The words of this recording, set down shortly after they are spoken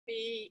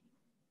be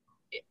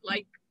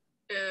like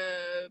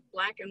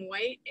black and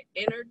white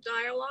inner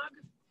dialogue?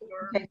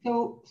 Or? Okay,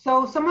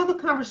 so some of the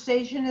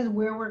conversation is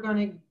where we're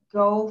going to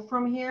go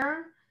from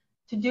here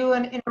to do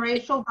an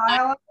interracial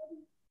dialogue.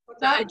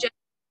 What's that?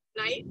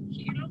 Night,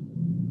 you know?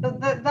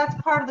 That's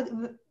part of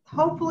the,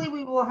 hopefully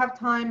we will have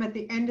time at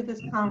the end of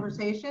this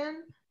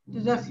conversation to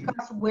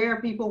discuss where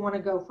people want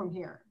to go from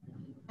here.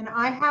 And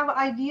I have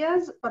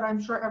ideas, but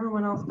I'm sure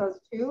everyone else does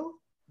too.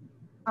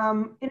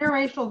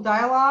 Interracial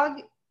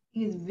dialogue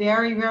is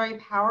very, very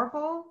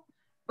powerful,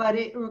 but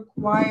it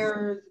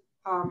requires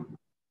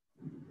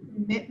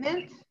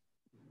commitment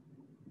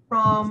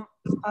from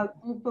a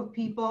group of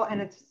people,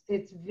 and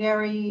it's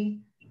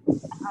very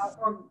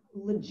or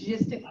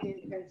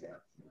logistically intensive,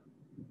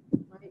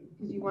 right?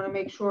 Because you want to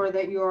make sure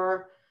that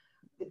you're,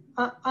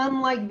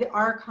 unlike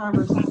our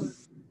conversation,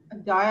 a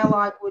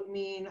dialogue would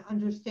mean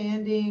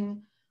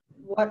understanding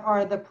what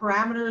are the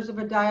parameters of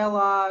a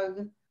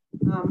dialogue,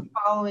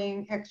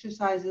 following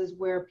exercises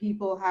where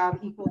people have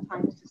equal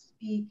times to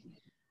speak.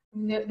 I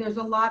mean, there's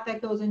a lot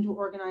that goes into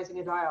organizing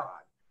a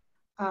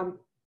dialogue.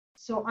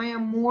 So I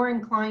am more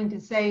inclined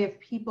to say if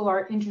people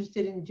are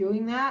interested in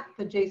doing that,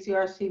 the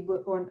JCRC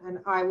and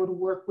I would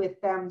work with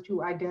them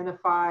to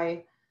identify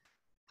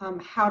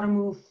how to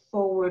move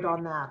forward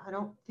on that. I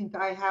don't think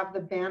I have the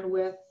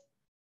bandwidth.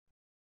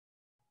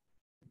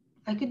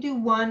 We could do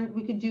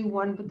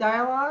one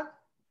dialogue,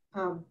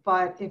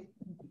 but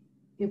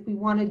if we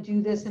want to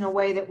do this in a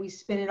way that we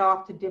spin it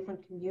off to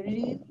different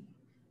communities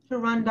to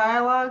run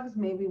dialogues,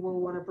 maybe we'll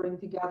want to bring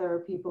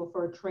together people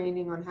for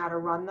training on how to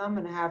run them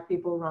and have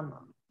people run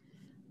them.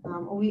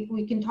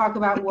 We can talk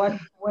about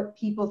what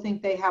people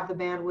think they have the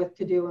bandwidth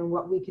to do and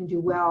what we can do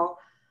well.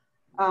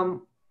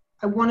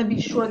 I want to be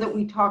sure that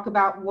we talk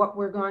about what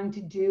we're going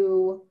to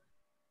do.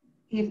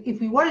 If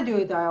we want to do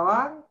a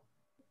dialogue,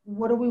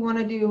 what do we want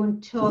to do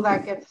until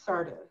that gets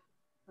started?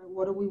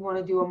 What do we want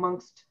to do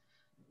amongst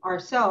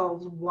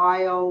ourselves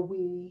while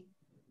we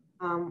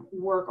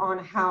work on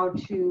how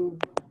to,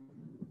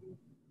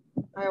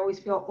 I always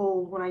feel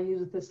old when I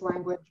use this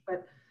language,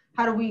 but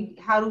how do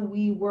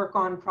we work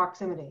on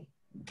proximity?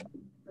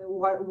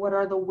 What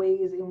are the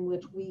ways in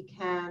which we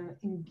can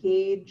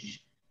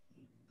engage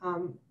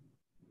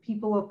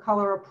people of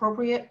color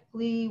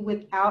appropriately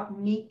without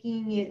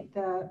making it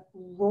the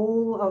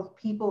role of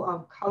people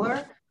of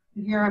color?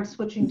 And here I'm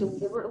switching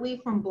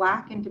deliberately from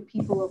Black into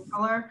people of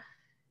color.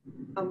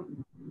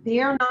 They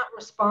are not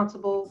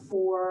responsible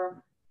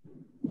for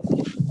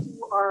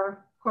who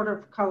are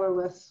quarter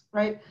colorless,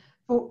 right?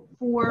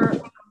 For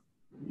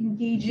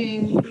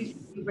engaging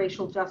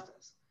racial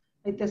justice.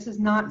 Like, this is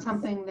not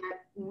something that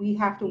we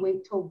have to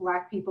wait till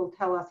Black people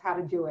tell us how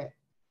to do it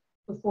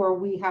before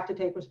we have to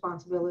take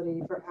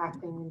responsibility for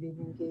acting and being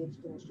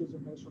engaged in issues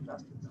of racial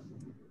justice.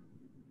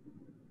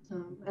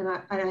 And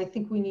I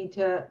think we need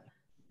to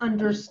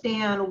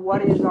understand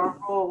what is our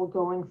role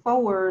going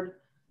forward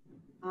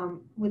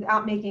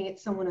without making it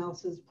someone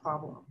else's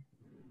problem.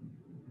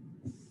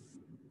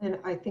 And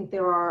I think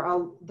there are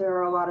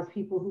a lot of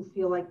people who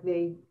feel like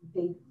they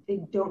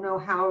don't know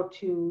how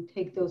to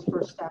take those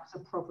first steps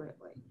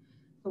appropriately.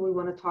 So we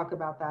want to talk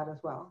about that as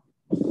well.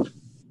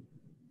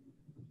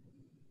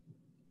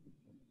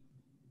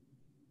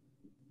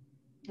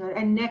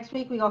 And next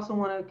week we also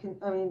want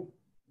to,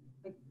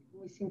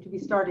 we seem to be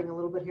starting a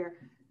little bit here.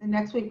 And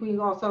next week we're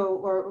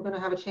going to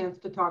have a chance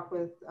to talk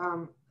with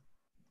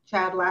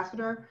Chad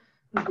Lassiter,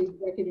 who's the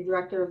Executive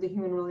Director of the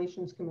Human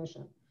Relations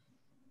Commission.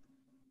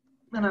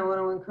 And I want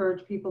to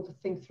encourage people to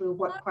think through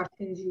what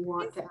questions you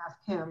want to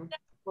ask him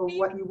or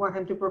what you want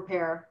him to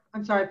prepare.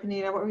 I'm sorry,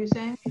 Panina, what were you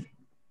saying?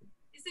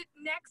 Is it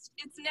next?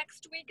 It's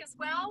next week as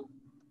well?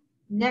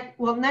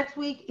 Next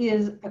week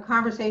is a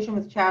conversation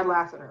with Chad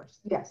Lassiter.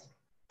 Yes.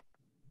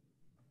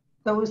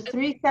 So it was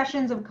 3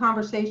 sessions of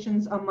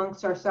conversations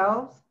amongst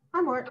ourselves.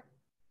 Hi, Mort.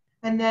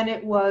 And then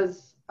it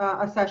was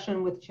a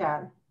session with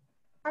Chad.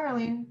 Hi,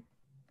 Arlene.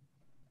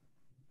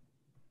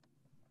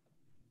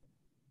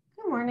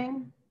 Good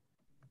morning.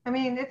 I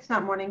mean, it's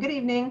not morning. Good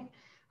evening.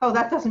 Oh,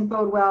 that doesn't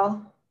bode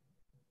well.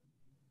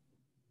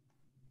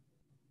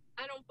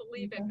 I don't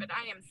believe it, but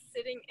I am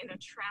sitting in a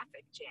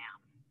traffic jam.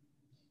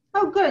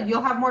 Oh, good.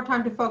 You'll have more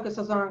time to focus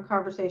on our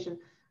conversation.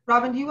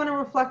 Robin, do you want to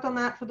reflect on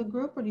that for the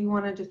group, or do you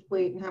want to just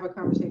wait and have a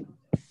conversation?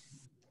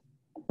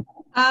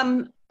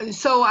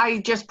 So I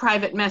just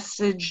private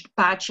messaged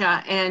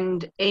Batya,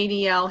 and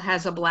ADL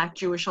has a Black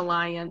Jewish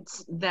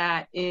Alliance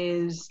that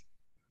is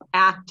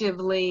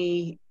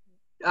actively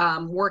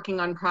working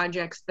on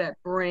projects that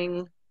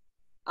bring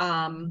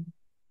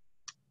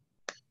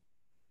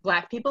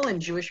Black people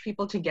and Jewish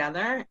people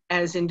together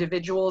as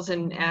individuals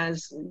and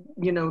as,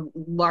 you know,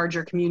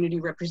 larger community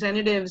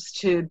representatives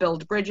to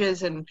build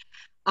bridges. And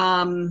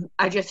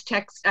I just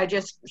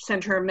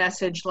sent her a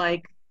message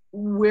like,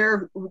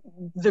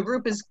 the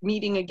group is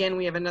meeting again.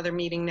 We have another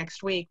meeting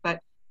next week, but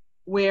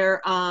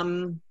we're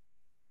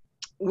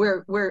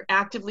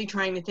actively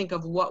trying to think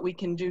of what we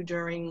can do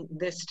during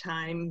this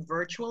time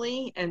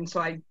virtually. And so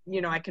I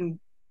can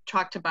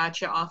talk to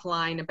Batya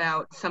offline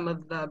about some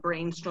of the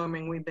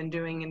brainstorming we've been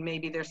doing, and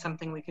maybe there's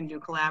something we can do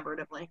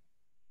collaboratively.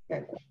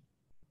 Okay.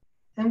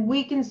 And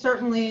we can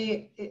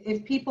certainly,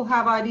 if people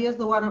have ideas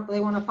they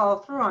want to follow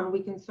through on,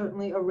 we can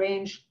certainly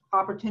arrange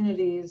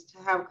opportunities to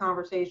have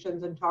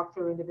conversations and talk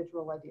through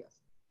individual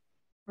ideas.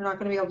 We're not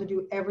going to be able to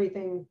do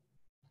everything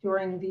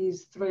during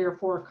these 3 or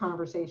 4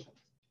 conversations.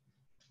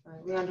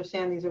 Right? We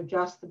understand these are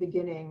just the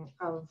beginning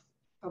of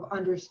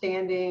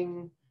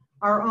understanding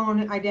our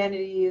own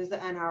identities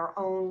and our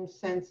own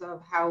sense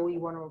of how we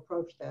want to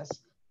approach this.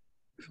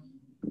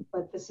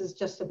 But this is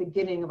just the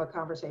beginning of a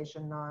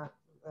conversation, not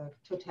the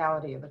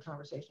totality of the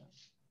conversation.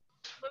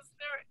 Was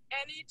there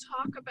any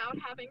talk about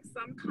having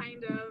some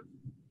kind of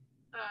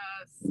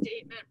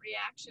statement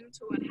reaction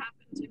to what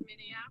happened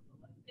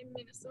in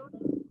Minnesota?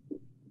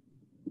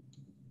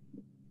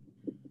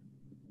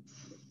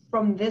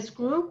 From this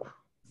group?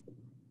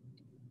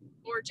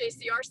 Or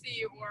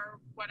JCRC or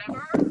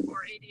whatever,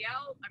 or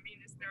ADL? I mean,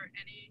 is there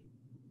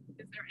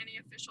any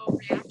official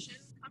reaction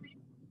coming?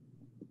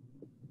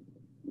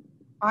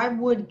 I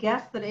would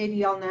guess that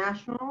ADL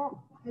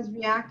National has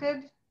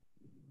reacted.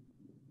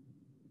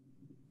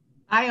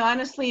 I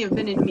honestly have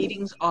been in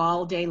meetings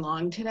all day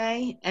long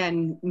today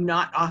and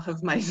not off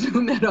of my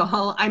Zoom at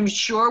all. I'm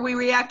sure we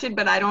reacted,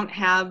 but I don't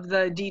have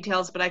the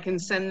details, but I can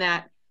send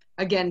that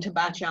again to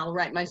Batya. I'll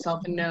write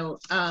myself a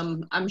note.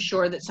 I'm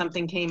sure that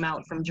something came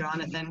out from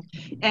Jonathan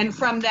and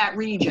from that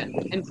region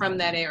and from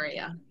that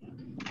area.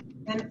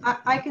 And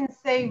I can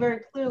say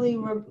very clearly,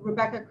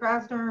 Rebecca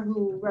Krasner,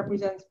 who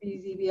represents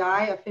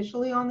BZBI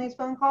officially on these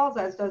phone calls,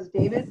 as does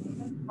David.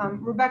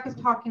 Rebecca's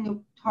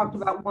talked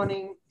about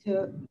wanting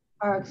to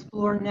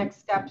explore next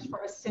steps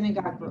for a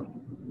synagogue group.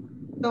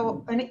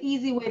 So an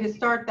easy way to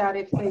start that,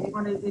 if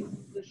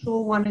the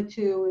shul wanted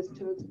to, is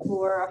to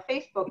explore a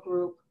Facebook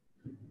group.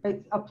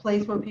 It's a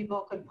place where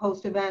people could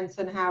post events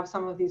and have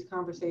some of these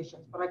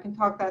conversations. But I can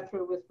talk that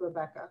through with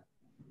Rebecca.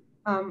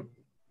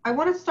 I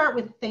want to start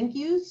with thank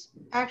yous,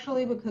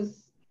 actually,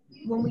 because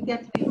when we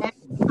get to the end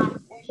of the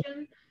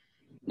conversation,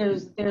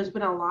 there's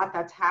been a lot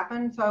that's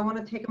happened. So I want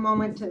to take a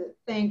moment to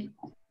thank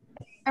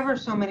ever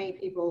so many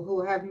people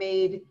who have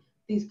made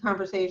these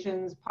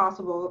conversations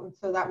possible, and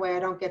so that way I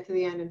don't get to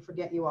the end and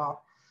forget you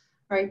all.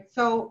 Right.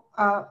 So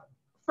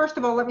first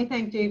of all, let me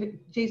thank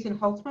Jason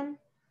Holtzman,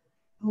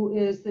 who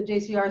is the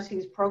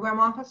JCRC's program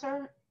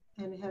officer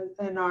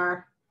and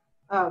our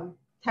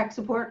tech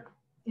support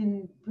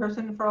in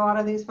person for a lot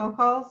of these phone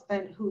calls,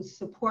 and whose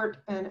support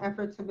and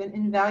efforts have been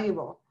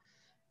invaluable.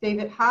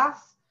 David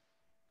Haas,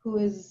 who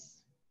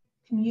is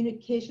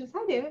communications,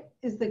 hi David,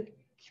 is the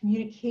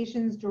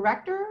communications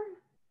director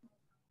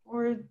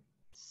or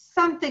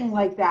something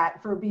like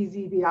that for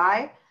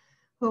BZBI,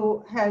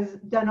 who has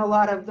done a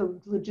lot of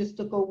the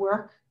logistical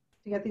work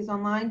to get these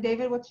online.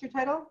 David, what's your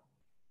title?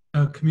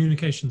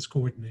 Communications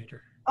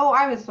coordinator. Oh,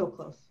 I was so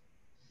close.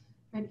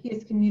 And he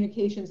has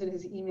communications in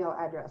his email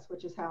address,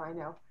 which is how I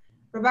know.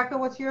 Rebecca,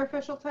 what's your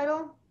official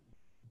title?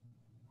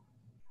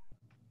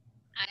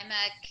 I'm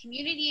a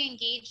community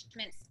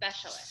engagement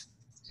specialist.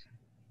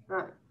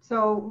 Right.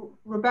 So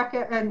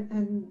Rebecca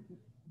and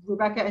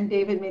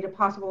David made it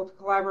possible to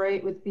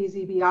collaborate with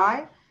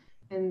BZBI,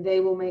 and they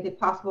will make it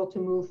possible to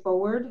move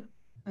forward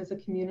as a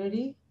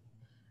community.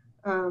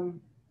 And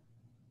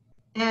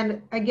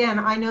again,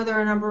 I know there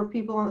are a number of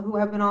people who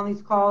have been on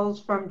these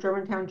calls from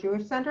Germantown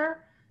Jewish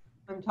Center.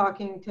 I'm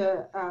talking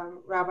to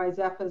Rabbi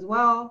Zeff as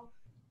well.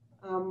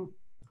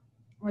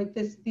 Right,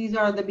 these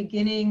are the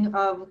beginning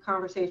of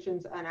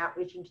conversations and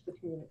outreach into the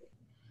community.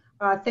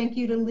 Thank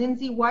you to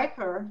Lindsay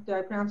Weicker. Did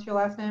I pronounce your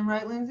last name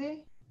right,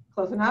 Lindsay?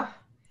 Close enough.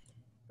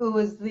 Who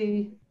is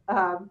the,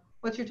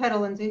 what's your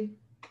title, Lindsay?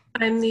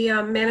 I'm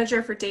the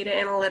manager for data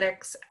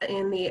analytics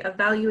in the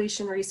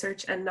Evaluation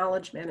Research and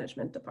Knowledge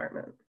Management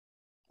Department.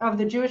 Of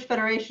the Jewish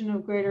Federation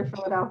of Greater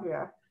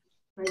Philadelphia.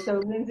 Right, so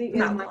Lindsay is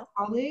my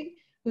colleague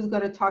who's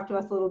going to talk to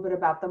us a little bit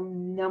about the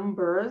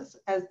numbers,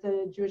 as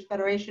the Jewish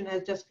Federation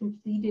has just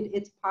completed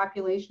its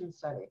population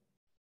study.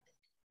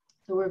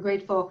 So we're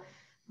grateful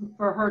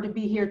for her to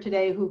be here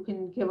today, who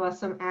can give us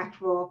some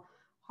actual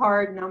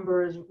hard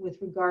numbers with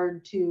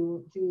regard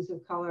to Jews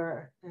of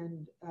color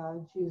and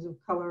Jews of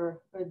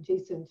color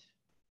adjacent.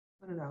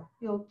 I don't know,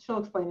 she'll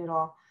explain it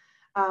all.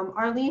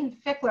 Arlene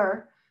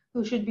Fickler,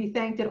 who should be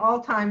thanked at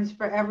all times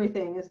for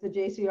everything, is the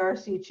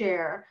JCRC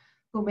chair,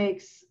 who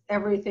makes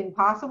everything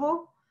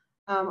possible.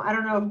 I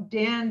don't know if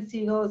Dan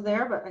Siegel is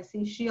there, but I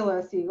see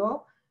Sheila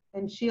Siegel.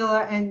 And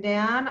Sheila and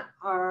Dan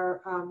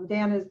are,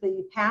 Dan is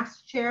the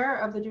past chair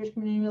of the Jewish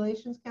Community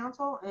Relations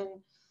Council, and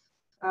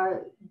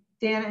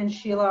Dan and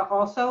Sheila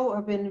also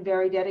have been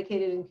very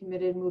dedicated and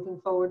committed moving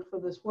forward for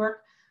this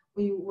work.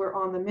 We were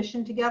on the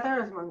mission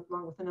together,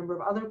 along with a number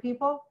of other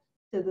people,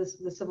 to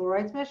the Civil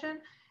Rights Mission.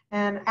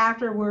 And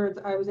afterwards,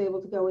 I was able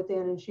to go with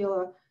Dan and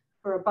Sheila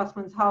for a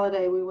busman's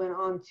holiday. We went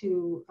on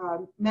to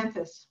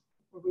Memphis,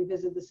 where we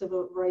visited the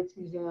Civil Rights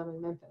Museum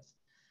in Memphis.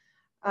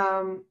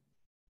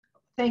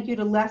 Thank you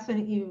to Les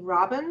and Eve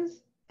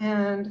Robbins,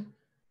 and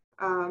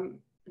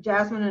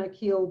Jasmine and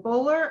Akil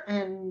Bowler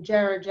and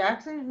Jared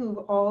Jackson, who've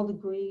all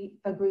agreed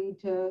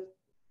to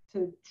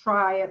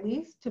try at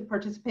least to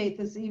participate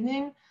this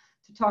evening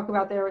to talk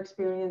about their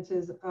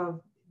experiences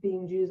of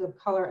being Jews of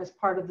color as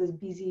part of this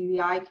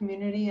BZVI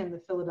community and the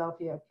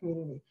Philadelphia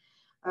community.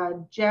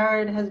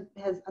 Jared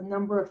has a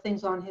number of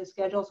things on his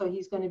schedule, so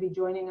he's going to be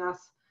joining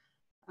us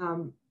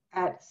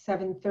at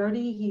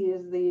 7:30. He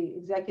is the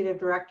executive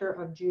director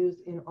of Jews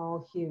in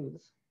All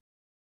Hues.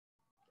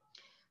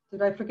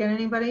 Did I forget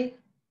anybody?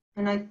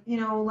 And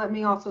let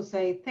me also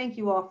say thank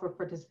you all for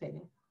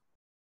participating.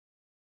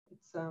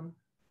 It's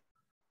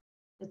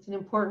an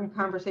important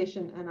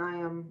conversation, and I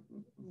am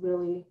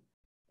really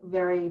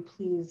very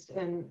pleased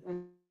and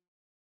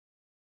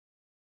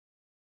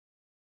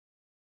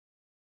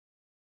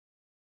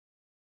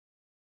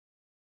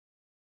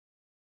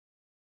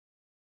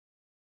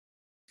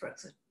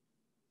Brexit.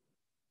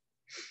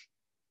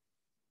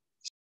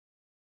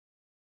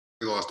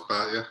 We lost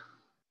Batya.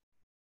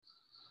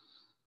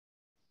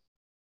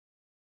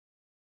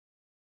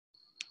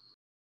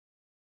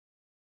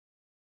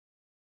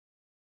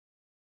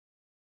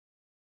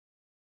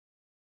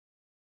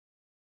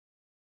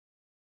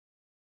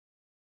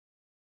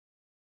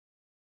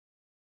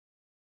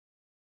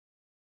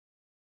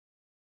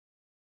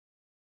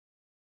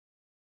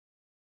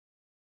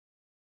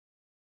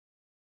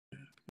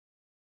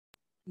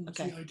 What's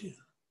Okay. the idea?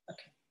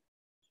 Okay.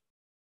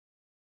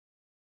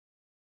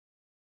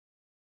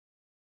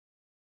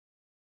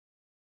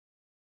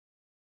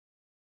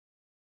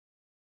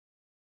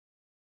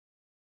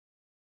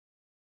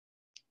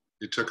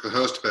 You took the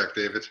host back,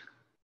 David.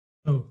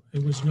 Oh,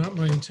 it was not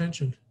my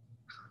intention.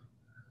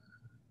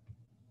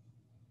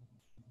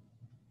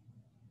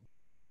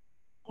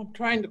 I'm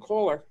trying to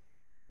call her.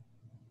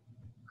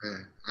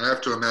 Okay. I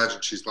have to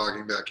imagine she's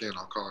logging back in.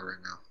 I'll call her right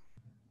now.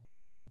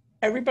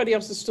 Everybody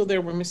else is still there.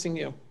 We're missing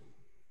you.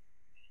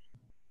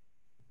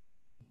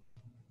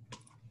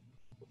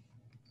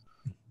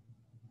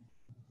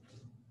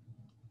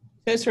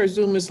 Says her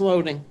Zoom is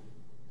loading.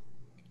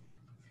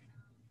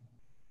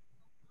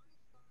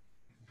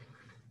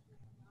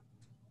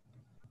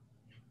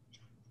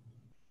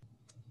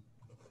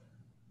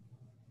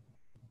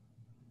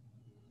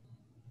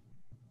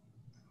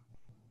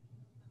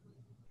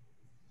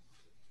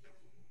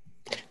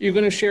 You're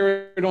going to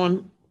share it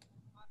on.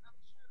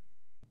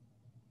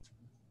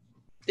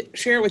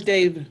 Share it with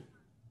Dave.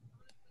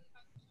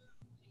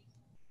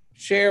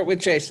 Share it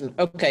with Jason.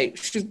 Okay.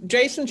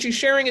 Jason, she's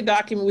sharing a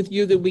document with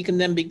you that we can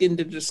then begin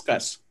to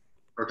discuss.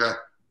 Okay.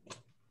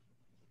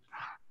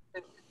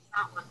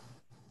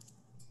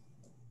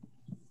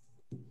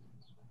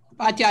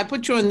 Batya, I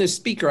put you on the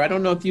speaker. I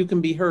don't know if you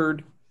can be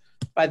heard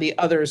by the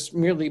others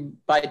merely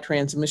by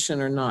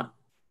transmission or not.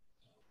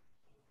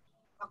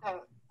 okay. I'm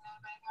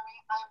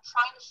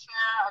trying to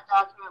share a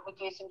document with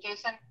Jason.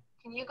 Jason,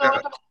 can you go Yeah.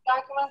 into my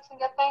documents and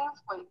get things?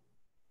 Wait,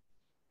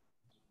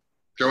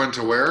 Go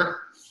into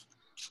where?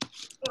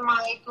 in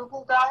my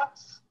Google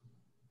Docs.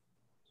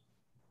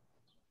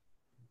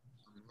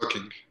 I'm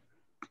looking.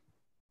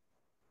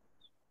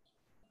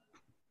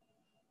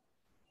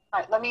 All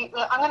right,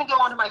 I'm going to go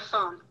onto my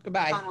phone.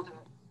 Goodbye. Phone will do it.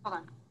 Hold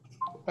on.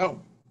 Oh.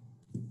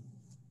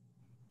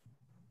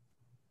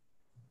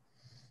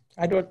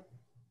 I don't,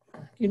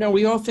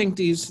 we all think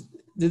the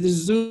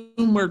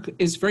Zoom work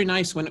is very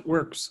nice when it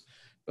works,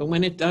 but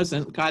when it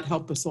doesn't, God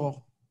help us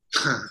all.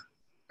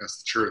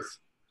 That's the truth.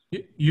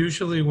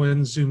 Usually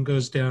when Zoom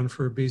goes down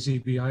for a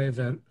BZBI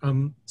event,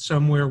 I'm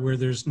somewhere where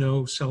there's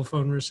no cell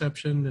phone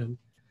reception and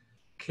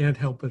can't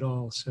help it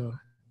all. So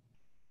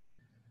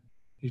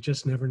you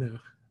just never know.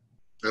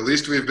 At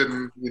least we've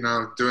been,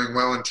 doing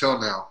well until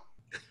now.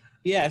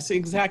 Yes,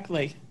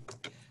 exactly.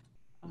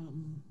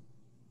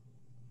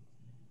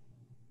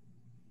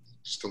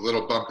 Just a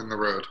little bump in the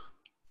road.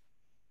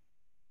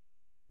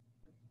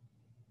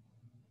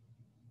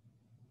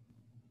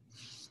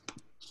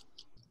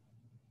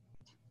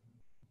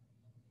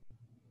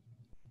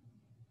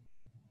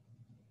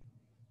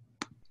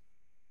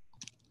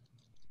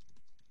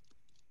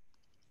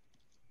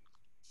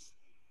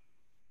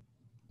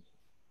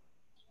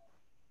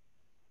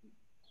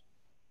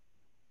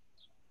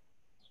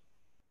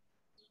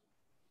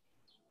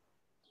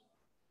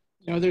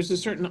 There's a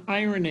certain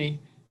irony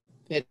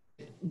that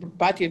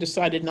Batya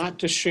decided not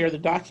to share the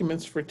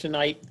documents for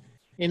tonight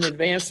in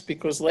advance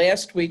because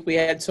last week we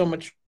had so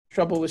much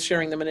trouble with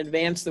sharing them in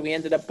advance that we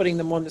ended up putting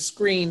them on the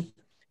screen.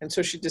 And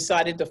so she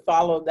decided to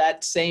follow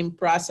that same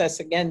process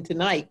again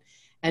tonight.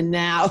 And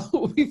now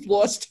we've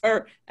lost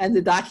her and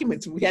the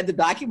documents. We had the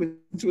documents,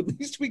 so at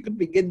least we could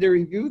begin to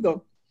review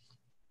them.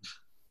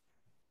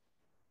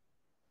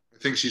 I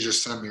think she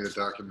just sent me the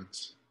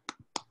documents.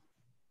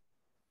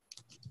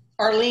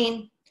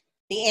 Arlene,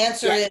 the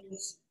answer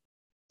is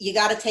you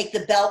got to take the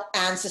belt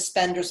and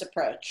suspenders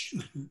approach.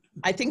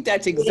 I think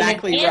that's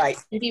exactly right.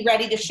 And be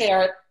ready to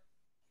share it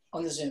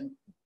on the Zoom.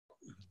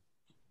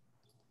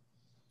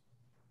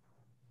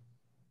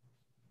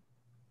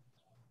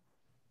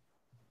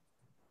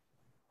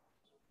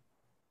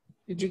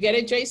 Did you get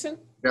it, Jason?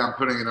 Yeah, I'm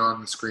putting it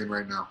on the screen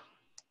right now.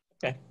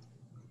 Okay.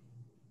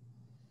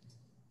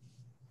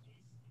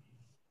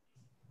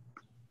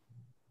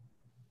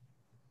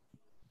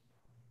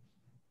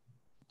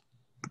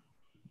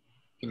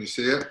 Can you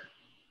see it?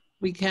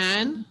 We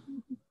can.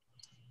 Do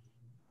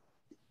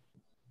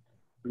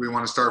we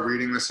want to start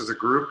reading this as a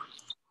group?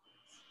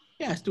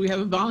 Yes. Do we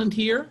have a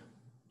volunteer?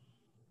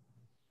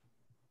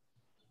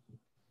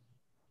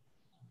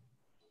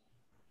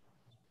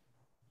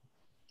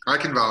 I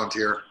can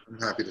volunteer.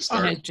 I'm happy to Go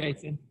start. ahead,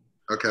 Jason.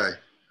 Okay.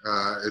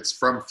 It's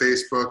from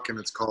Facebook, and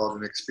it's called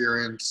An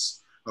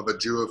Experience of a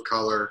Jew of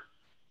Color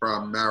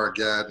from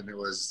Maragad, and it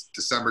was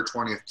December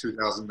 20th,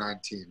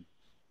 2019.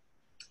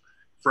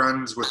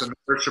 Friends, with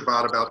another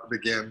Shabbat about to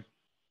begin,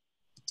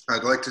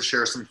 I'd like to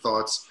share some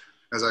thoughts,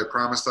 as I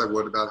promised I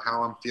would, about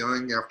how I'm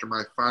feeling after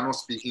my final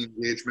speaking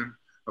engagement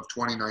of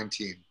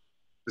 2019.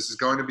 This is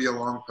going to be a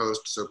long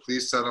post, so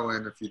please settle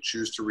in if you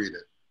choose to read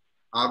it.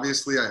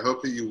 Obviously, I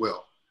hope that you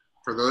will.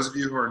 For those of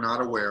you who are not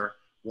aware,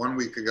 1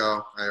 week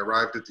ago, I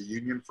arrived at the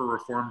Union for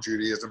Reform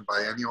Judaism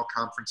Biennial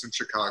Conference in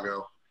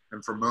Chicago,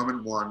 and from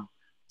moment one,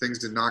 things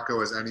did not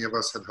go as any of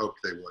us had hoped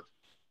they would.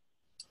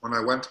 When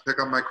I went to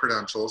pick up my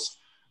credentials,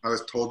 I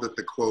was told that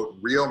the, quote,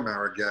 real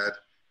Maragad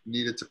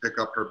needed to pick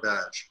up her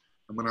badge.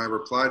 And when I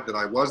replied that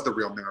I was the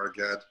real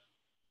Maragad,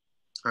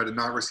 I did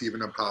not receive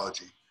an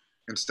apology.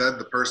 Instead,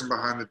 the person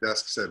behind the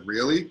desk said,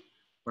 really?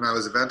 When I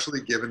was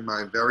eventually given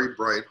my very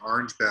bright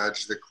orange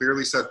badge that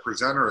clearly said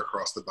presenter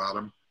across the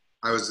bottom,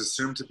 I was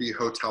assumed to be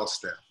hotel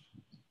staff.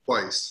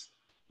 Twice,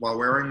 while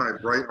wearing my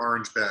bright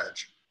orange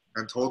badge,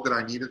 and told that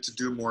I needed to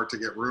do more to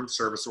get room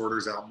service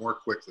orders out more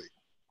quickly.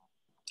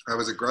 I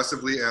was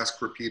aggressively asked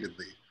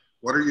repeatedly,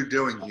 what are you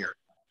doing here?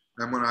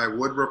 And when I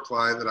would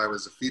reply that I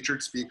was a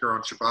featured speaker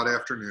on Shabbat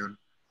afternoon,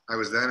 I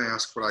was then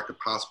asked what I could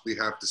possibly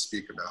have to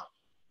speak about.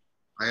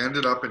 I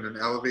ended up in an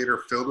elevator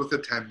filled with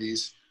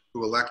attendees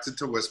who elected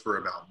to whisper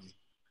about me,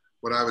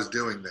 what I was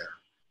doing there,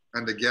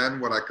 and again,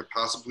 what I could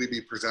possibly be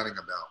presenting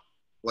about,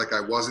 like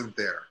I wasn't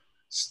there,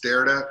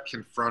 stared at,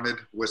 confronted,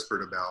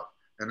 whispered about,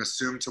 and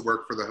assumed to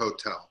work for the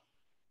hotel.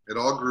 It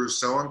all grew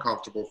so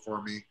uncomfortable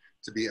for me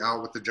to be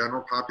out with the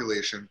general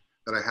population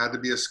that I had to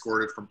be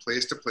escorted from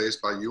place to place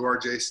by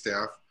URJ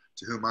staff,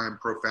 to whom I am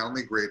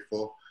profoundly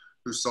grateful,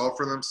 who saw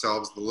for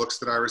themselves the looks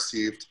that I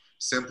received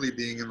simply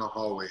being in the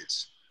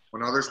hallways.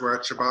 When others were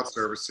at Shabbat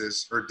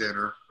services or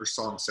dinner or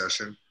song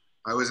session,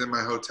 I was in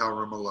my hotel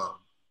room alone,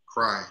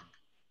 crying,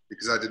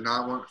 because I did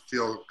not want to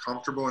feel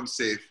comfortable and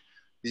safe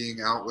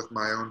being out with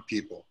my own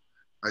people.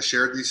 I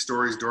shared these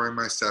stories during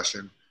my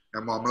session,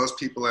 and while most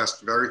people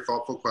asked very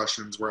thoughtful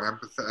questions, were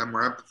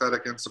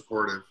empathetic and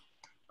supportive,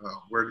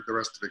 where did the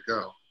rest of it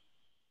go?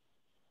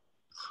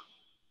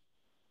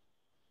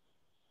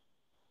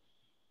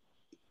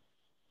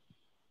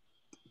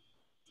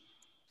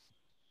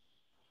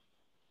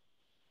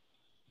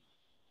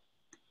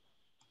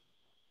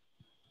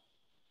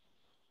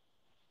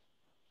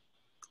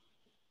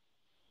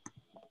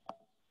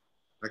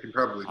 I can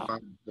probably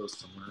find the post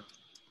somewhere.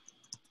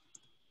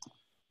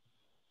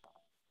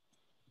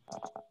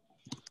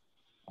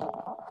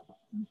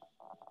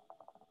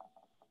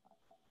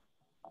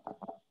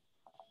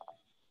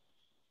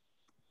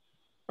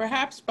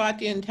 Perhaps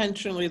Batya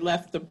intentionally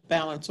left the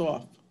balance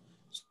off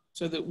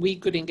so that we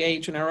could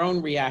engage in our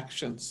own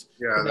reactions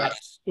to that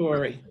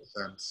story. That makes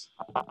sense.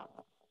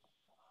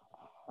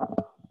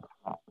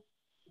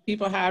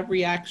 People have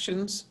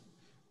reactions.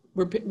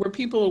 Were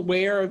people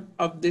aware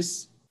of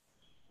this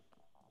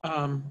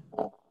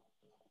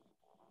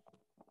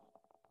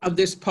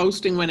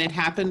posting when it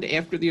happened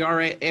after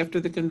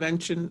the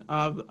convention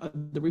of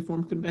the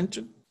Reform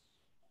Convention?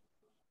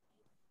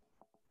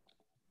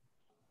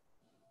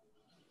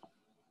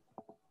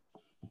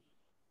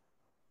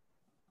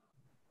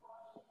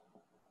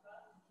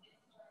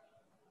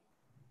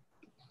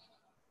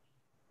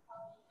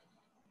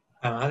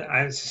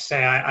 I was just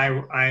say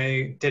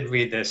I did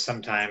read this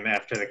sometime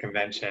after the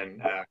convention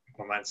a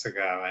couple months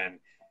ago, and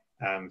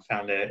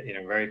found it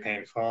very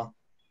painful,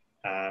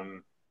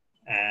 and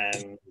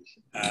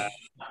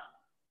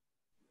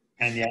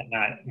yet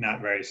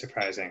not very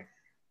surprising,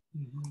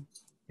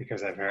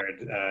 because I've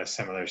heard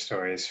similar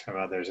stories from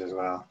others as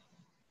well,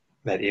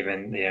 that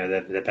even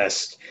the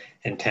best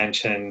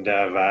intentioned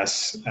of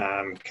us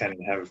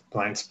can have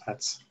blind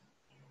spots.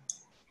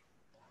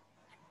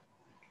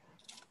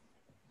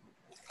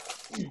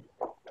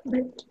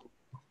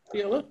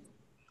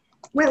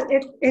 Well,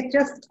 it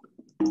just,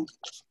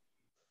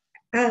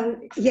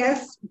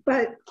 yes,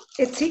 but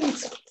it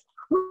seems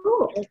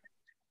cruel,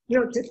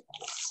 to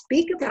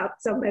speak about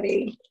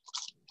somebody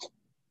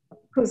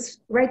who's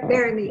right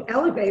there in the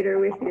elevator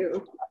with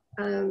you,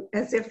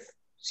 as if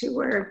she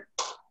were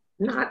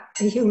not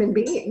a human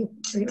being,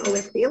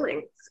 with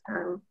feelings.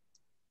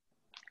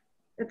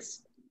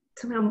 It's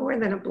somehow more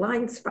than a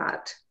blind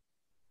spot.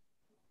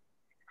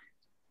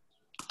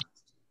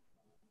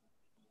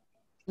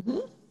 Mm-hmm.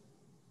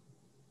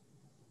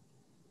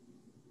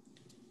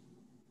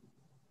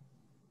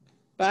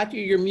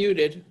 Batya, you're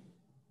muted.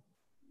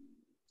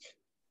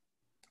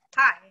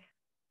 Hi.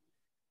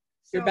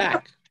 You're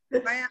back.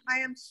 I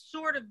am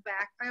sort of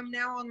back. I am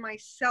now on my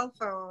cell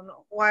phone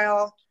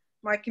while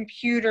my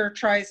computer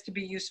tries to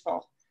be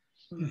useful.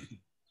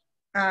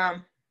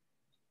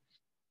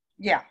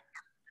 Yeah.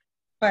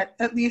 but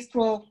at least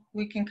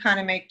we can kind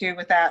of make do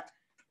with that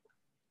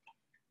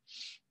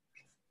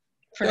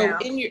for So now.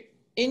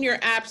 in your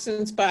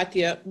absence,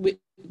 Batya,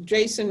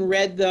 Jason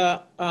read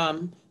the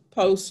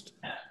post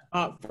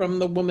from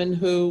the woman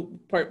who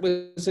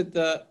was at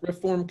the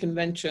Reform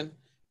Convention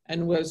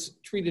and was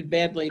treated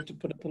badly, to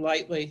put it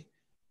politely.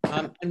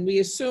 And we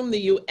assume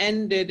that you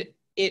ended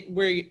it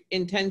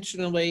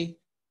intentionally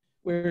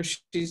where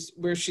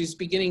she's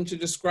beginning to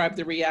describe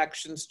the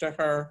reactions to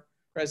her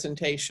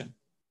presentation.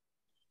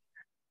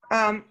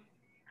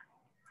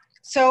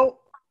 So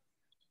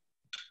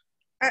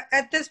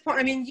at this point,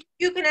 I mean,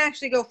 you can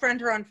actually go friend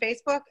her on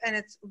Facebook, and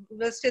it's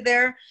listed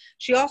there.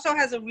 She also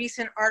has a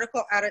recent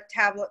article out at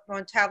Tablet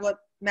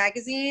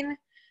Magazine,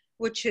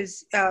 which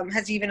is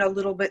has even a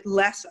little bit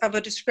less of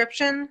a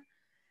description.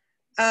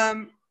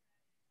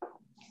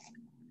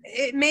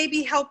 It may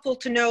be helpful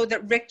to know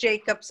that Rick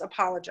Jacobs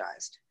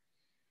apologized.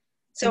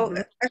 So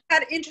I've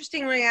had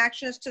interesting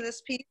reactions to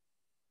this piece.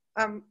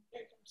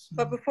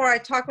 But before I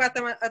talk about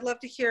them, I'd love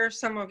to hear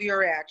some of your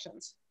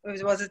reactions.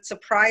 Was it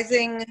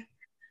surprising?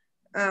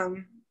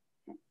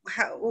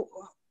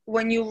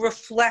 When you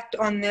reflect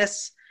on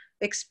this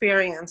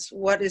experience,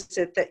 what is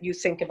it that you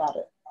think about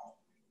it?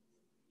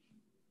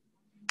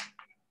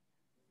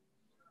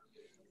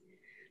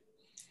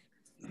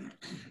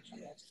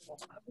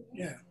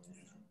 Yeah.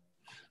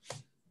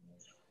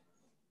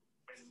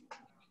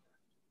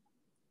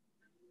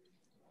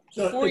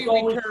 So before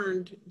you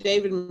returned,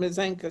 David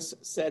Mazenkas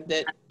said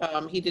that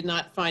he did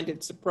not find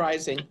it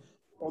surprising,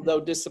 although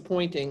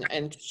disappointing,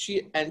 and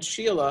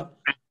Sheila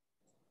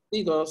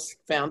Legos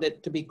found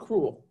it to be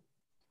cruel.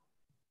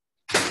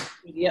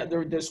 Yeah,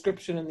 the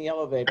description in the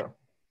elevator.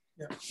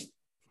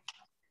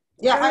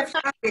 Yeah, I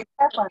found it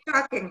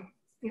shocking.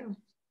 Yeah.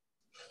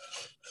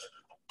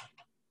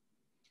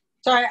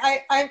 Sorry,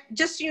 I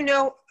just, you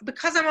know,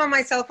 because I'm on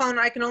my cell phone,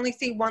 I can only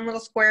see one little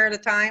square at a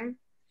time.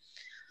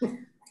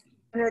 And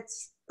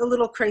it's a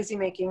little crazy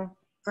making.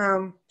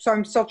 So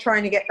I'm still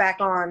trying to get back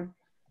on.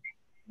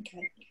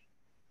 Okay.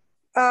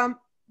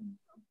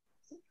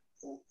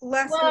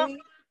 Leslie?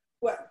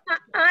 Well,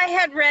 I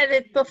had read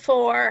it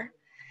before.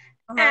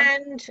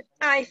 And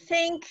I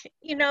think,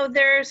 you know,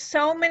 there's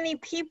so many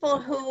people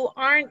who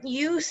aren't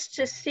used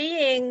to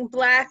seeing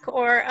Black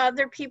or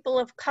other people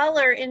of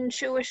color in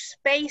Jewish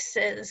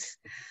spaces.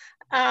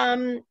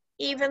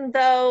 Even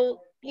though,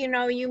 you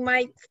know, you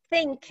might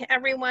think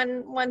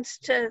everyone wants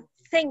to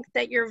think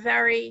that you're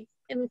very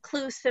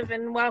inclusive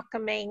and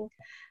welcoming.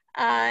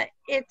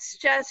 It's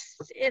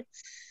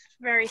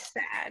very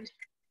sad.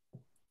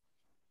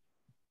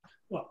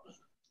 Well,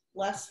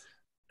 Les?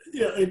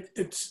 Yeah,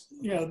 it's,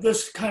 you know,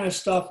 this kind of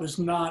stuff is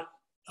not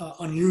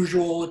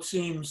unusual, it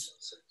seems.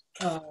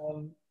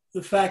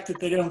 The fact that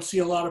they don't see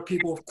a lot of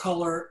people of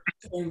color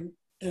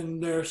in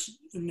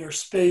their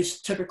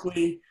space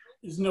typically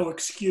is no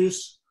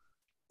excuse.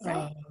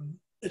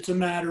 It's a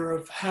matter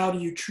of how do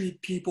you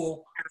treat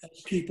people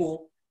as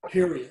people,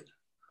 period.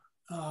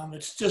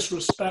 It's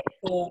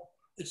disrespectful,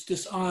 it's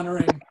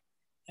dishonoring,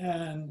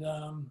 and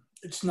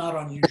it's not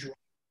unusual.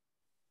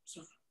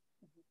 So.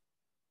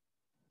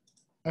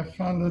 I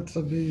found it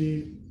to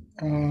be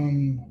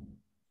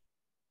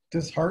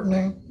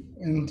disheartening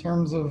in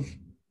terms of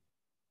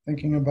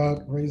thinking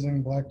about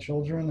raising Black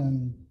children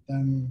and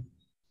them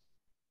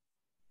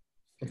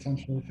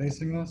potentially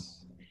facing this.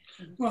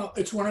 Well,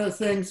 it's one of the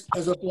things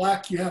as a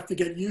Black you have to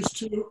get used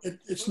to.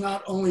 It's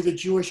not only the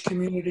Jewish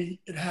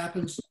community, it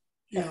happens,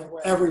 you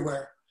know,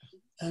 everywhere.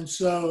 And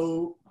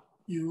so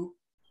you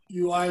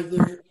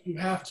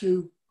have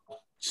to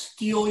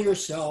steel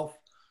yourself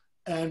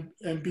and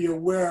be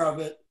aware of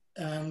it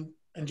and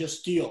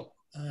just deal.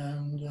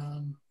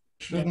 And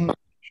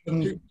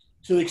to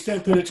the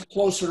extent that it's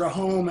closer to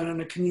home and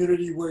in a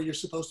community where you're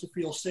supposed to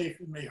feel safe,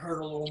 it may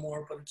hurt a little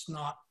more, but it's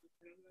not,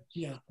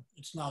 yeah,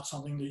 it's not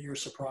something that you're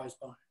surprised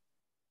by.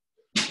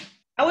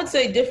 I would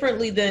say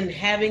differently than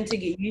having to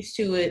get used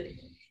to it,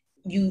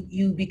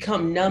 you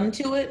become numb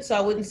to it. So I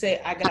wouldn't say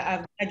I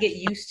get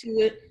used to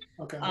it.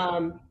 Okay.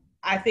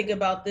 I think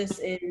about this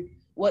in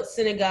what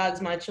synagogues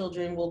my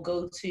children will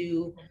go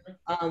to,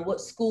 what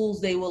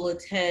schools they will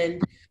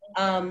attend,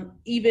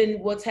 even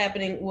what's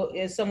happening,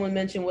 as someone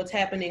mentioned, what's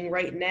happening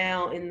right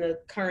now in the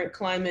current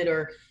climate,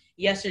 or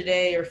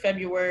yesterday or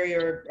February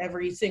or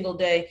every single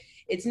day.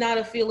 It's not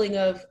a feeling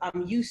of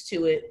I'm used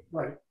to it.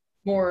 Right.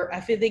 I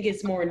think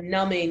it's more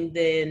numbing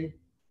than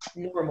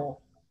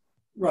normal.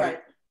 Right.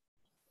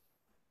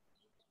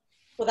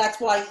 Well, that's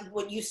why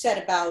what you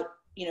said about,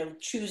 you know,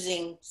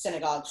 choosing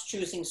synagogues,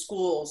 choosing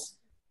schools,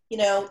 you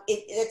know,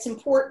 it's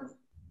important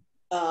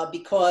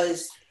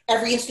because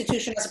every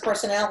institution has a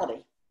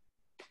personality.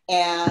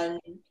 And,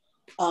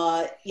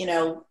 you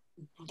know,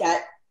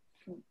 that,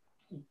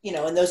 you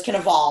know, and those can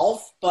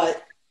evolve,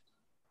 but,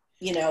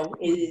 you know,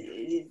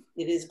 it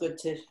is good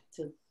to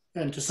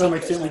and to some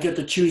extent, we get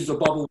to choose the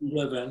bubble we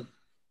live in.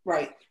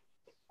 Right.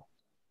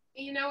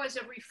 You know, as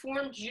a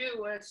Reformed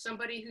Jew, as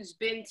somebody who's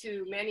been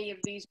to many of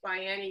these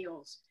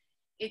biennials,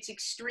 it's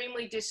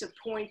extremely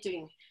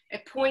disappointing.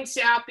 It points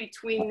out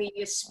between the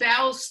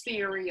espoused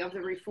theory of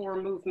the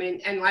reform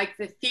movement and like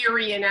the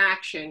theory in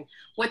action,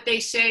 what they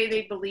say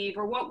they believe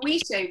or what we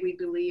say we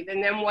believe,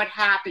 and then what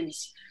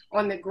happens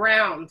on the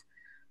ground.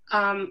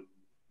 I've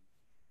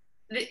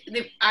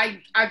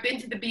been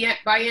to the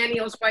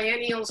biennials.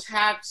 Biennials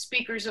have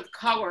speakers of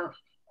color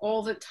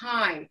all the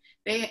time.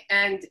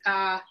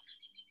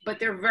 But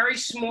they're very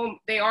small.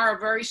 They are a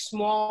very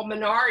small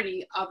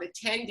minority of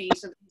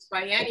attendees of these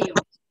biennials.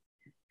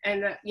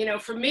 And you know,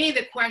 for me,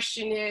 the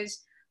question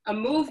is a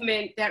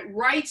movement that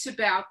writes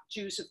about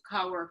Jews of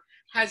color,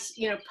 has,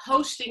 you know,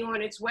 posting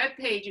on its web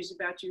pages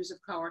about Jews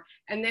of color,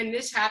 and then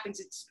this happens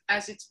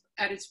at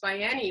its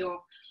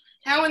biennial.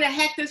 How in the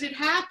heck does it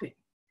happen?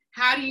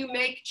 How do you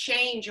make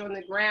change on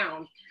the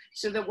ground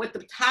so that what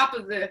the top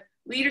of the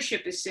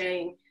leadership is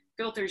saying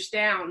filters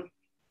down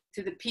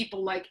to the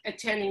people like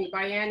attending the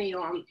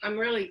biennial?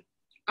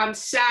 I'm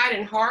sad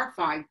and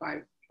horrified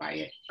by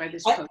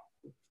this post.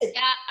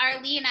 Yeah,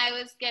 Arlene, I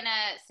was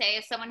gonna say,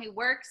 as someone who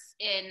works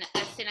in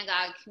a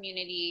synagogue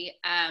community,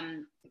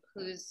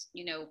 whose,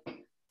 you know,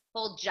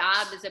 whole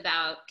job is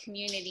about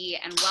community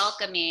and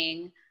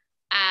welcoming,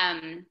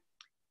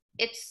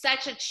 it's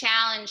such a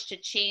challenge to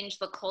change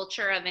the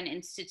culture of an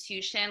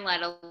institution,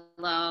 let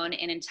alone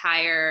an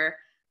entire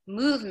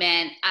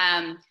movement.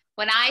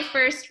 When I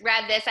first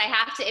read this, I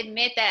have to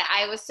admit that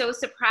I was so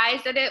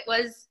surprised that it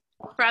was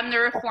from the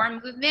reform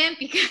movement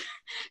because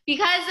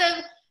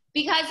of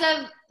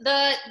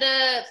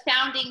the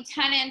founding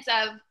tenets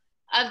of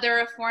the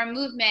reform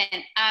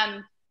movement.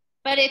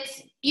 But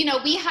it's, you know,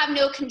 we have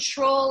no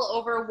control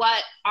over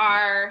what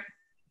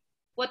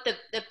the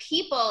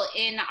people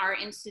in our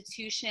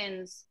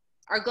institutions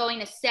are going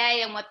to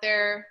say and what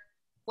they're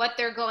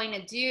going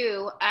to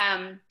do.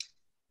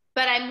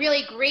 But I'm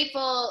really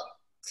grateful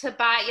to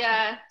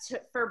Batya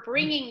for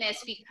bringing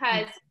this,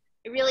 because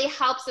it really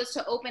helps us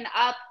to open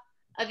up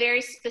a very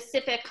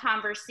specific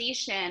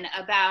conversation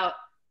about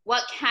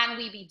what can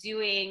we be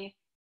doing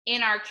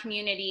in our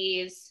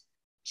communities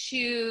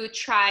to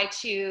try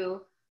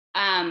to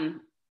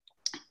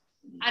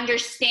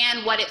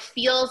understand what it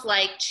feels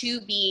like to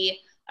be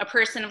a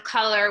person of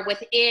color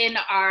within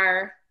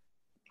our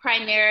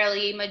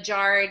primarily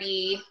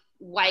majority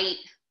white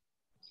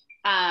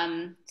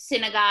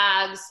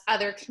synagogues,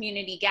 other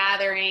community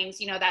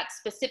gatherings, you know, that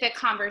specific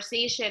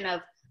conversation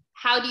of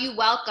how do you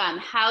welcome,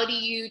 how do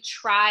you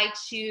try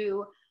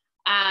to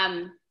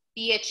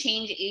be a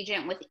change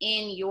agent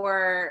within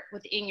your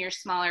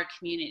smaller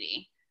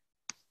community.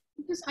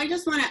 I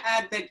just want to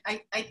add that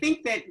I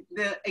think that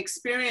the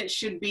experience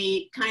should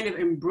be kind of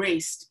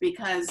embraced,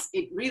 because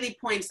it really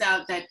points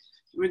out that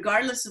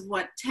regardless of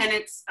what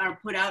tenets are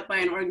put out by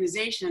an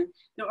organization,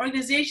 the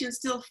organization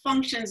still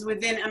functions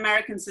within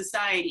American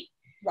society.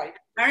 Right.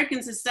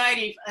 American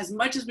society, as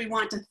much as we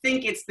want to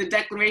think it's the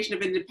Declaration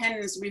of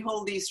Independence, we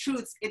hold these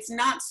truths, it's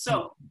not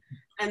so.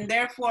 And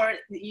therefore,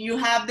 you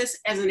have this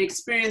as an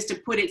experience to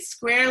put it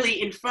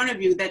squarely in front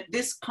of you, that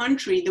this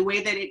country, the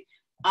way that it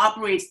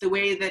operates, the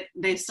way that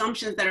the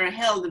assumptions that are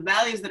held, the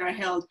values that are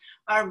held,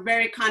 are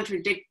very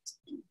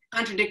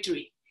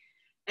contradictory.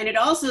 And it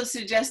also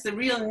suggests the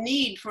real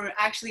need for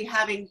actually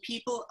having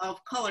people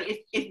of color,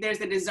 if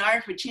there's a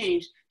desire for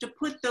change, to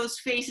put those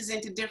faces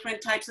into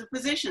different types of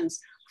positions,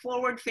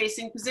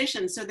 forward-facing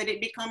positions, so that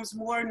it becomes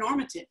more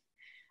normative.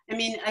 I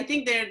mean, I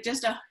think there are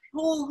just a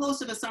whole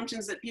host of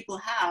assumptions that people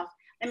have.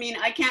 I mean,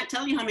 I can't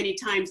tell you how many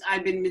times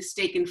I've been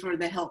mistaken for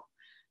the help,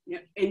 you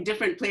know, in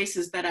different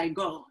places that I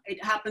go.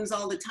 It happens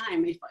all the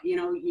time. If, you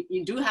know,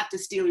 you do have to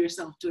steel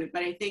yourself to it.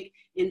 But I think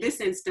in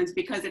this instance,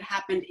 because it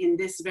happened in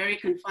this very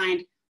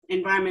confined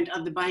environment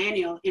of the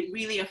biennial, it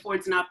really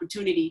affords an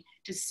opportunity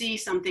to see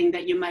something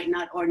that you might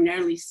not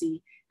ordinarily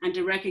see, and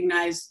to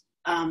recognize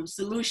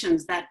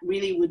solutions that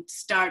really would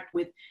start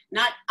with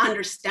not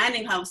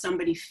understanding how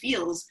somebody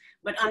feels,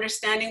 but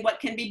understanding what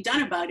can be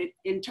done about it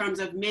in terms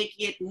of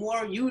making it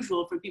more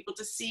usual for people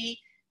to see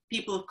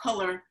people of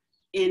color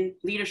in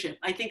leadership.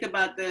 I think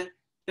about the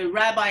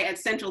rabbi at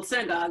Central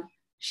Synagogue.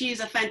 She's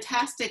a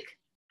fantastic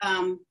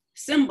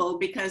symbol,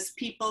 because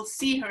people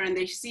see her and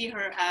they see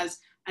her as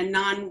a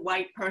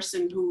non-white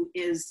person who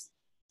is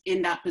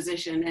in that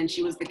position, and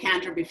she was the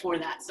cantor before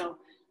that. So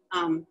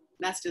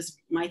that's just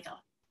my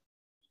thought.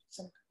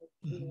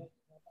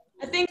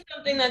 I think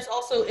something that's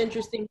also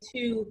interesting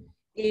too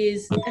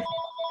is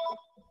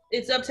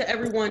it's up to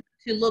everyone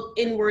to look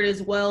inward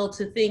as well,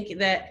 to think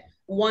that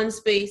one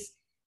space,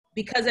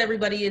 because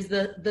everybody is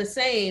the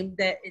same,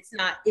 that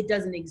it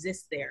doesn't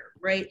exist there,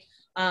 right?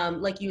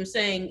 Like you were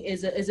saying,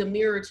 is a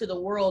mirror to the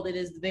world. It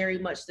is very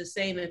much the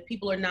same. If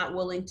people are not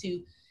willing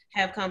to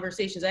have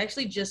conversations, I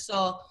actually just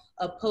saw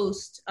a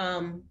post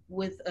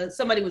with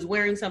somebody was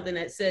wearing something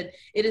that said,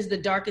 "It is the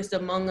darkest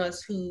among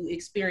us who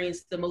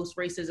experienced the most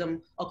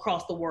racism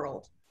across the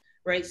world,"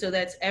 right? So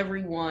that's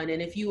everyone.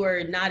 And if you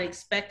are not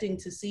expecting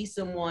to see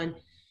someone,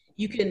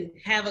 you can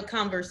have a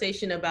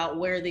conversation about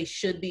where they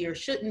should be or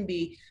shouldn't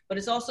be, but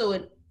it's also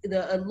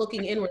a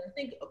looking inward. I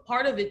think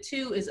part of it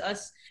too is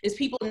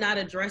people not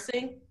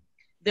addressing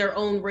their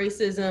own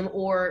racism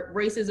or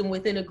racism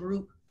within a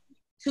group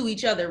to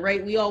each other,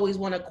 right? We always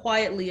want to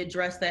quietly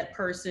address that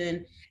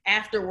person,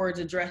 afterwards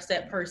address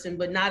that person,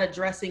 but not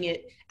addressing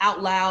it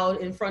out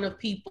loud in front of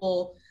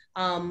people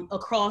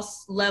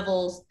across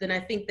levels. Then I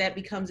think that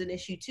becomes an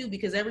issue too,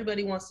 because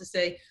everybody wants to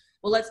say,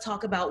 well, let's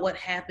talk about what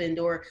happened.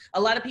 Or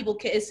a lot of people,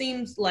 it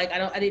seems like,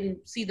 I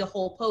didn't see the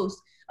whole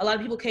post. A lot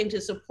of people came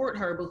to support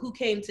her, but who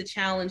came to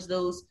challenge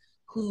those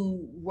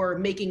who were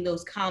making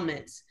those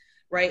comments,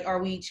 right?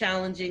 Are we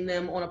challenging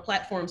them on a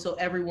platform so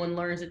everyone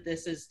learns that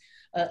this is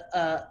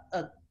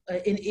an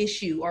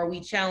issue? Are we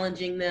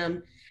challenging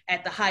them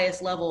at the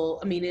highest level?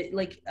 I mean,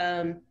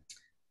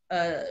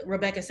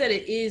 Rebecca said,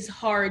 it is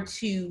hard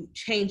to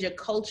change a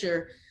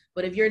culture,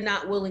 but if you're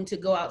not willing to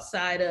go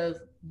outside of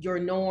your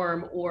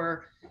norm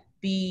or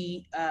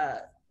be,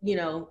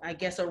 I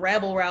guess a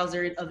rabble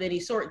rouser of any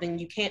sort, then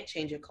you can't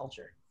change a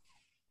culture.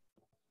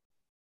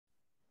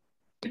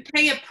 You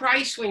pay a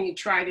price when you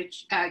try to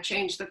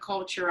change the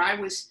culture. I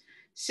was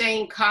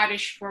saying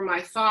Kaddish for my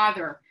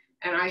father,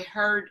 and I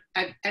heard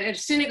at a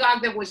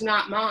synagogue that was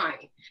not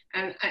mine.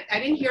 And I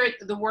didn't hear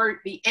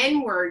the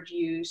N word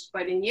used,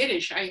 but in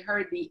Yiddish, I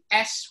heard the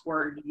S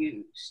word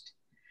used.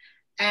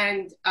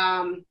 And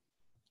I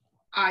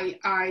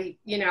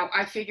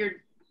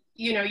figured,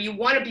 you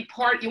want to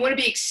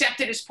be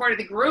accepted as part of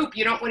the group.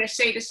 You don't want to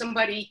say to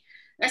somebody,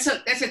 that's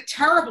a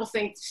terrible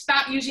thing.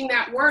 Stop using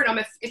that word.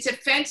 It's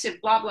offensive,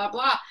 blah, blah,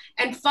 blah.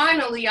 And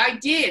finally I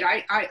did.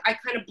 I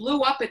kind of blew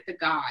up at the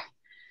guy.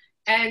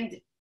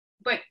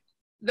 But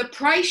the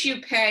price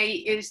you pay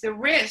is the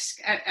risk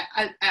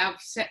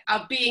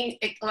of being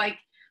like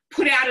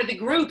put out of the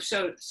group,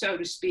 so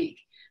to speak.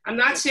 I'm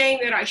not saying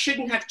that I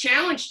shouldn't have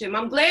challenged him.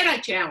 I'm glad I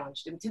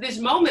challenged him. To this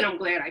moment, I'm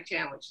glad I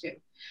challenged him.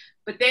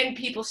 But then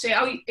people say,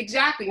 oh,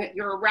 exactly,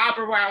 you're a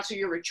rabble rouser,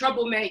 you're a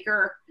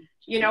troublemaker.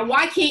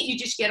 Why can't you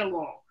just get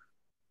along?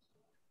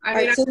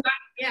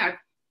 Yeah.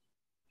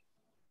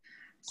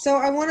 So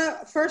I want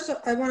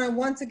to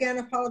once again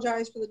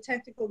apologize for the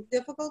technical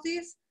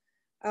difficulties.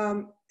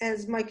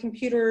 As my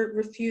computer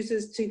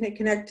refuses to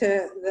connect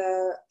to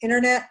the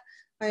internet,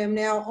 I am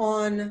now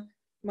on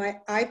my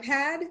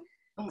iPad.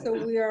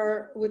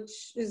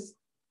 Which is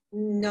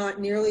not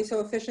nearly so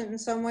efficient in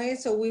some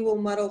ways. So we will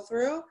muddle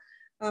through.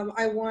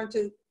 I want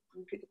to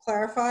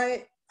clarify,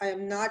 I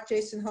am not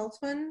Jason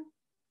Holtzman.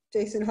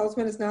 Jason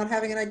Holtzman is not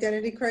having an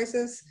identity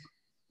crisis.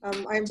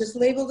 I'm just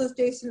labeled as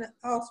Jason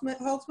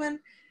Holtzman.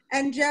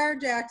 And Jared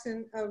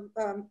Jackson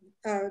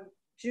of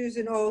Jews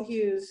in All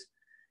Hues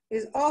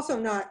is also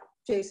not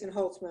Jason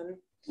Holtzman.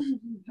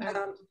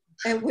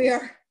 And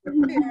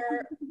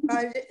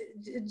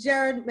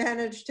Jared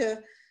managed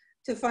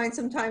to find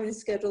some time to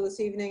schedule this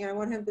evening. I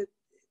want him to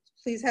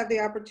please have the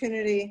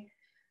opportunity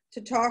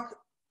to talk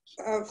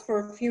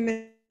for a few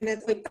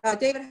minutes.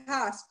 David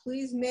Haas,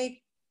 please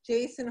make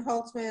Jason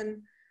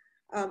Holtzman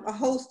a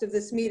host of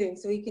this meeting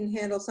so he can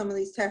handle some of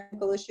these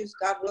technical issues,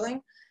 God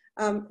willing.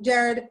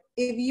 Jared,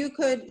 if you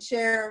could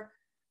share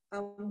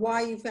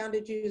why you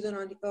founded Jews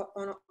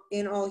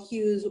in All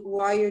Hues,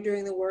 why you're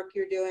doing the work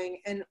you're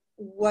doing, and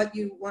what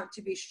you want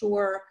to be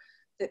sure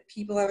that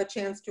people have a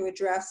chance to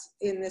address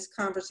in this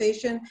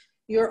conversation.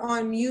 You're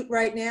on mute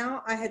right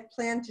now. I had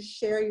planned to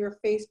share your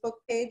Facebook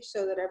page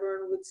so that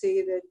everyone would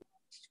see the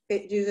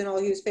Jews in All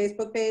Hues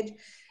Facebook page,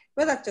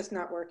 but that's just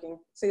not working.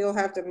 So you'll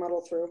have to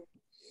muddle through.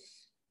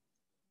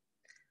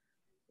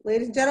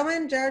 Ladies and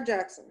gentlemen, Jared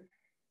Jackson.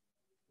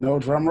 No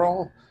drum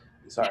roll?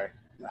 Sorry.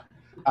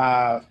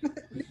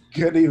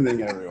 Good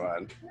evening,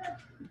 everyone.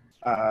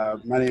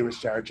 My name is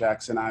Jared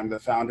Jackson. I'm the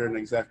founder and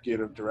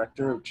executive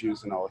director of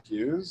Jews in All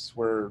Hues.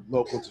 We're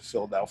local to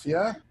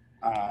Philadelphia,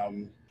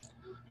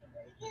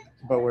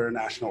 but we're a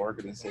national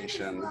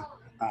organization.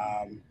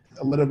 A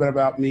little bit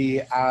about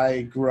me.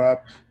 I grew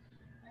up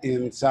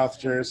in South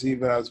Jersey,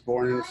 but I was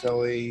born in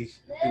Philly,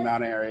 in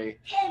Mount Airy.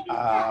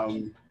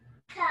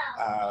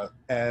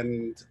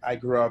 And I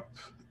grew up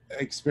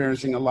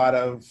experiencing a lot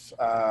of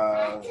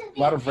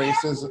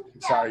racism.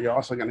 Sorry, you're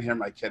also going to hear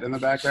my kid in the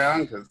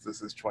background because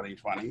this is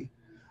 2020.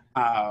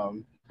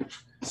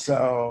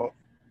 So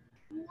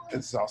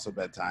it's also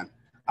bedtime.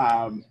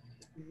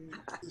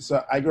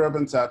 So I grew up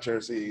in South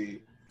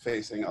Jersey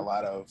facing a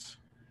lot of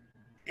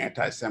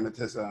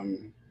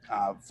anti-Semitism,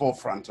 full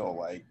frontal,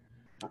 like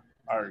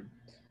our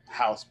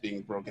house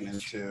being broken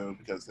into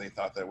because they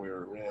thought that we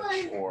were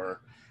rich,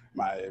 or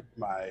my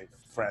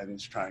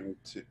classmates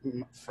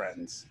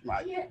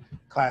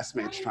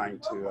trying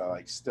to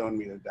like stone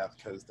me to death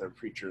because their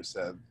preacher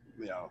said,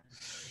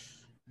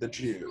 the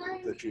Jew,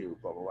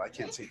 blah, blah, blah. I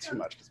can't say too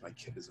much because my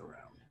kid is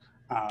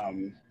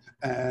around.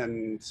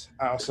 And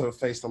I also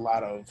faced a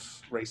lot of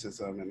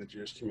racism in the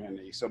Jewish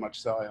community, so much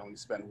so I only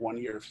spent 1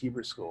 year of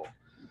Hebrew school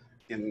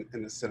in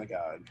the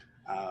synagogue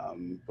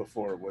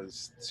before it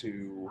was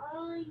too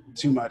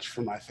much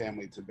for my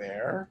family to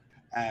bear.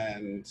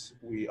 And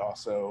we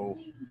also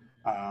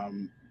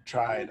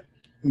tried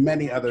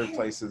many other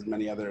places,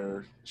 many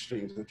other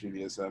streams of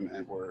Judaism,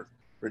 and were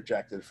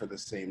rejected for the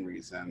same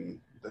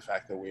reason. The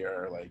fact that we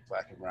are like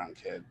Black and brown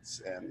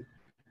kids, and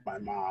my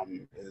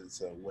mom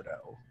is a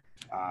widow.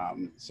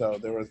 So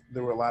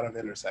there were a lot of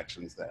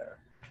intersections there.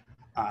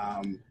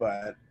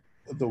 But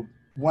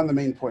one of the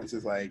main points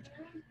is like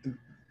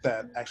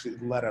that actually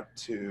led up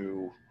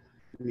to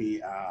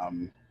me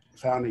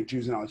founding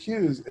Jews and All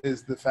Hues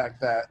is the fact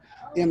that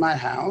in my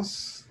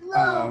house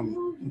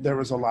there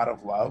was a lot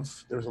of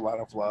love. There was a lot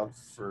of love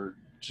for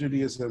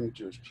Judaism,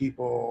 Jewish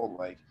people,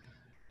 like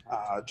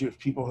Jewish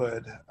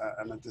peoplehood.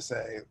 I meant to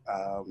say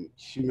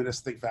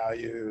humanistic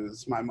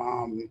values. My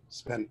mom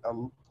spent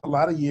a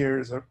lot of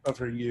years of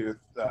her youth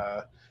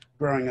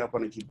growing up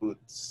on a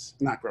kibbutz.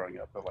 Not growing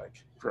up, but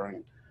like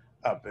growing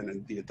up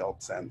in the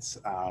adult sense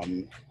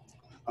on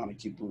a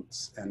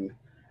kibbutz, and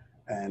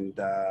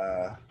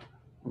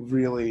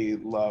really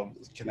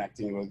loved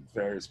connecting with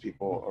various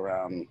people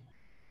around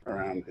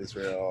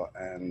Israel,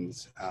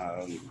 and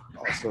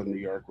also New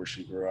York where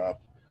she grew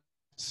up.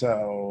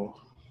 So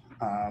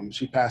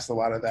she passed a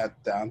lot of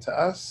that down to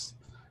us.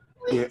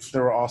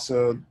 There were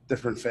also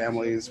different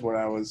families when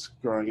I was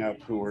growing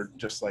up who were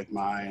just like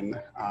mine,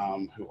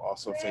 who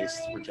also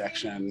faced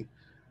rejection.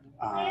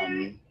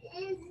 And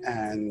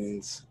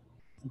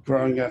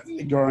growing up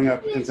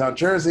in South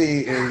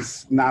Jersey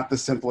is not the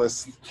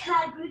simplest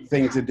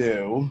thing to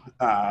do.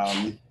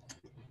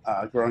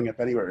 Growing up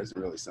anywhere isn't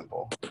really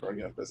simple.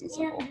 Growing up isn't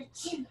simple.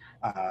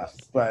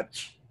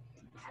 But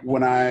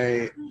when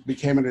I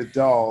became an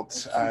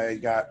adult, I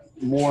got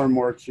more and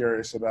more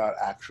curious about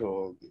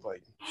actual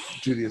like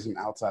Judaism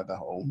outside the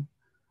home,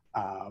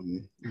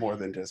 more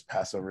than just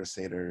Passover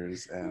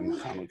Seders and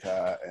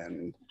Hanukkah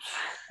and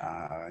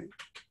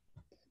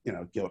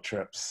guilt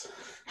trips.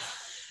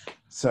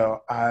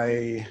 So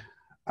I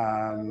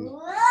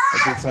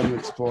did some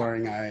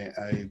exploring. I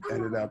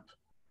ended up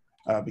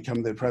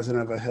becoming the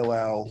president of a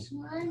Hillel.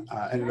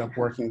 Ended up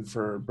working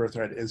for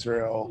Birthright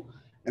Israel,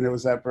 and it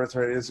was at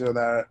Birthright Israel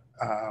that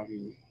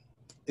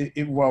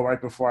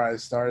right before I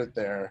started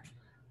there,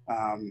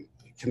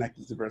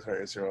 connected to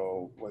Birthright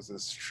Israel was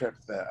this trip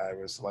that I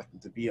was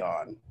selected to be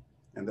on,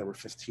 and there were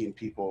 15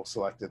 people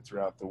selected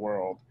throughout the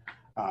world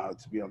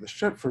to be on this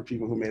trip for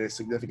people who made a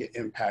significant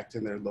impact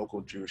in their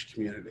local Jewish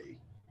community.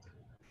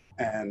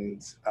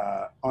 And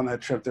on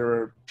that trip, there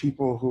were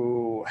people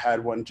who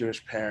had one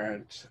Jewish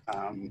parent.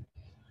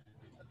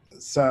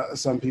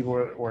 Some people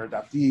were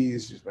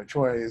adoptees just by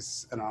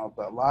choice and all,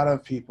 but a lot of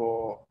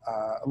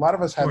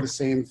us had the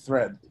same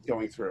thread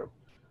going through,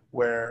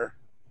 where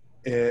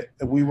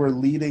we were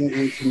leading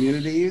in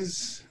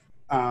communities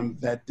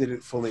that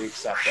didn't fully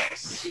accept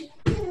us.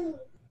 You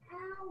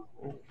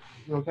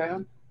okay,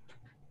 hon?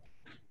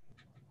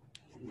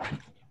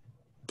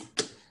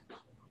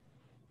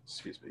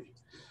 Excuse me.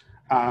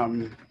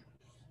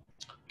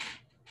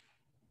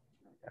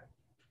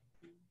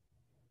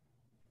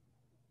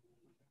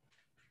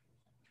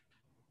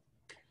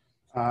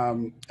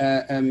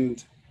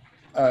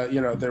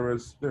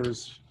 There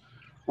was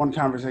one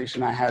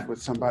conversation I had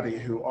with somebody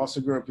who also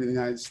grew up in the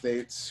United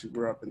States, who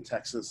grew up in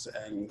Texas,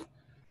 and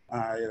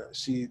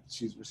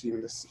she's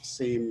receiving the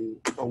same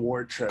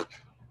award trip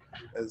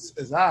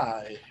as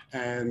I,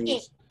 and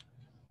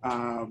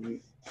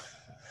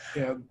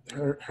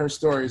her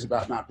stories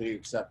about not being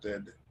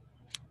accepted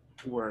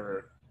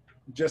were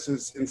just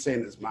as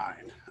insane as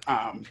mine,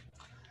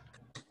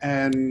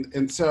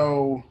 and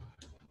so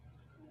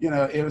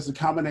it was a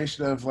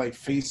combination of like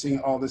facing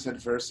all this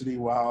adversity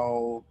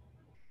while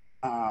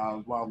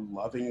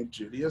loving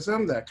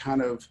Judaism that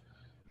kind of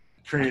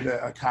created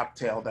a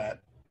cocktail that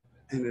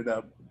ended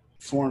up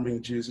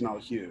forming Jews and All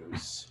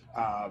Hues.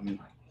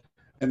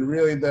 And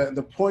really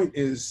the point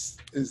is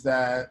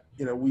that,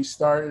 we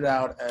started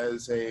out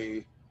as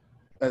a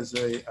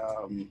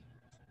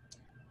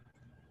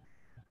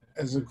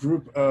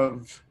group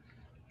of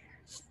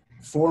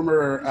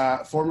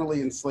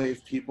formerly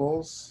enslaved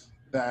peoples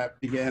that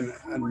began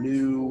a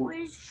new,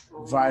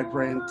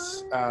 vibrant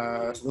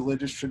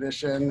religious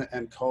tradition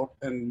and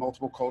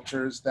multiple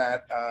cultures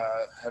that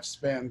have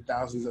spanned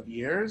thousands of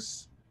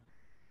years.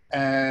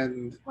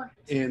 And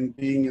in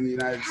being in the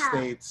United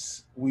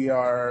States, we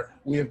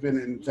have been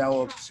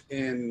enveloped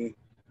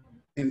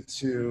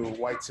into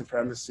white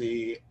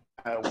supremacy,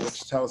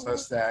 which tells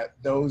us that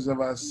those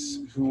of us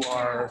who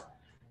are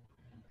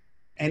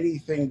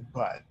anything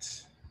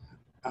but,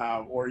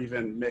 or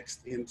even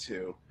mixed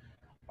into,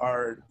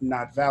 are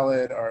not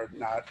valid, are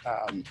not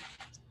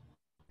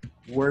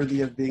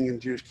worthy of being in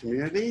Jewish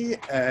community,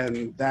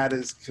 and that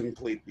is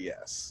complete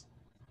BS.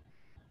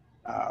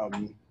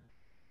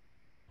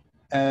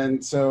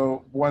 And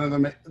so one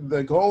of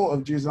the goal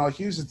of Jews and All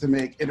Hues is to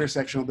make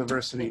intersectional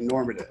diversity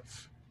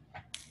normative.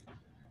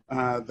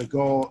 The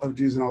goal of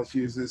Jews and All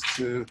Hues is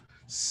to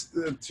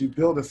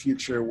build a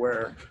future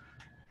where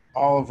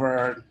all of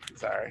our,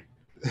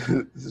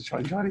 this is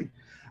 2020,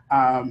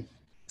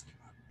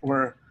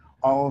 where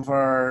all of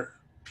our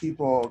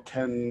people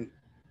can,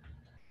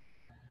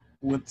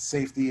 with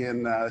safety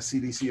and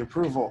CDC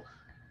approval,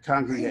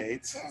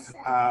 congregate,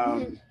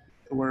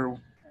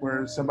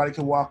 where somebody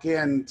can walk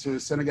in to a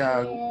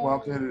synagogue,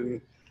 walk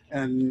in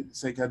and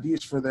say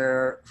Kaddish for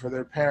their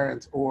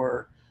parent,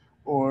 or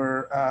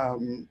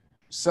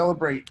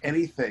celebrate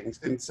anything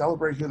and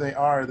celebrate who they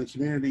are, the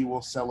community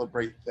will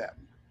celebrate them.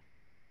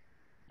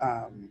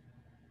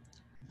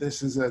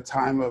 This is a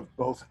time of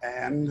both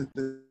and,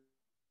 the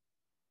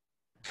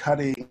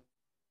cutting.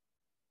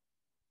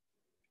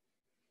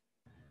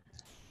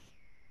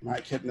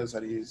 My kid knows how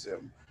to use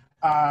Zoom.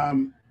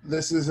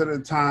 This is at a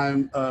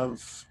time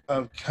of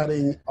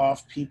cutting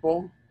off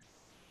people.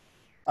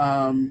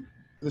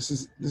 This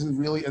is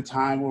really a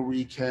time where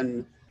we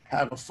can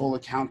have a full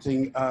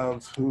accounting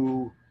of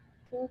who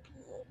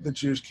the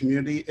Jewish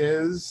community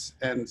is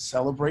and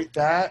celebrate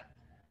that,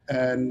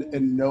 and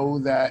know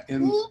that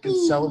in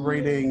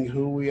celebrating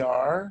who we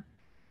are,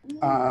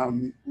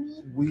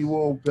 we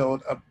will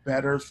build a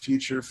better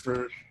future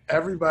for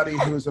everybody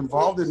who is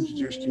involved in the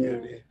Jewish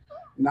community,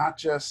 not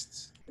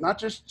just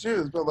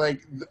Jews, but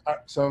like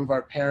some of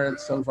our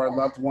parents, some of our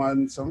loved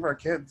ones, some of our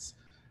kids,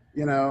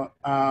 you know,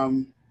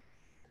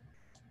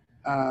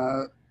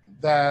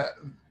 that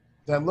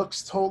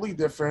looks totally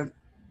different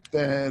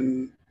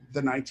than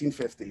the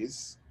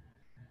 1950s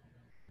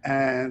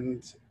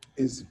and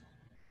is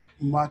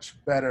much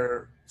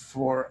better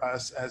for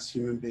us as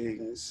human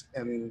beings.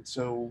 And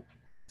so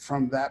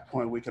from that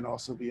point, we can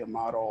also be a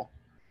model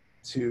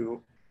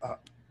to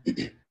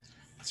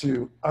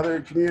to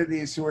other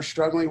communities who are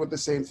struggling with the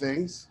same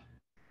things,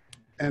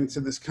 and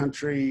to this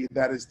country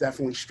that is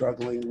definitely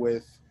struggling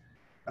with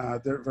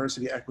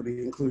diversity,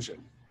 equity,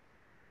 inclusion.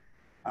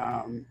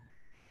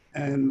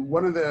 And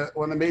one of the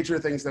major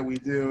things that we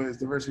do is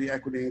diversity,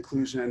 equity,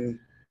 inclusion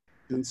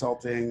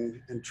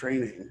consulting and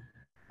training,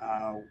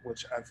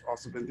 which I've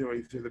also been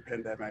doing through the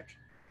pandemic.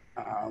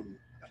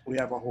 We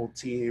have a whole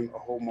team, a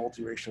whole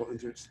multiracial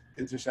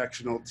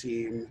intersectional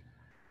team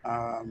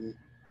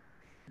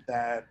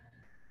that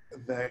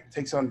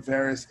takes on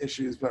various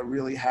issues, but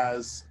really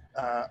has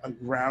a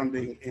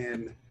grounding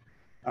in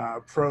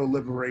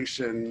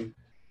pro-liberation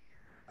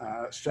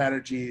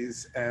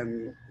strategies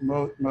and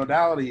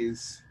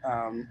modalities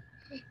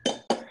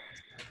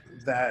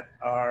that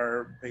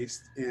are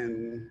based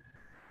in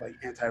like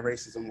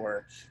anti-racism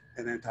work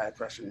and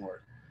anti-oppression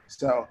work.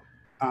 So,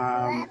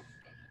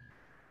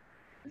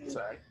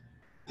 sorry,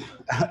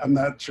 I'm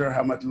not sure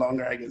how much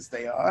longer I can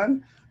stay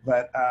on,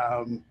 but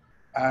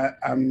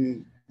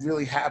I'm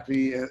really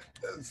happy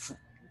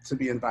to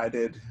be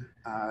invited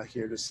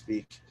here to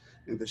speak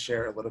and to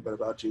share a little bit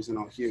about Jews in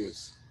all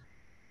hues.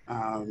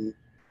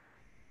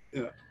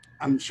 You know,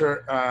 I'm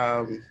sure,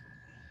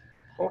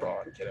 hold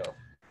on, kiddo.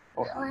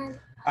 Hold on.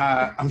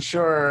 I'm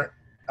sure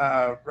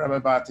Rabbi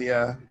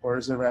Batya, or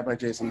is it Rabbi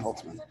Jason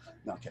Holtzman?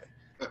 No, okay.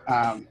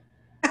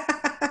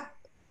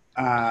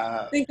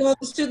 Think of all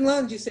the student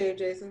loans you saved,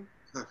 Jason.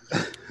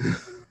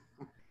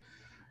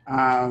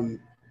 I'm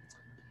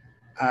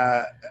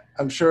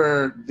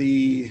sure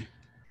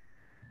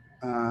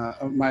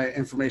my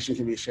information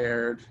can be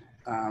shared.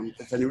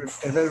 If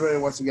anybody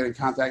wants to get in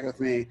contact with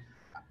me,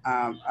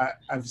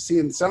 I've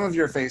seen some of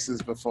your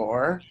faces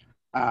before,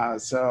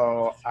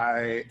 so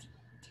I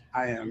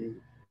am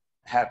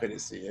happy to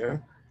see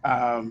you.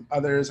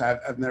 Others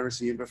I've never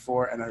seen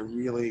before, and I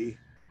really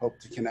hope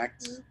to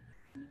connect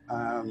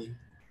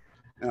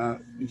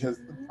because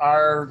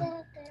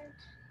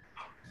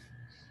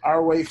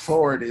our way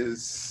forward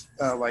is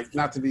like,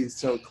 not to be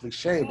so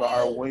cliche, but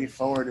our way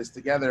forward is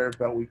together,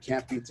 but we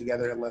can't be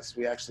together unless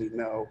we actually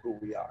know who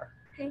we are.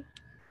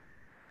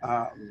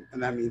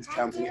 And that means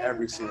counting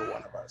every single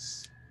one of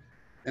us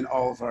and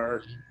all of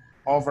our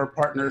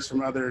partners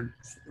from other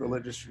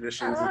religious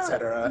traditions,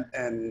 etc.,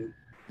 and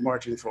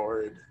marching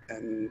forward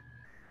and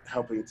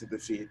helping to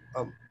defeat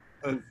a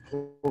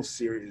whole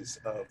series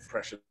of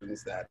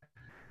oppressions that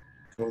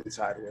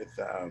coincide with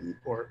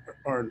or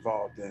are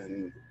involved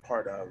in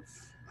part of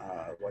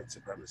white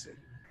supremacy.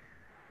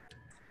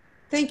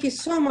 Thank you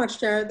so much,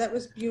 Jared. That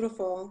was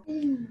beautiful.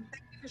 Thank you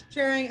for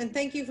sharing, and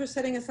thank you for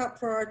setting us up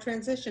for our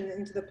transition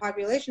into the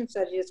population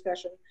study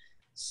discussion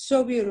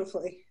so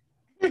beautifully.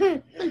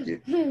 Thank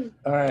you.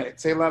 All right,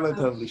 say Lala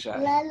Tov,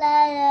 Lishai.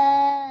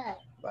 Lala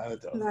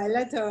Tov.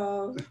 Lala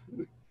Tov.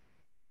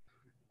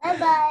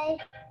 Bye-bye.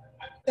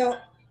 So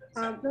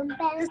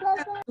this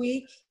past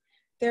week,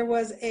 there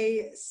was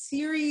a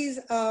series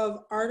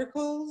of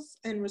articles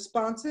and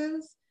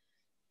responses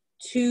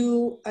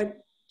to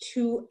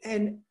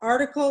an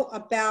article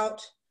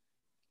about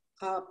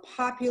a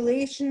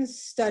population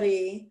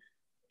study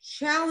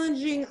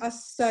challenging a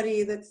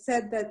study that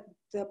said that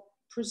the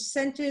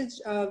percentage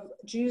of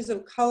Jews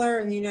of color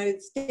in the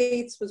United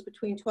States was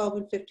between 12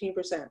 and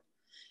 15%.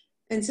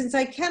 And since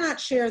I cannot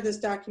share this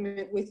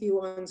document with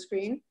you on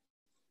screen,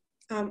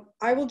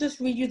 I will just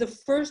read you the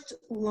first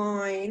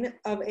line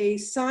of a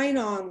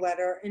sign-on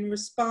letter in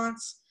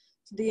response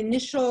to the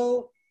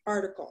initial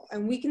article.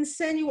 And we can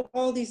send you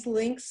all these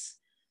links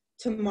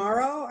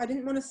tomorrow. I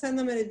didn't want to send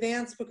them in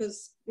advance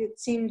because they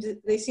seemed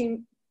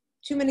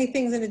too many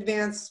things in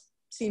advance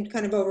seemed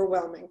kind of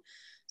overwhelming.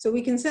 So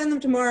we can send them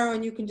tomorrow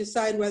and you can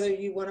decide whether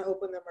you want to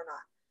open them or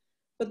not.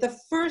 But the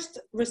first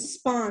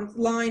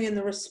line in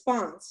the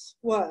response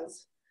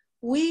was,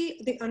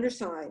 we, the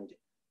undersigned,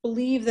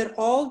 believe that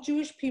all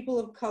Jewish people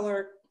of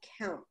color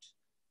count.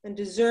 and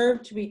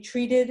deserve to be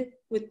treated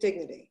with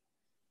dignity.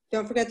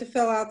 Don't forget to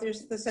fill out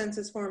the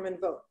census form and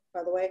vote,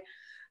 by the way.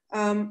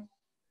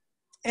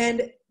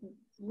 And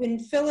in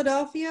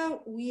Philadelphia,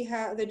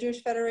 the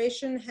Jewish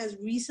Federation has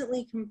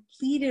recently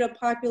completed a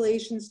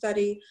population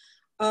study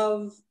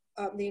of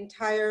the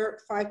entire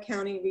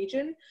 5-county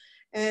region.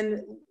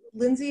 And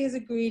Lindsay has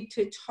agreed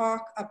to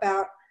talk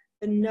about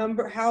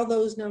how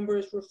those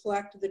numbers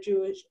reflect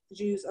the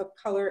Jews of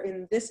color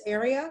in this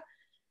area,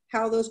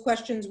 how those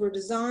questions were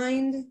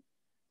designed,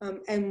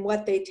 and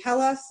what they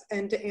tell us,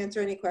 and to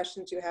answer any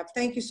questions you have.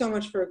 Thank you so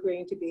much for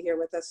agreeing to be here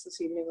with us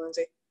this evening,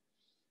 Lindsay.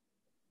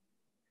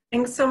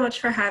 Thanks so much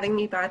for having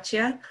me,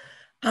 Batya.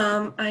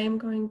 I am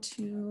going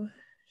to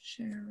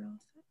share real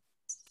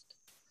fast.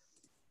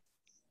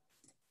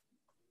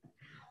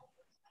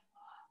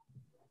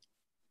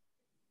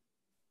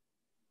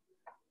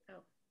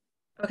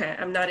 Oh, okay,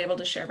 I'm not able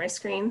to share my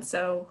screen,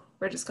 so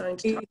we're just going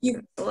to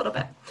talk a little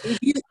bit. If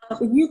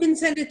you can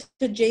send it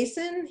to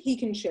Jason, he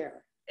can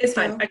share. It's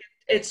fine.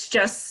 It's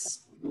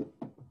just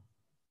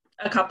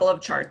a couple of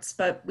charts,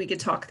 but we could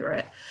talk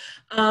through it.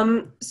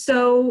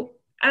 So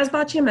as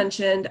Batya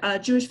mentioned,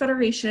 Jewish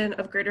Federation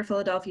of Greater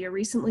Philadelphia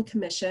recently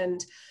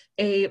commissioned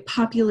a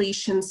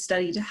population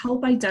study to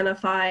help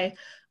identify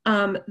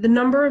the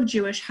number of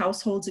Jewish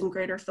households in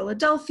Greater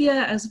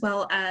Philadelphia, as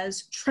well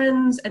as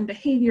trends and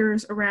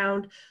behaviors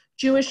around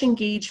Jewish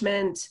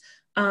engagement,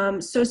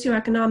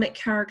 socioeconomic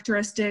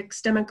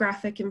characteristics,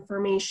 demographic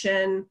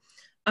information,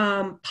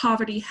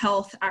 poverty,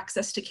 health,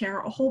 access to care,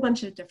 a whole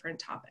bunch of different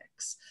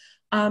topics.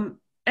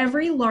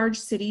 Every large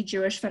city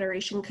Jewish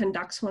Federation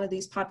conducts one of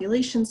these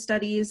population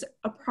studies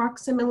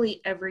approximately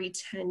every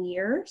 10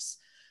 years.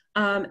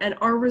 And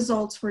our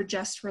results were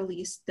just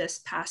released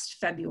this past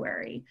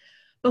February.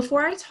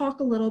 Before I talk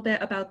a little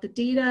bit about the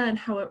data and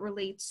how it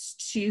relates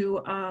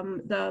to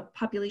the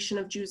population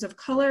of Jews of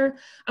color,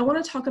 I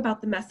want to talk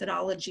about the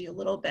methodology a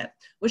little bit,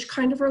 which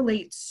kind of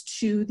relates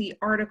to the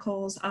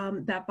articles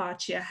that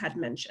Batya had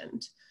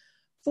mentioned.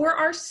 For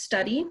our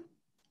study,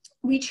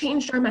 we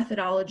changed our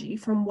methodology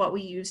from what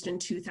we used in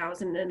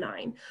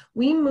 2009.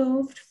 We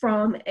moved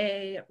from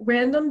a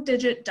random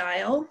digit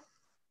dial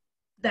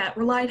that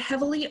relied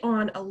heavily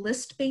on a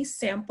list-based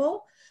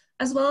sample,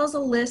 as well as a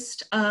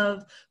list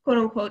of quote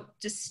unquote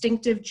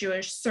distinctive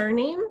Jewish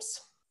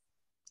surnames,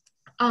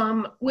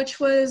 which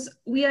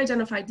we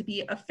identified to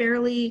be a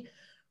fairly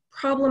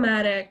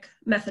problematic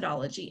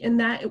methodology in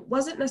that it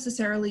wasn't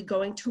necessarily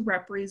going to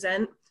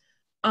represent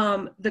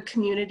the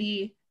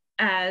community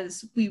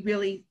as we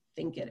really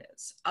think it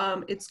is.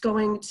 It's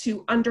going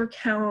to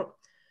undercount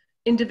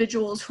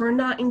individuals who are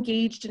not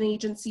engaged in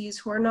agencies,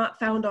 who are not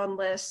found on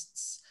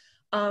lists.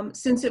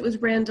 Since it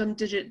was random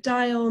digit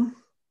dial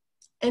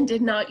and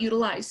did not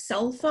utilize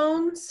cell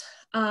phones,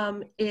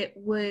 it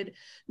would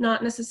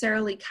not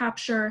necessarily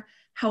capture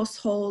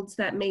households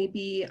that may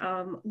be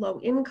low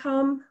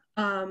income.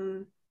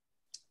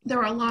 There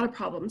are a lot of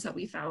problems that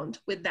we found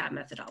with that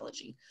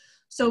methodology.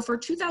 So for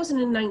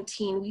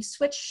 2019, we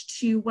switched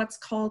to what's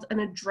called an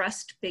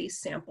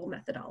address-based sample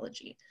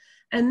methodology.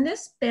 And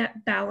this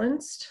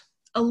balanced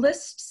a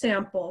list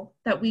sample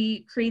that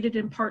we created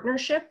in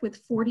partnership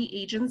with 40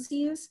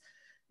 agencies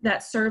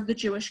that serve the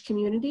Jewish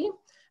community,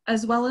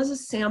 as well as a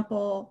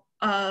sample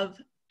of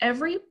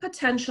every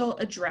potential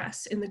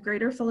address in the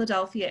Greater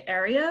Philadelphia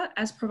area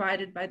as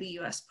provided by the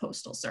US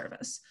Postal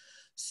Service.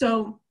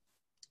 So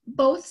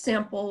both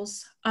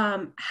samples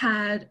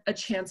had a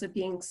chance of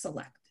being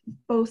selected.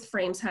 Both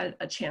frames had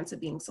a chance of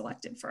being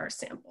selected for our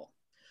sample.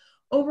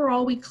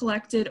 Overall, we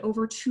collected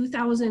over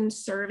 2,000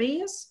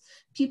 surveys.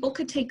 People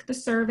could take the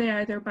survey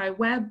either by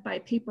web, by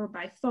paper,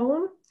 by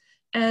phone,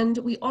 and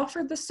we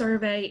offered the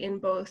survey in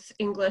both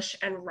English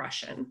and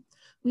Russian.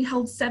 We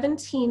held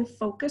 17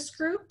 focus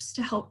groups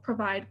to help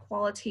provide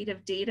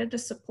qualitative data to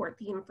support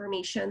the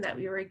information that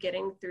we were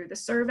getting through the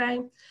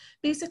survey.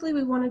 Basically,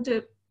 we wanted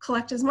to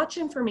collect as much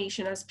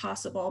information as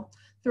possible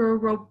through a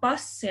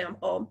robust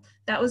sample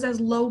that was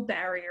as low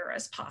barrier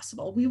as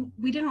possible.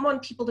 We didn't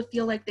want people to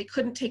feel like they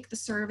couldn't take the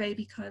survey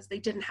because they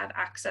didn't have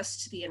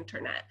access to the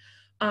internet,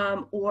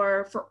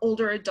 or for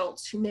older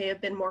adults who may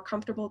have been more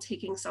comfortable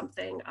taking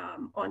something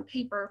on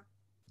paper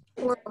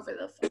or over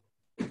the phone.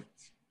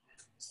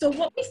 So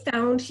what we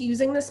found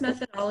using this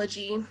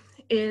methodology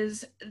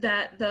is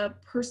that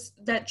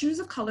that Jews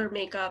of color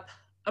make up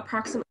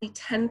approximately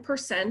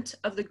 10%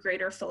 of the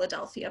Greater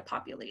Philadelphia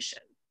population,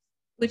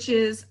 which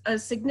is a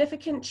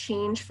significant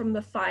change from the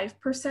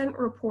 5%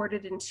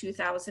 reported in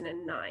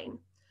 2009.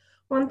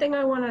 One thing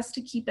I want us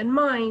to keep in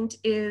mind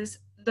is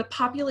the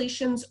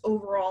populations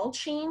overall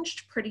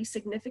changed pretty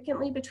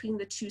significantly between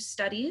the two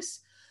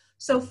studies.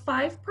 So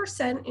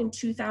 5% in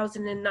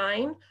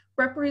 2009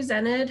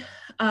 represented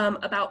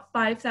about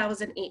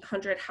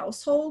 5,800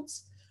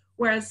 households,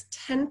 whereas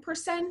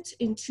 10%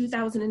 in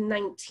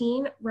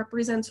 2019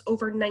 represents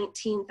over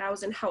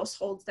 19,000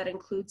 households that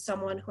include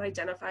someone who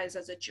identifies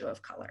as a Jew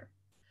of color.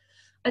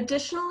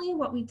 Additionally,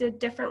 what we did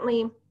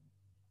differently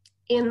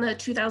in the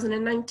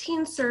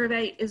 2019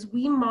 survey is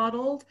we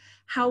modeled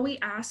how we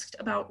asked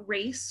about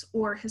race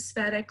or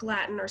Hispanic,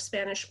 Latin, or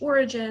Spanish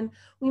origin.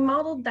 We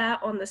modeled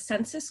that on the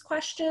census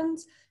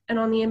questions and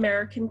on the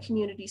American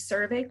Community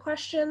Survey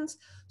questions,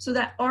 so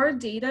that our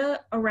data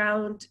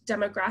around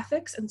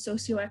demographics and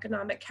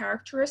socioeconomic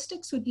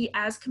characteristics would be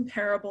as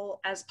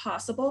comparable as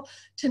possible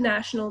to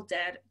national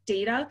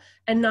data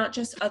and not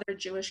just other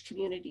Jewish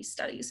community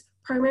studies,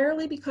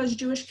 primarily because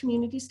Jewish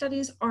community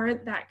studies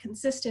aren't that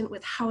consistent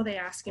with how they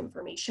ask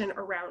information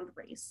around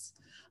race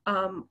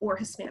or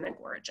Hispanic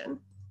origin.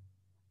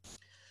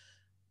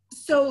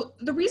 So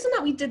the reason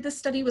that we did this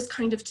study was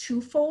kind of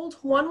twofold.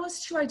 One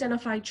was to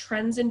identify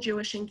trends in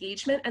Jewish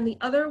engagement, and the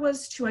other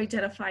was to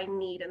identify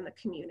need in the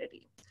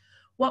community.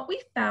 What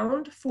we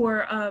found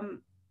for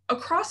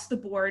across the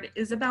board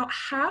is about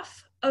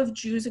half of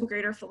Jews in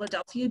Greater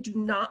Philadelphia do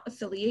not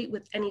affiliate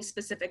with any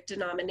specific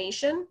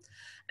denomination.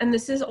 And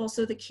this is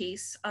also the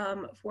case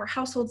for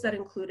households that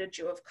include a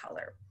Jew of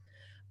color.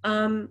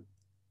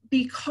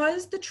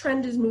 Because the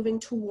trend is moving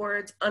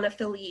towards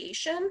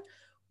unaffiliation,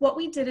 what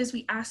we did is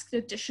we asked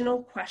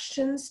additional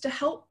questions to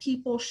help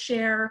people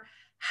share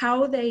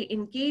how they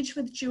engage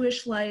with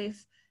Jewish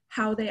life,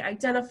 how they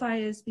identify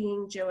as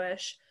being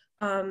Jewish,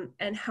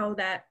 and how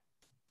that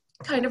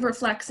kind of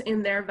reflects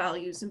in their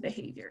values and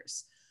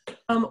behaviors.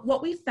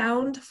 What we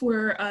found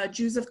for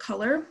Jews of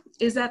color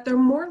is that they're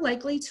more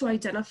likely to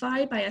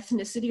identify by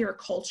ethnicity or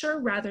culture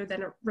rather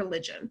than a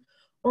religion.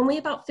 Only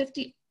about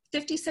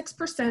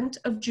 56%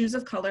 of Jews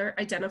of color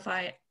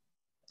identify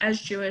as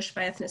Jewish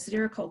by ethnicity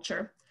or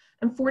culture,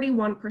 and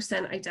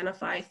 41%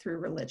 identify through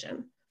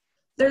religion.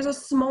 There's a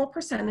small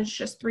percentage,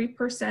 just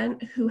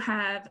 3%, who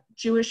have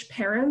Jewish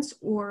parents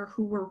or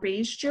who were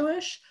raised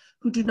Jewish,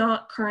 who do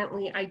not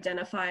currently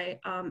identify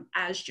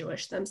as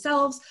Jewish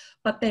themselves,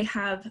 but they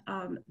have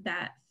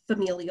that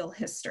familial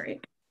history.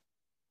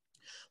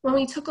 When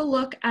we took a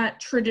look at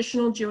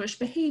traditional Jewish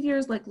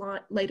behaviors like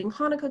lighting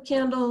Hanukkah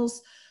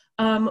candles,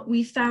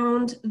 we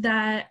found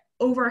that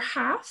over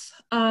half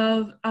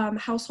of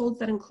households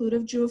that include a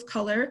Jew of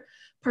color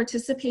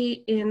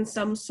participate in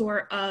some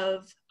sort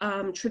of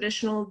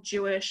traditional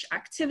Jewish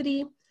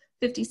activity.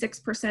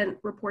 56%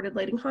 reported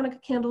lighting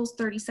Hanukkah candles,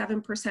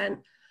 37%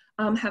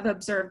 have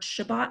observed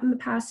Shabbat in the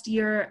past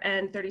year,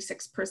 and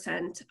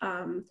 36%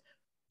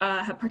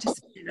 have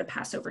participated in a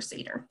Passover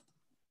Seder.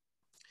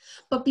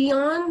 But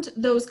beyond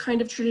those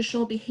kind of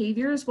traditional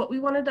behaviors, what we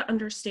wanted to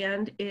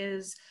understand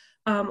is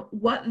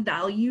what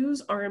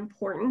values are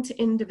important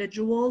to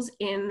individuals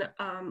in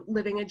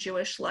living a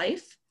Jewish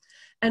life.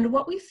 And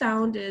what we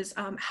found is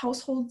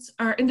households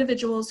or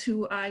individuals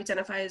who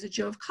identify as a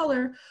Jew of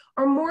color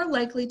are more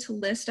likely to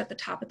list at the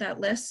top of that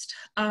list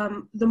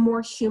the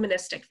more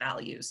humanistic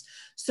values.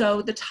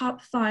 So the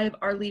top 5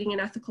 are leading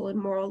an ethical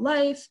and moral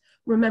life,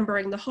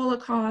 remembering the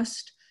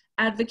Holocaust,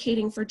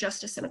 advocating for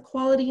justice and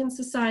equality in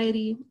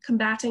society,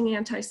 combating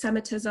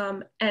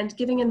anti-Semitism, and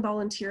giving and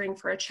volunteering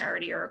for a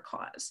charity or a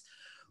cause.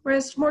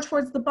 Whereas more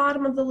towards the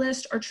bottom of the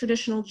list are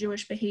traditional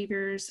Jewish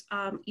behaviors,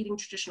 eating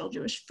traditional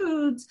Jewish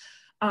foods,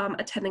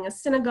 attending a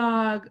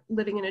synagogue,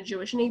 living in a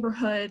Jewish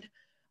neighborhood.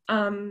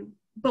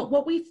 But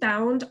what we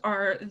found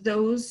are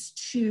those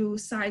two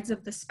sides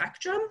of the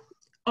spectrum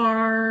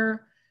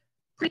are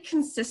pretty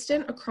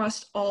consistent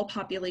across all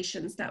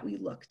populations that we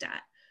looked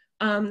at.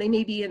 They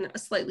may be in a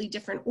slightly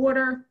different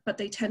order, but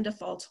they tend to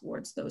fall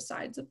towards those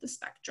sides of the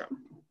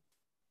spectrum.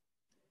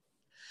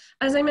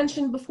 As I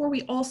mentioned before,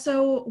 we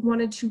also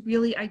wanted to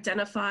really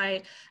identify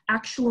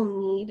actual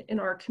need in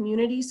our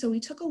community. So we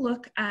took a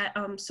look at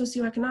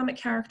socioeconomic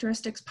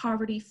characteristics,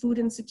 poverty, food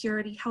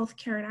insecurity,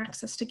 healthcare, and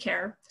access to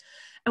care.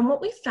 And what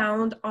we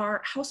found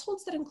are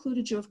households that include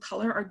a Jew of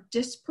color are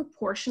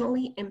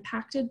disproportionately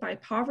impacted by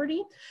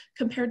poverty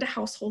compared to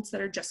households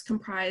that are just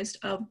comprised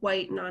of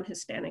white,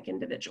 non-Hispanic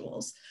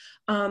individuals.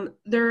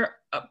 They're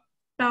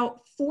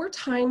about 4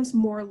 times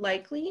more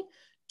likely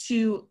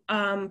to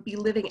be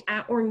living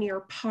at or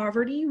near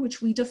poverty,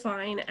 which we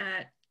define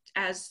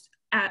as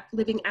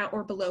living at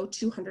or below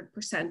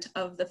 200%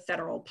 of the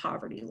federal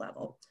poverty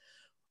level.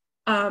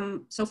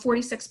 So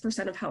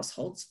 46% of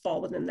households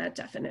fall within that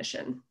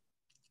definition.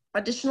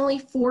 Additionally,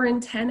 4 in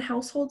 10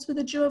 households with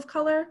a Jew of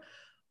color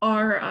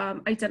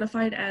are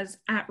identified as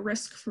at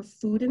risk for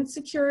food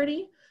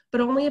insecurity,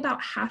 but only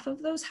about half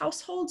of those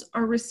households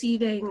are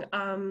receiving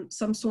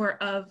some sort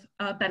of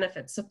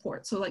benefit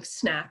support, so like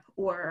SNAP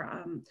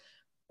or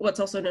what's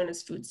also known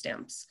as food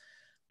stamps.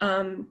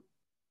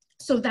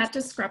 So that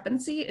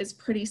discrepancy is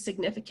pretty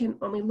significant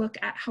when we look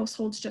at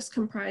households just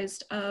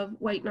comprised of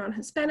white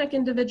non-Hispanic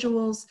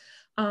individuals.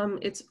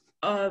 It's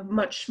a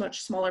much,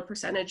 much smaller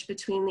percentage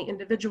between the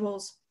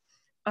individuals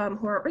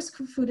who are at risk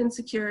for food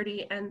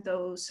insecurity and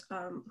those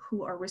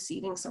who are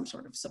receiving some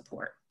sort of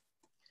support.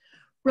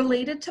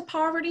 Related to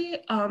poverty,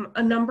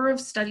 a number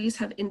of studies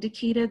have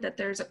indicated that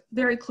there's a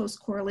very close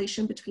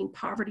correlation between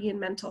poverty and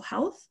mental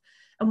health.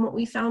 And what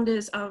we found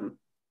is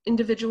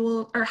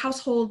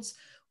households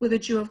with a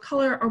Jew of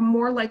color are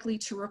more likely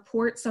to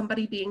report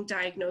somebody being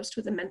diagnosed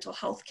with a mental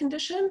health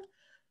condition,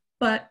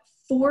 but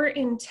 4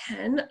 in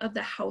 10 of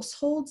the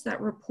households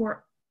that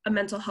report a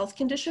mental health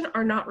condition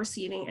are not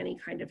receiving any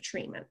kind of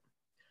treatment.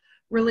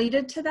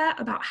 Related to that,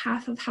 about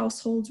half of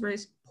households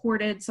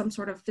reported some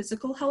sort of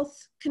physical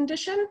health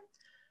condition,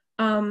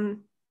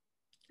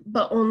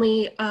 but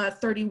only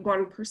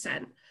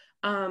 31%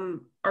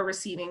 are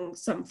receiving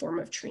some form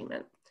of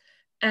treatment.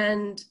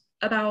 And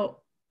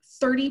about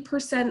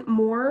 30%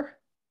 more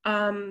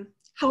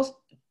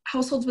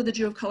households with a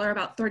Jew of color are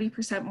about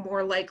 30%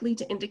 more likely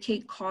to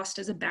indicate cost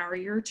as a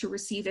barrier to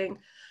receiving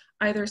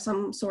either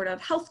some sort of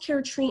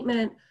healthcare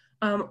treatment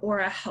or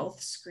a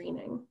health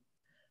screening.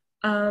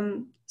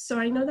 So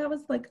I know that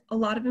was like a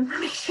lot of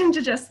information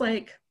to just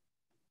like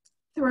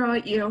throw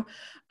at you.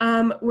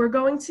 We're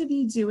going to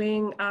be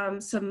doing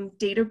some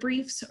data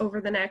briefs over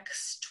the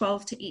next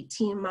 12 to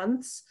 18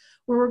 months,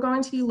 where we're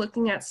going to be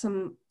looking at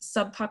some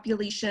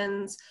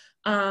subpopulations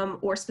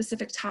or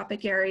specific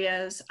topic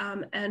areas.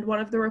 And one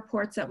of the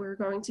reports that we're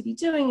going to be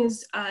doing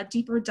is a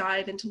deeper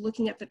dive into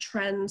looking at the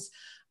trends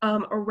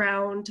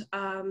around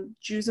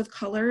Jews of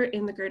color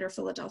in the greater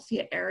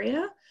Philadelphia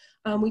area.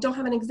 We don't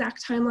have an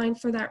exact timeline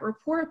for that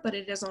report, but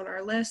it is on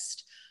our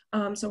list.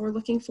 So we're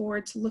looking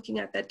forward to looking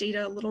at that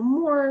data a little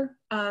more.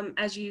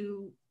 As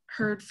you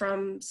heard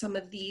from some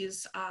of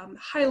these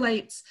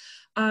highlights,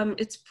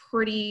 it's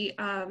pretty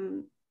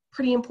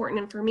important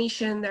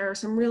information. There are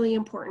some really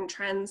important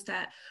trends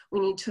that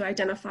we need to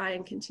identify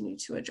and continue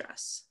to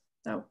address.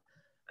 So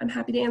I'm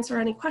happy to answer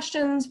any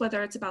questions,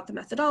 whether it's about the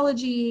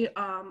methodology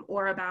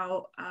or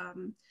about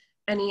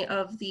any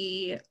of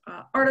the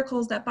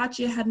articles that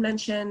Batya had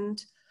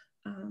mentioned.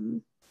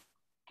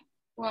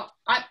 Well,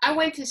 I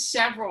went to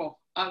several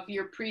of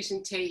your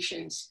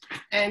presentations,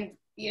 and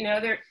you know,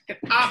 they're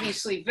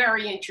obviously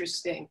very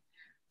interesting,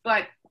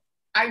 but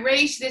I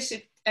raised this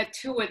at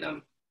 2 of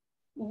them.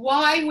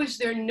 Why was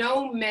there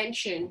no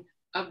mention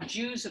of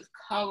Jews of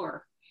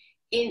color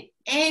in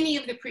any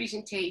of the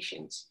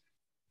presentations?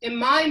 In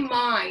my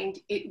mind,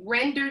 it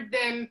rendered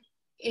them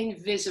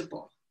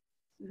invisible.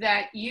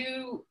 That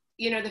you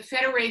know, the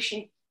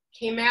Federation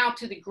came out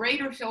to the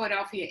greater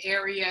Philadelphia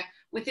area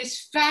with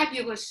this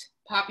fabulous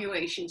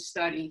population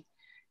study.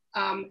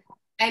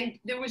 And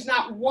there was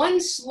not one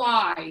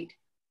slide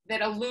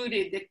that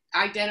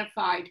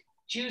identified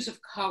Jews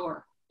of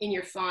color in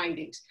your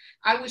findings.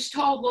 I was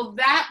told, well,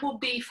 that will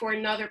be for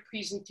another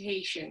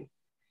presentation.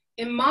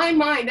 In my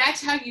mind,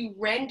 that's how you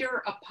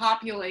render a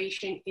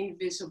population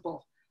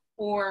invisible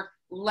or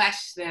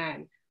less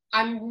than.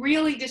 I'm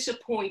really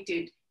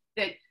disappointed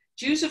that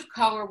Jews of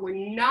color were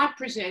not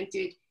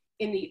presented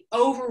in the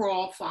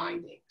overall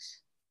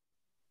findings.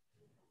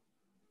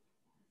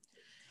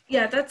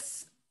 Yeah,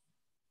 that's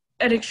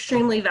an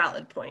extremely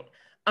valid point.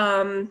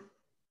 And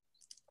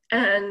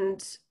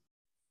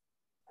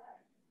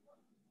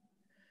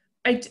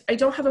I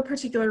don't have a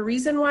particular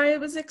reason why it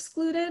was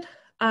excluded.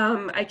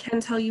 I can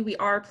tell you we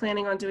are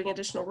planning on doing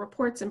additional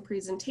reports and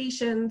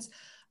presentations.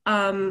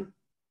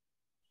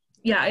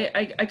 Yeah,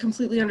 I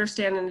completely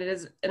understand, and it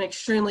is an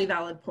extremely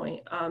valid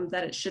point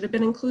that it should have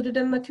been included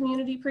in the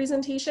community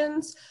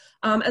presentations,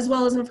 as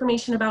well as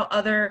information about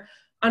other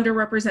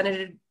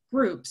underrepresented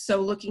groups.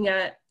 So looking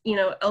at, you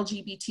know,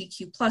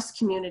 LGBTQ plus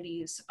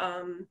communities,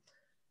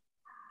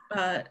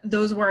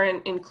 those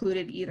weren't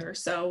included either.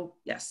 So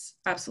yes,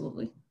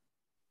 absolutely.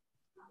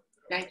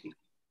 Thank you.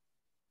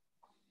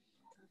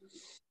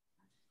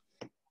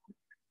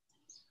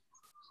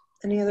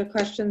 Any other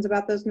questions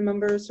about those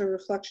numbers or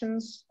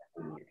reflections?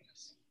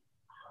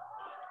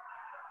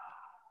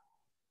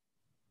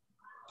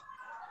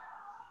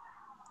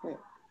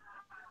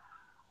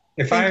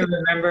 If I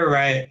remember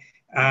right,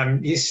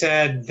 you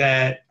said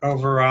that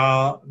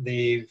overall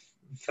the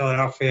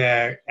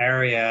Philadelphia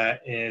area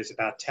is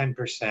about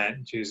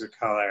 10% Jews of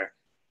color,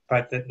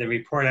 but the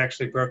report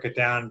actually broke it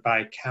down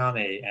by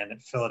county, and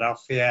that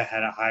Philadelphia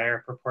had a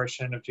higher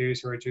proportion of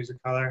Jews who were Jews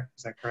of color.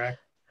 Is that correct?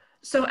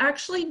 So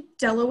actually,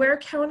 Delaware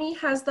County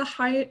has the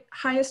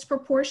highest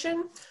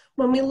proportion.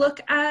 When we look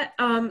at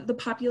the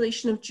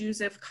population of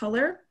Jews of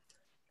color,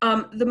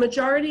 the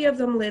majority of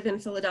them live in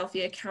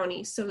Philadelphia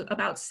County. So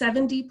about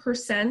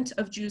 70%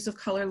 of Jews of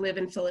color live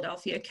in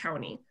Philadelphia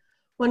County.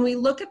 When we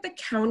look at the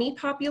county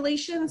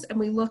populations and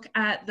we look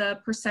at the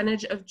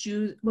percentage of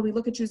Jews, when we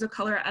look at Jews of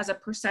color as a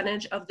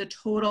percentage of the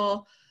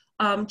total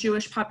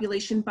Jewish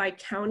population by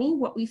county,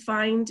 what we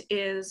find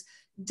is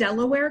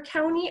Delaware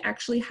County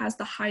actually has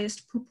the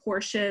highest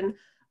proportion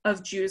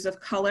of Jews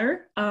of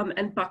color,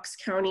 and Bucks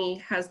County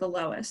has the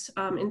lowest.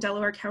 In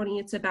Delaware County,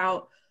 it's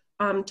about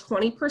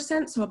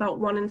 20%, so about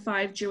 1 in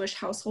 5 Jewish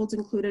households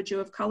include a Jew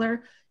of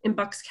color. In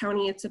Bucks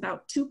County, it's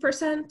about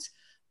 2%.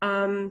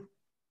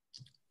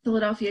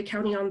 Philadelphia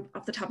County,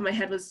 off the top of my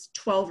head, was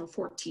 12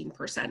 or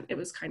 14%. It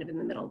was kind of in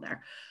the middle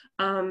there.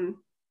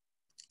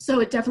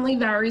 So it definitely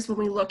varies when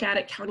we look at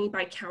it county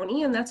by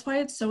county, and that's why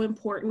it's so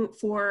important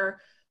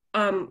for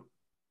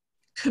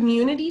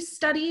community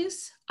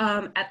studies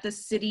at the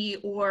city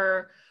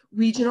or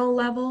regional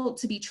level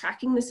to be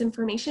tracking this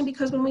information,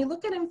 because when we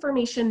look at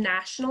information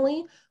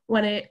nationally,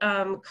 when it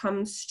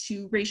comes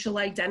to racial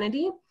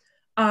identity,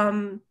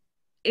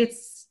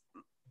 it's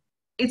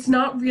it's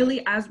not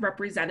really as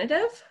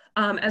representative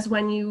as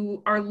when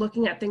you are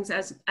looking at things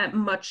at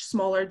much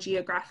smaller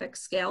geographic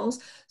scales.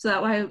 So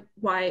that's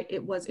why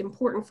it was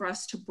important for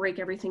us to break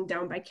everything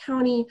down by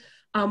county.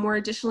 We're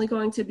additionally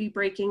going to be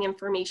breaking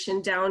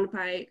information down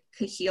by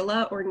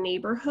kahila or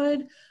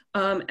neighborhood,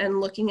 and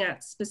looking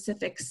at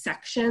specific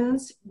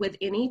sections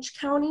within each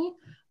county,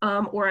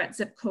 or at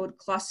zip code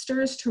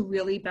clusters to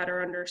really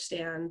better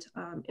understand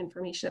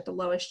information at the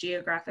lowest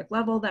geographic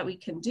level that we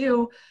can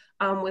do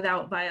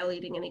without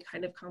violating any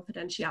kind of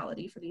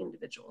confidentiality for the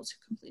individuals who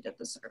completed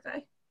the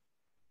survey.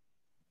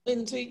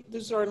 Lindsay,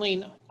 this is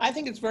Arlene. I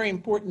think it's very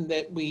important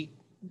that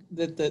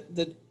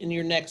that in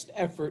your next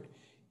effort,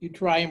 you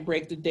try and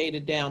break the data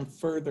down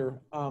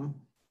further,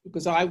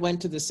 because I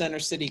went to the Center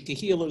City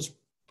Kahila's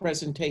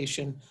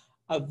presentation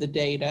of the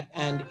data,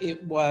 and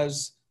it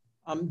was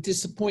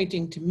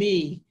disappointing to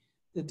me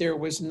that there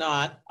was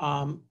not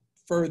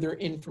further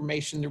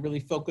information that really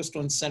focused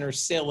on Center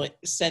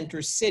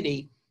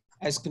City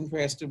as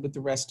contrasted with the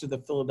rest of the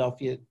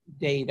Philadelphia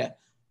data.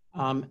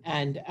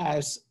 And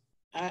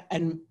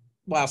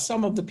while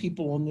some of the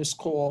people on this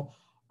call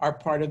are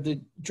part of the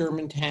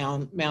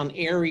Germantown, Mount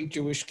Airy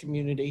Jewish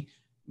community,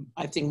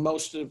 I think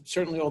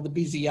certainly all the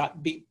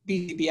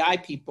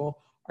BZBI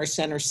people are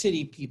Center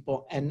City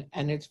people. And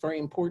it's very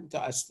important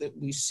to us that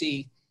we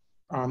see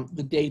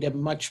the data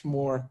much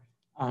more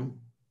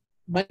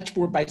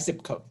by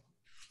zip code.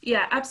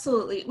 Yeah,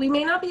 absolutely. We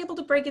may not be able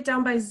to break it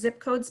down by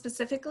zip code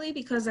specifically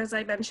because, as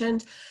I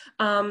mentioned,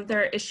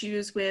 there are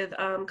issues with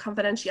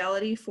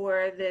confidentiality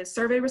for the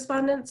survey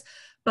respondents,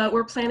 but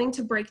we're planning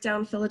to break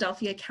down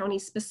Philadelphia County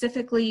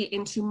specifically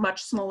into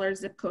much smaller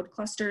zip code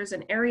clusters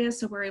and areas.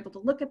 So we're able to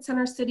look at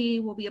Center City,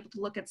 we'll be able to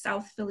look at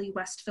South Philly,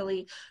 West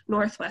Philly,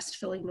 Northwest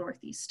Philly,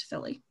 Northeast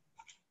Philly.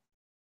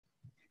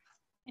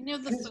 I know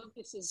the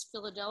focus is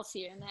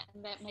Philadelphia,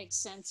 and that makes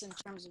sense in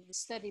terms of the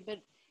study, but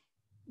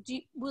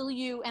will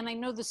you, and I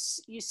know this,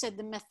 you said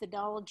the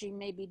methodology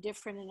may be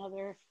different in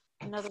other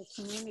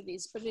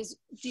communities, but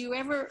do you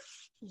ever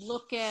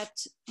look at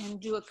and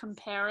do a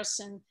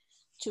comparison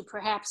to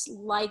perhaps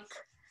like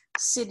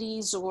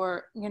cities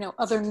or,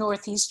 other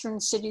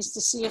Northeastern cities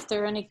to see if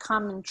there are any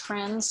common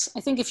trends?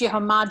 I think if you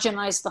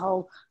homogenize the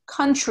whole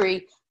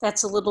country,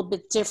 that's a little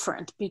bit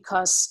different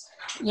because,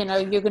 you're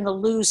going to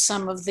lose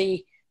some of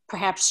the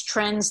perhaps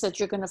trends that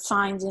you're going to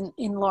find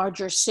in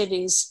larger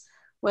cities,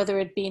 whether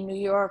it be New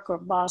York or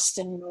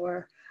Boston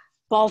or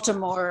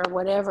Baltimore or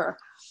whatever.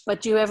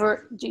 But do you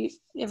ever do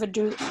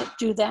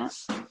that?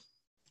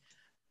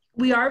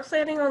 We are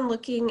planning on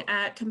looking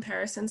at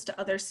comparisons to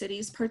other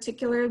cities.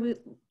 Particularly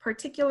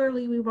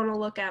we want to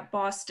look at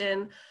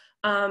Boston,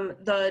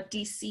 the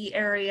DC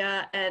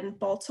area, and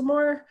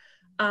Baltimore.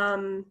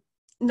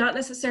 Not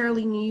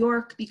necessarily New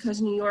York, because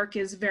New York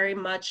is very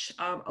much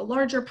a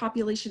larger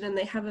population and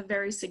they have a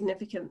very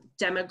significant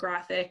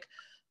demographic,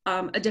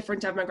 a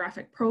different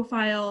demographic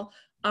profile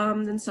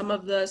than some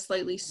of the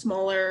slightly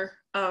smaller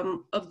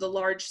of the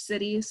large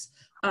cities.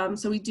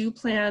 So we do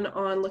plan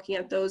on looking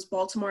at those.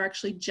 Baltimore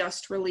actually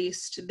just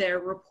released their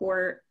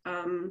report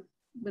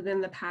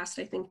within the past,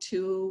 I think,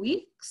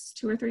 2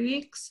 or 3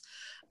 weeks.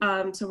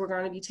 So we're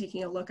going to be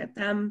taking a look at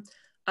them.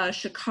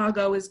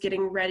 Chicago is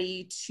getting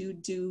ready to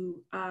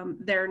do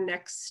their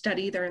next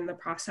study. They're in the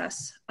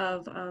process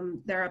of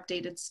their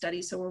updated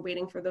study. So we're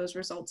waiting for those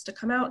results to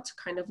come out to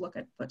kind of look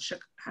at what's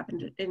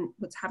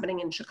happening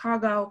in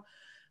Chicago.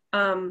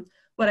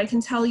 What I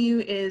can tell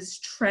you is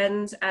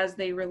trends as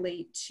they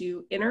relate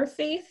to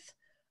interfaith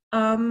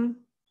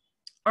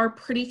are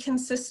pretty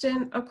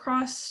consistent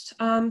across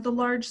the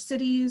large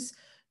cities.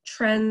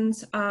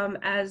 Trends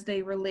as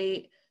they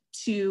relate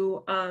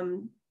to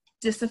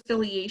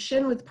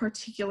disaffiliation with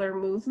particular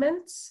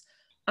movements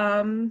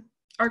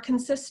are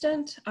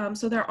consistent.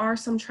 So there are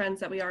some trends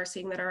that we are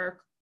seeing that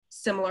are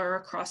similar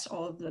across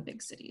all of the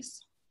big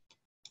cities.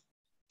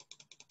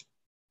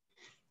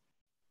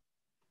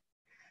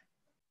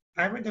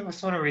 I would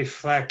just want to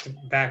reflect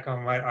back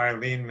on what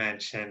Arlene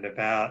mentioned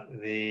about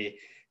the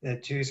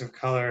Jews of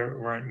color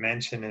weren't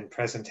mentioned in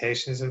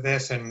presentations of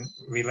this, and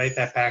relate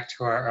that back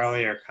to our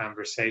earlier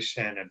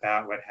conversation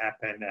about what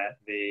happened at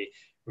the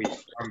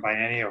Reform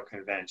Biennial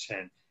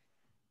Convention.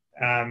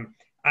 I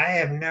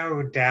have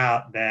no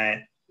doubt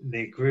that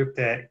the group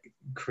that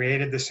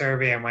created the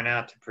survey and went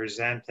out to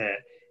present it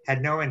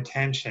had no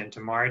intention to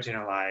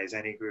marginalize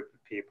any group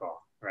of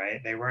people,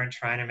 right? They weren't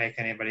trying to make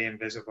anybody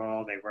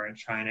invisible. They weren't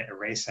trying to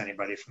erase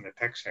anybody from the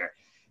picture.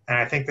 And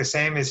I think the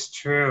same is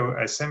true,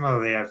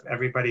 similarly, of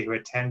everybody who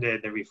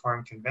attended the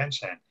Reform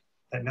Convention,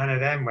 that none of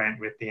them went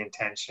with the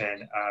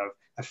intention of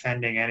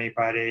offending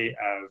anybody,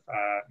 of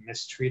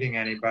mistreating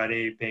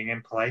anybody, being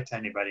impolite to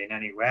anybody in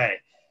any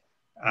way.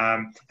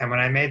 And when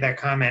I made that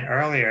comment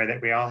earlier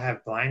that we all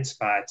have blind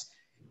spots,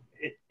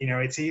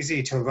 it's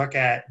easy to look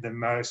at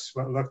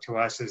what looked to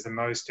us as the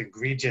most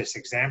egregious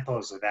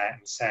examples of that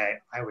and say,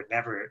 I would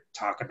never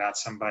talk about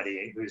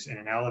somebody who's in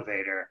an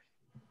elevator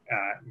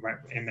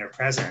in their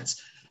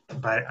presence.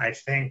 But I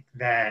think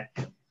that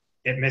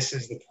it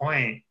misses the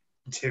point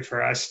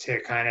for us to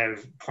kind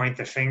of point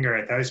the finger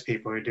at those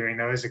people who are doing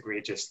those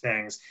egregious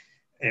things.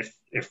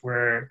 If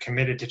we're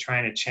committed to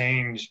trying to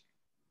change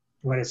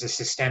what is a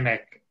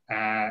systemic,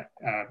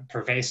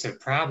 pervasive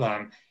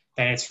problem,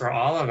 then it's for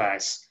all of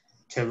us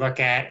to look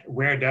at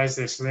where does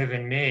this live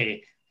in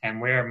me and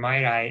where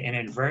might I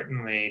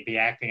inadvertently be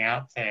acting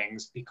out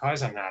things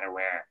because I'm not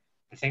aware.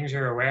 The things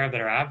you're aware of that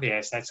are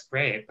obvious, that's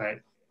great, but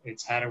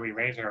it's how do we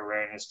raise our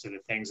awareness to the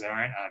things that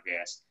aren't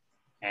obvious?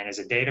 And as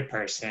a data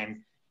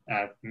person,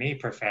 me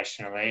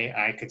professionally,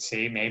 I could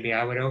see maybe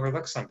I would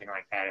overlook something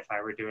like that. If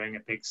I were doing a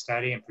big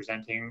study and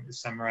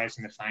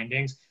summarizing the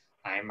findings,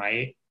 I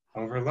might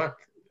overlook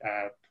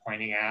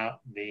pointing out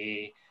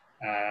a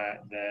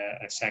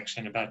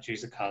section about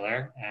Jews of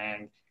color.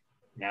 And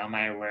now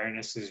my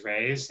awareness is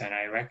raised and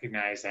I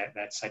recognize that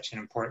that's such an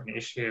important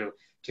issue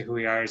to who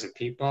we are as a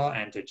people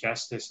and to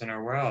justice in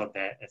our world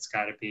that it's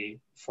got to be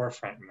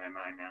forefront in my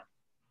mind now.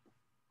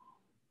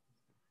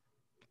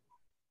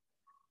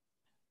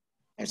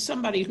 As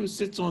somebody who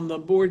sits on the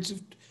boards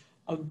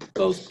of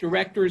both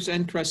directors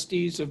and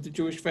trustees of the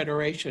Jewish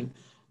Federation,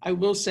 I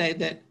will say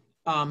that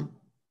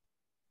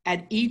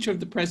at each of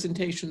the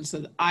presentations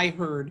that I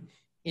heard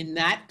in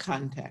that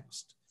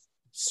context,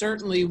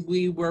 certainly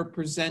we were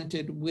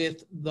presented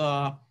with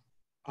the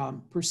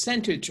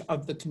percentage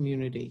of the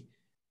community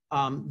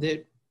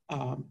that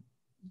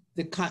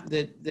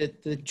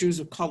the Jews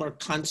of color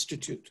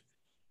constitute.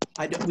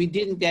 We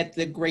didn't get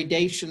the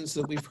gradations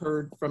that we've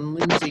heard from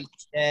Lindsay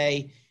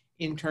today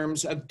in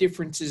terms of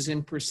differences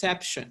in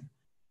perception.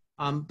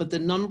 But the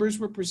numbers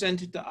were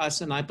presented to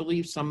us, and I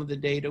believe some of the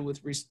data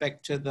with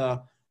respect to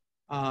the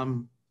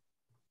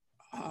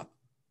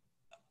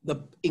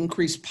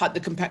increased,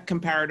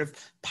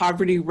 comparative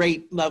poverty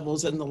rate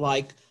levels and the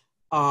like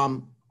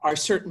are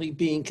certainly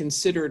being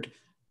considered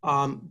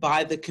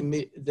by the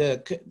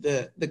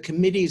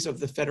committees of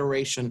the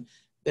Federation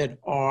that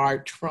are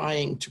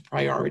trying to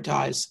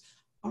prioritize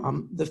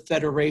the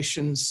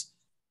Federation's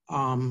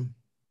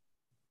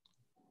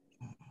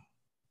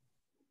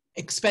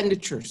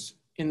expenditures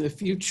in the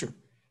future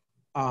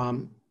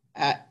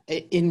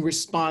in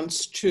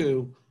response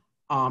to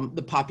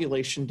the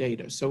population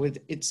data. So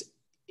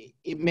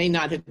it may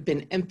not have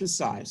been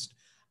emphasized,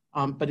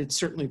 but it's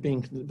certainly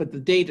but the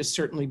data is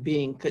certainly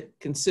being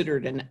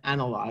considered and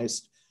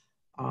analyzed.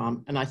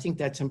 And I think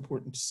that's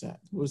important to say.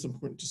 It was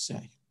important to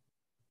say.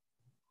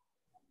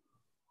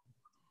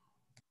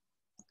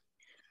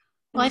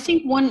 Well, I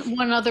think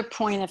one other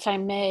point, if I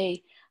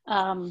may,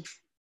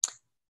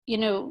 you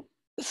know,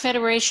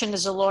 Federation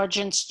is a large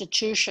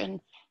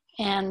institution,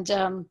 and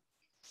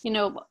you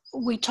know,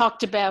 we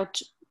talked about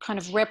kind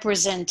of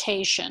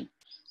representation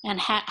and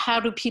how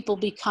do people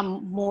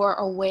become more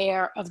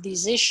aware of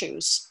these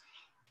issues.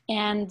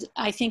 And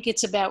I think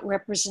it's about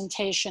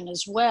representation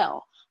as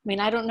well. I mean,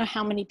 I don't know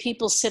how many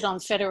people sit on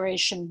the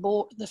Federation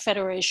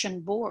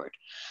board,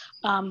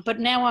 but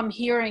now I'm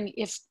hearing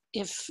if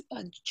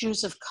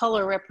Jews of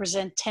color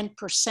represent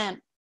 10%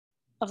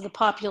 of the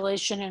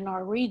population in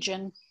our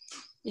region,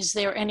 is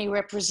there any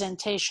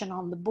representation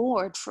on the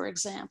board, for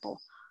example,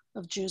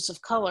 of Jews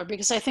of color?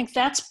 Because I think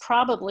that's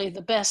probably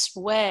the best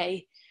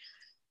way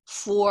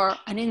for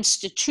an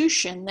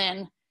institution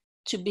then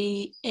to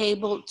be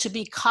able to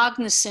be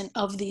cognizant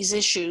of these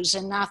issues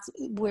and not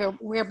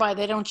whereby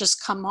they don't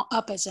just come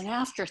up as an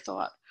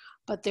afterthought,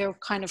 but they're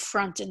kind of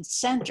front and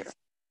center.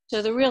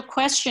 So the real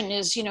question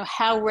is, you know,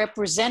 how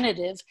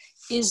representative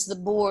is the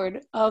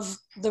board of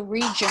the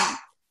region,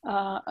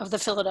 of the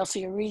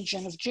Philadelphia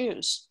region of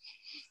Jews?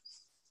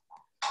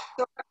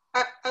 So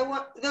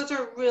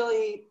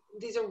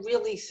these are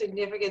really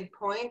significant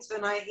points,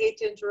 and I hate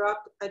to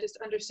interrupt. I just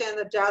understand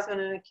that Jasmine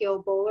and Akil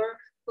Bowler,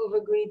 who've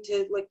agreed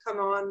to come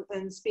on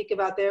and speak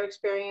about their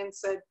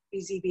experience at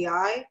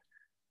BZBI,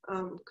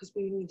 because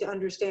we need to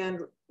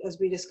understand, as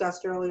we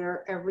discussed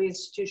earlier, every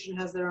institution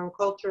has their own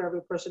culture,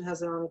 every person has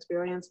their own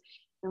experience,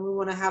 and we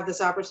want to have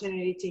this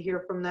opportunity to hear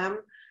from them.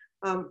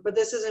 But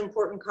this is an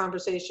important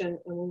conversation,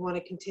 and we want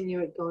to continue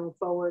it going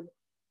forward.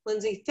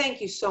 Lindsay,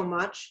 thank you so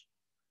much.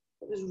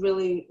 It was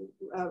really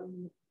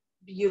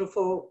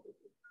beautiful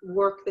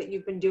work that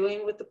you've been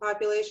doing with the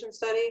population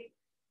study.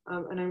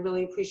 And I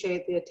really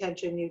appreciate the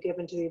attention you've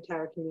given to the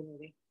entire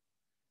community.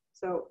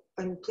 So,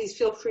 and please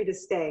feel free to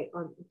stay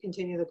on,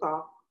 continue the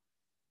call.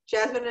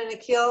 Jasmine and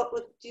Akil,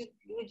 would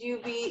you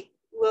be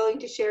willing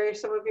to share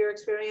some of your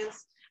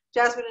experience?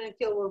 Jasmine and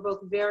Akil were both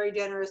very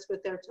generous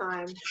with their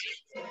time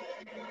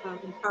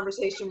in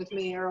conversation with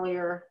me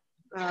earlier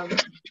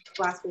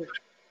last week.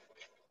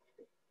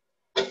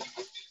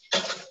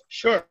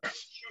 Sure.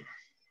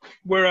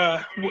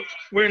 We're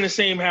in the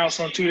same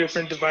house on 2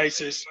 different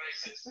devices.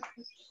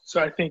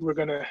 So I think we're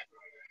gonna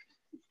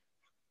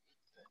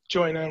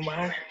join on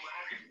mine.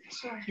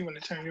 You want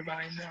to turn your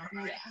volume down?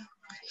 Yeah.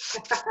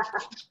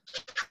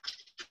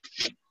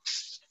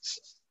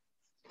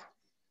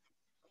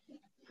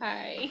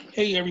 Hi.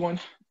 Hey everyone,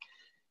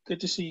 good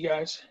to see you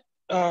guys.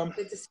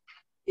 Good to see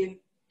you.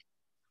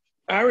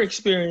 Our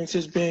experience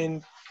has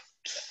been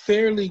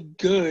fairly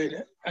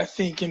good, I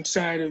think,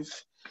 inside of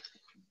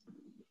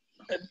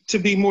to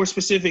be more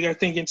specific, I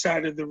think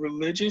inside of the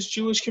religious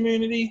Jewish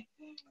community,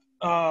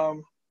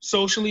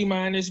 socially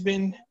mine has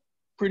been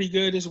pretty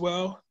good as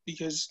well,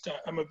 because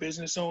I'm a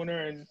business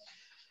owner,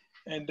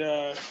 and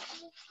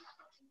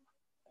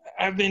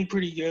I've been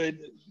pretty good,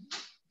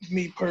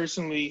 me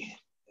personally.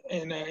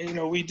 And you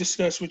know, we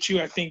discussed with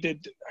you, I think that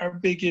our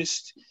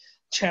biggest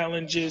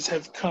challenges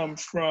have come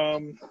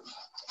from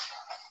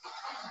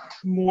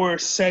more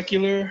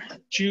secular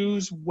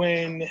Jews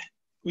when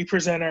we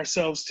present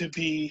ourselves to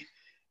be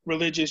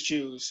religious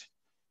Jews.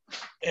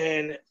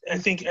 And I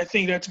think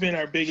that's been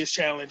our biggest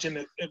challenge.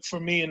 And for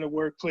me in the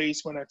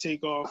workplace, when I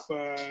take off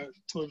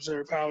to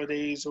observe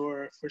holidays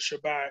or for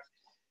Shabbat,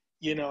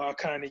 you know, I'll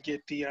kind of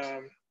get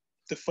the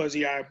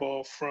fuzzy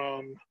eyeball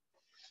from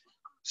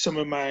some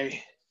of my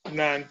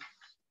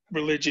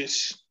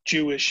non-religious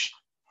Jewish,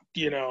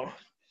 you know,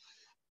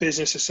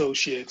 business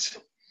associates.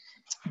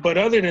 But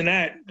other than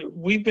that,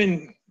 we've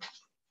been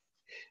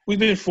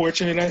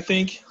fortunate, I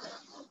think,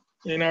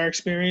 in our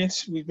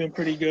experience. We've been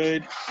pretty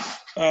good.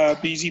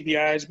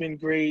 BZBI has been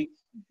great,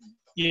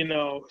 you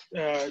know,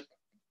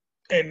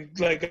 and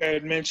like I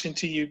had mentioned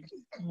to you,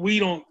 we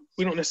don't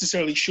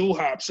necessarily shul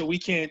hop, so we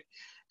can't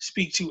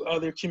speak to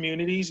other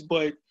communities,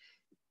 but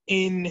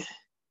in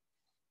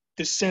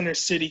the Center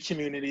City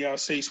community, I'll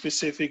say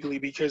specifically,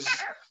 because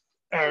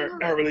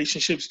our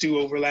relationships do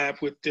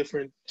overlap with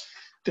different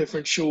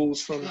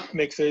shuls, from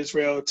Mikveh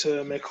Israel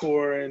to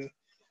Mekor and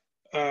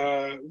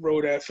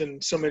Rodef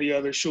and some of the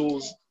other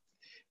shuls.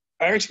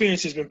 Our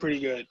experience has been pretty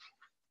good,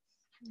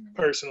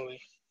 personally.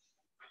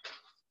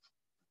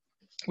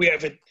 We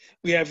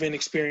haven't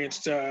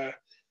experienced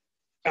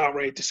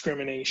outright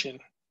discrimination.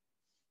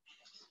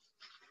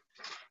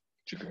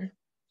 Do you agree?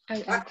 I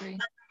agree.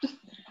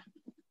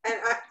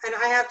 And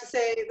I have to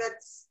say,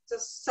 that's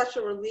just such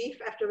a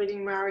relief after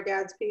reading Mara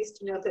Gad's piece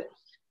to know that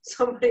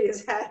somebody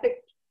has had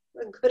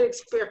a good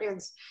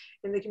experience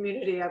in the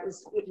community. It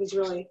was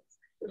really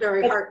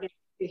very heartening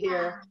to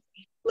hear.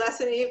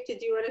 Les and Eve,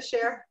 did you want to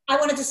share? I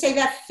wanted to say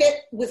that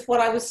fit with what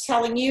I was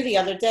telling you the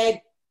other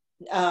day,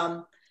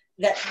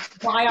 that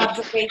my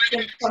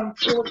observation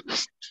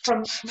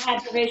from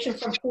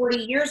 40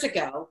 years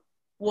ago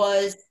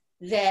was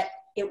that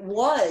it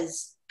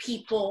was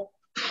people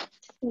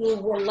who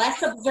were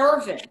less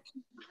observant,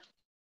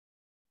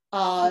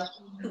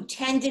 who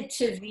tended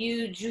to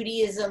view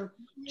Judaism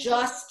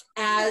just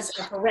as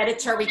a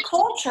hereditary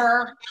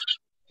culture,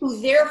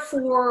 who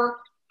therefore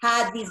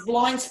had these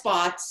blind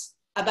spots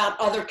about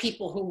other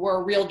people who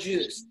were real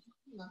Jews.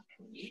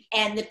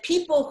 And the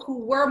people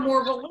who were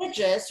more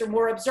religious or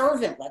more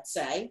observant, let's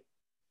say,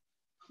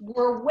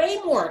 were way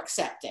more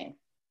accepting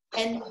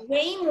and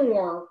way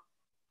more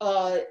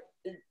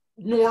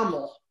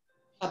normal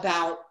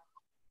about,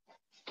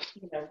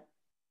 you know,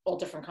 all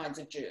different kinds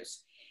of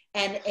Jews.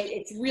 And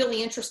it's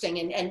really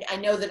interesting. And I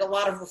know that a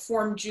lot of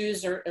Reform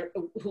Jews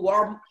who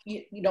are,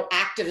 you know,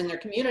 active in their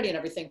community and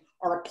everything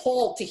are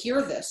appalled to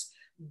hear this,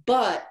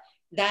 but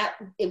that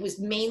it was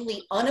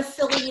mainly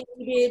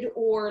unaffiliated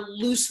or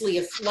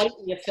loosely,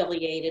 slightly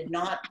affiliated,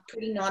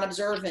 pretty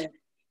non-observant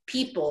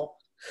people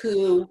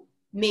who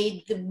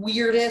made the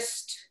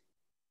weirdest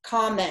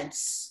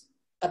comments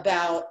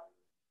about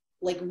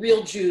like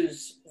real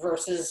Jews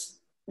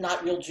versus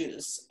not real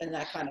Jews and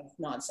that kind of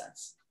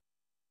nonsense.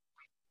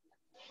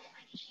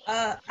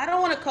 I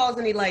don't want to cause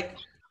any like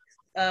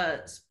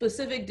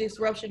specific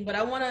disruption, but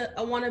I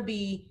want to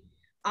be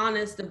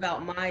honest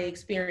about my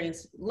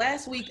experience.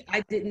 Last week,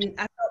 I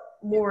felt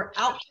more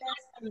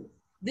outcast in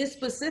this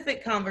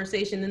specific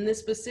conversation in this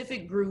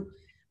specific group,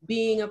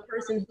 being a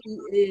person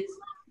who is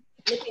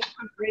looking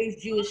to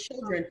raise Jewish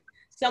children.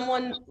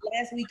 Someone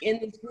last week in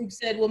this group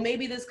said, well,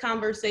 maybe this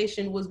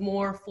conversation was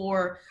more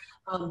for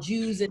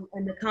Jews and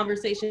the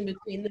conversation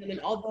between them.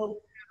 And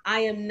although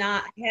I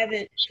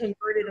haven't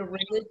converted a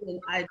religion,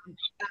 I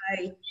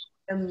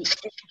am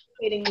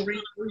educating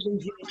raising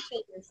Jewish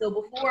children. So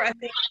before I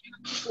think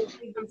people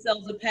give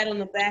themselves a pat on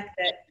the back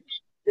that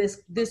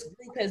this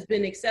group has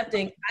been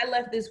accepting, I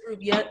left this group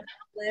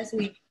last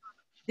week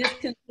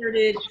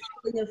disconcerted,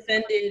 feeling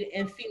offended,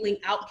 and feeling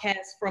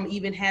outcast from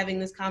even having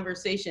this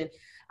conversation.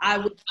 I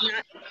was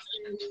not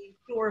necessarily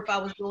sure if I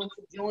was going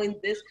to join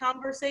this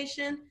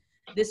conversation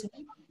this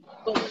week,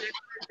 but when I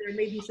heard there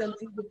may be some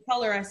Jews of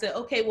color, I said,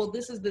 okay, well,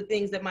 this is the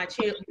things that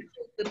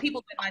the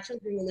people that my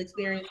children will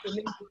experience. For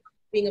me,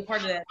 being a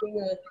part of that, being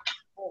a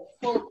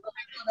full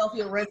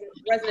Philadelphia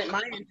resident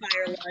my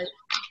entire life,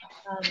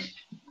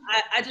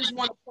 I just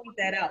want to point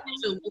that out.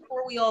 So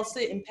before we all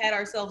sit and pat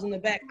ourselves on the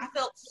back, I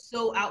felt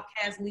so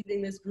outcast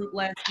leaving this group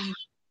last week,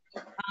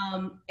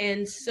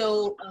 and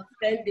so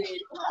offended.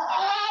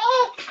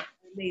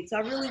 So I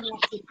really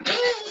want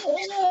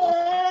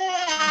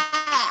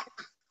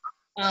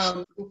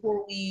to,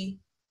 before we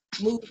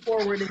move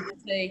forward, and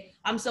just say,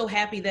 I'm so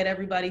happy that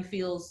everybody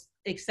feels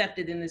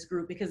accepted in this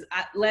group, because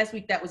last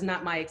week that was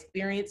not my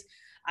experience.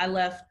 I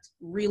left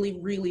really,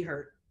 really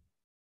hurt.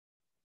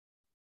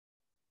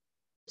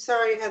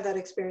 Sorry you had that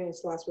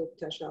experience last week,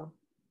 Teshel.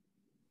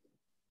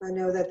 I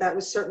know that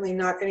was certainly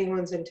not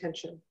anyone's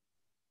intention.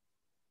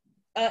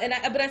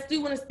 But I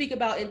do want to speak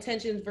about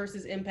intentions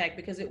versus impact,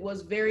 because it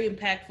was very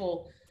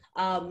impactful.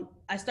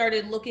 I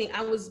started looking,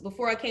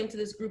 before I came to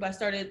this group,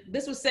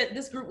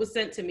 this group was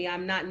sent to me.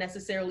 I'm not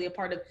necessarily a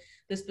part of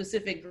the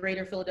specific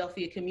greater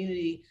Philadelphia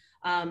community.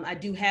 I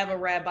do have a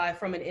rabbi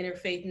from an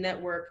interfaith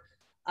network,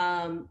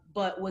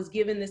 but was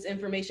given this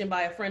information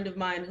by a friend of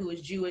mine who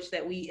is Jewish,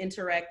 that we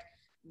interact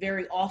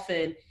very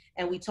often,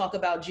 and we talk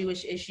about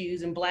Jewish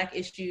issues and Black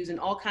issues and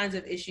all kinds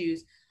of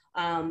issues.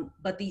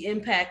 But the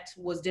impact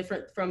was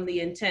different from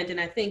the intent. And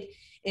I think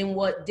in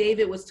what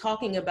David was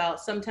talking about,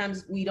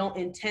 sometimes we don't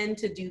intend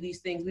to do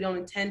these things. We don't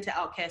intend to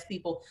outcast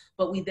people,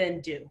 but we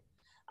then do.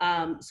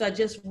 So I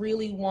just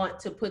really want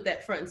to put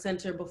that front and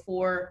center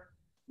before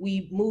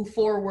we move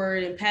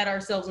forward and pat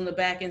ourselves on the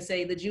back and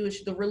say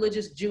the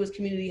religious Jewish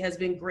community has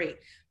been great,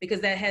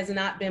 because that has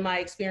not been my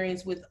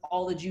experience with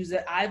all the Jews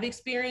that I've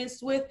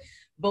experienced with,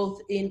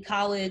 both in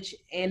college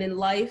and in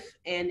life,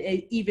 and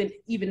even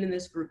in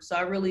this group. So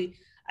I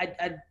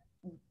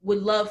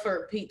would love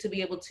for Pete to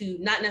be able to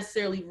not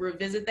necessarily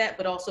revisit that,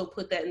 but also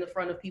put that in the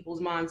front of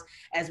people's minds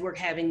as we're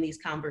having these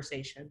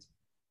conversations.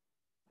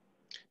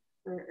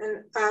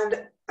 And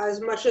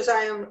as much as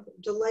I am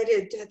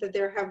delighted that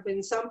there have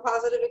been some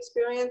positive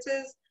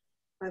experiences,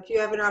 if you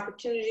have an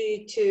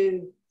opportunity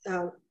to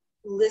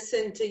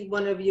listen to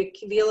one of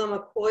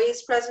Yakvila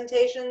McCoy's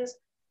presentations,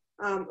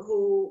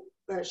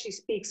 she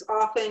speaks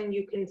often.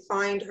 You can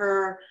find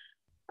her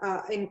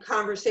in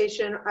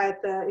conversation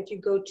if you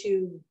go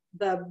to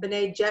the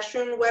B'nai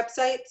Jeshurun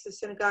website, it's a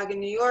synagogue in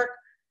New York.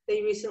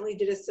 They recently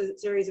did a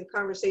series of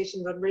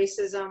conversations on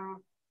racism,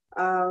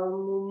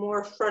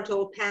 more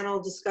frontal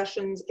panel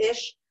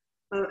discussions-ish.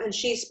 And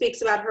she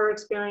speaks about her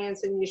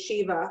experience in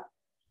yeshiva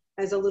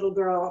as a little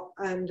girl,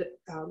 and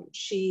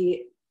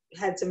she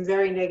had some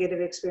very negative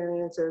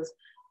experiences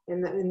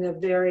in the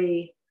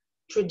very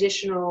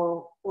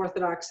traditional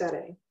Orthodox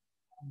setting.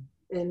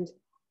 And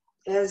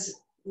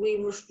as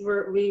we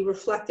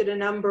reflected a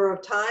number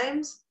of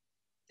times,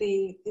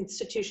 the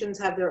institutions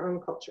have their own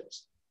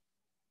cultures.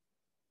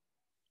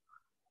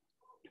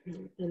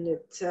 And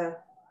it's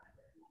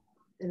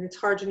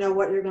hard to know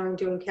what you're going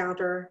to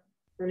encounter.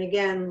 And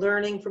again,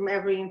 learning from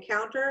every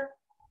encounter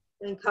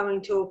and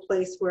coming to a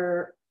place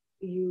where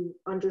you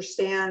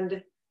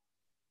understand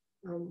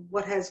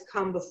what has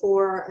come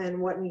before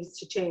and what needs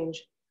to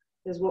change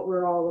is what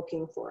we're all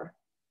looking for.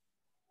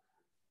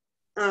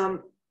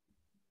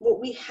 What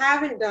we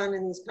haven't done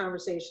in these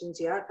conversations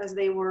yet, as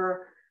they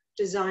were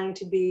designed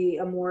to be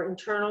a more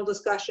internal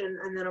discussion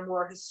and then a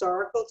more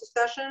historical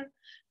discussion,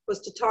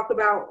 was to talk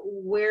about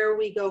where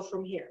we go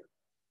from here.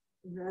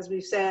 And as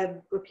we've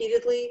said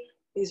repeatedly,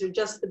 these are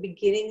just the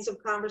beginnings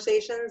of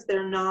conversations.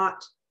 They're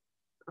not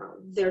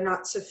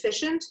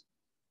sufficient,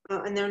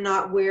 and they're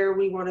not where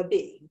we want to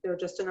be. They're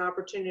just an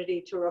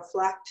opportunity to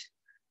reflect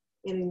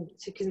and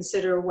to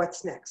consider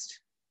what's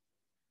next.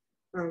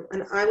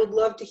 And I would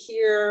love to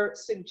hear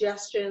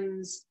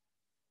suggestions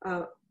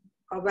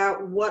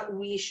about what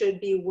we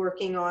should be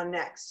working on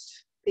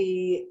next.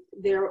 The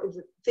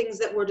things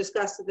that were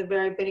discussed at the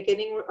very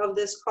beginning of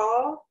this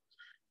call.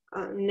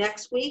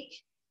 Next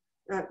week,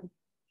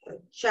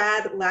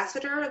 Chad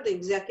Lassiter, the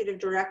executive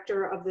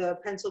director of the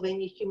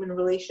Pennsylvania Human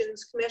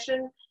Relations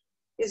Commission,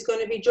 is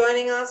going to be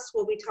joining us.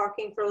 We'll be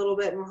talking for a little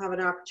bit, and we'll have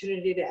an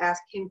opportunity to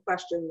ask him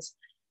questions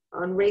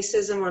on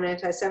racism, on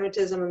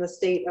anti-Semitism, and the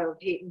state of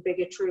hate and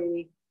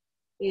bigotry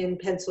in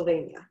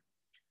Pennsylvania.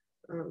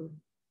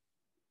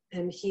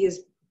 And he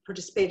has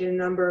participated in a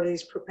number of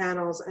these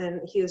panels, and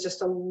he is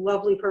just a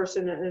lovely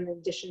person, in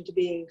addition to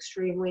being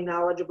extremely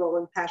knowledgeable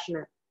and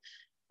passionate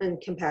and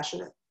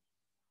compassionate.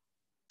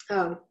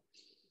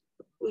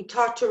 We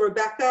talked to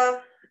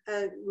Rebecca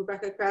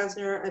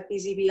Krasner at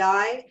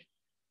BZBI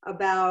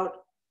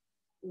about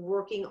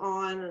working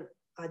on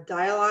a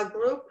dialogue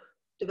group,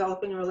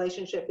 developing a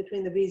relationship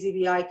between the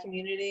BZBI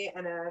community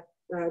and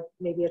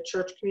maybe a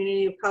church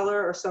community of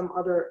color or some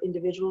other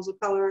individuals of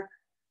color.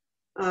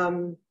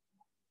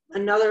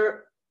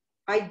 Another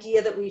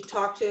idea that we've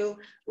talked to,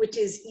 which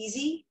is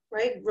easy,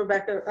 right?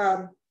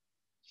 Robin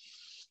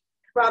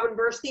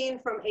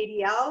Burstein from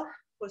ADL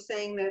was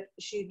saying that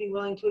she'd be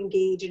willing to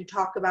engage and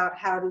talk about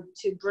how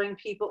to bring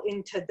people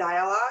into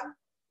dialogue,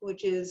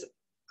 which is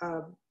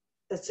a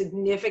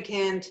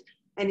significant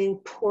and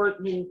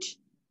important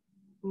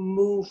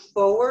move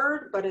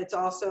forward, but it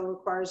also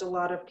requires a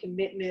lot of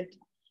commitment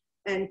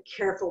and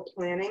careful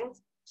planning.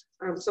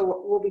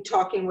 So we'll be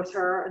talking with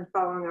her and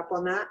following up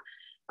on that.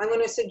 I'm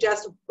going to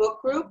suggest book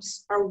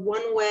groups are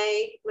one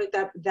way, with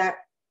that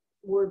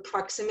word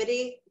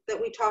proximity that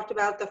we talked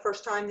about the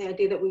first time, the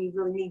idea that we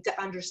really need to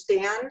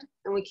understand,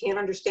 and we can't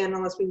understand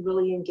unless we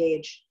really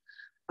engage.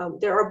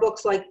 There are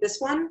books like this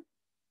one,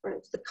 right?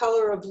 It's The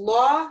Color of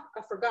Law,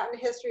 A Forgotten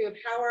History of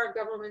How Our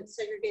Government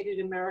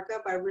Segregated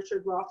America by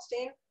Richard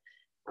Rothstein.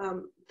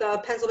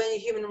 The Pennsylvania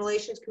Human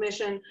Relations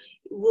Commission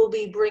will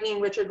be bringing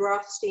Richard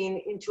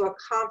Rothstein into a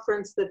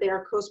conference that they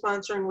are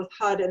co-sponsoring with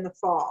HUD in the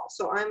fall.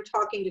 So I'm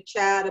talking to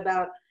Chad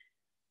about,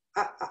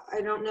 I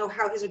don't know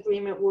how his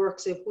agreement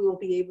works, if we will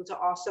be able to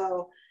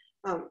also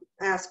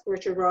ask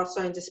Richard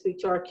Rothstein to speak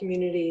to our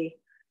community,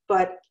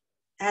 but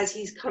as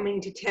he's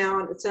coming to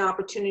town, it's an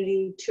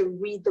opportunity to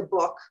read the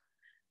book,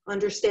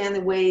 understand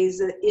the ways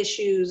that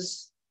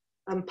issues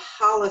and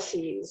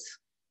policies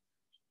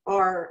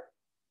are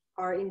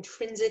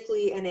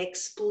intrinsically and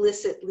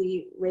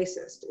explicitly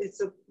racist.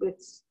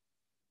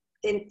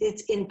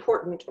 It's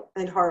important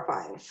and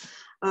horrifying.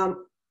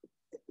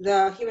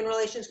 The Human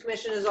Relations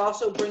Commission is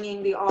also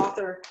bringing the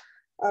author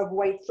of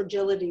White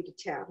Fragility to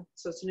town,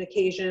 so it's an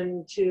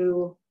occasion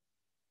to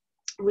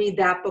read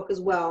that book as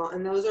well.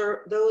 And those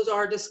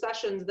are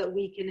discussions that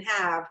we can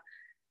have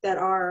that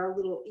are a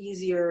little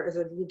easier as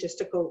a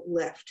logistical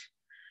lift.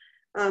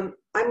 I'm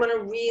going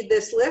to read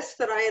this list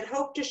that I had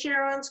hoped to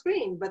share on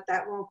screen, but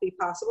that won't be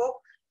possible.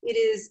 It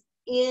is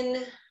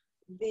in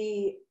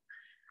the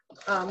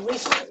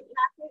resource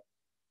packet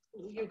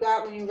you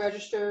got when you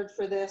registered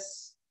for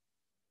this,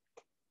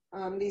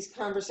 these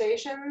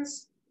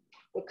conversations.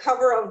 The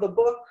cover of the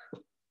book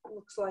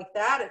looks like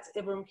that. It's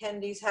Ibram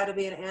Kendi's How to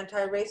Be an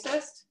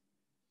Anti-Racist.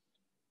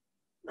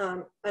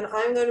 And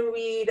I'm going to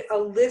read a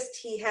list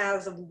he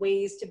has of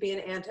ways to be an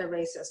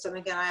anti-racist. And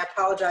again, I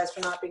apologize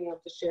for not being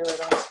able to share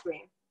it on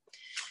screen.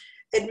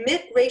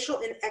 Admit racial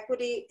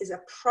inequity is a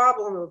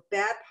problem of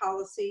bad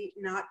policy,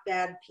 not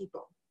bad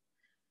people.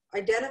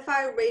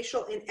 Identify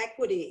racial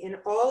inequity in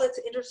all its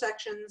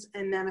intersections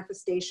and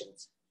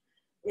manifestations.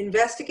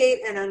 Investigate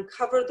and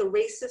uncover the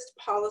racist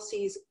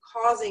policies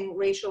causing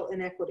racial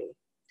inequity.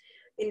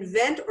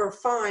 Invent or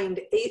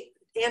find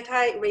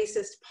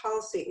anti-racist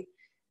policy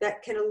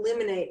that can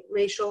eliminate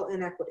racial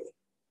inequity.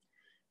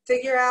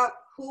 Figure out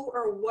who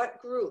or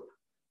what group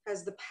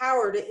has the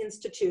power to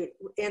institute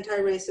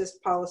anti-racist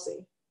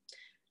policy.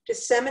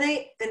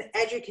 Disseminate and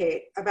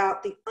educate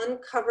about the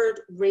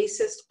uncovered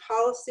racist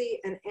policy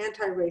and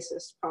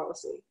anti-racist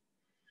policy.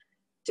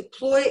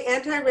 Deploy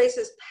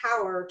anti-racist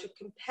power to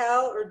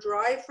compel or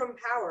drive from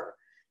power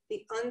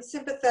the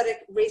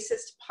unsympathetic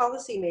racist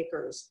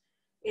policymakers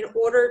in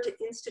order to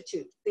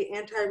institute the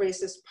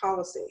anti-racist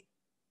policy.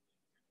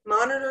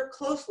 Monitor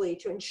closely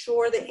to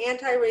ensure the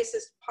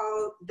anti-racist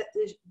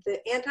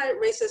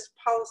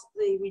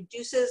policy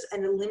reduces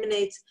and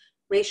eliminates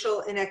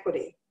racial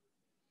inequity.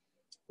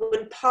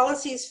 When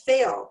policies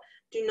fail,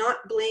 do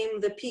not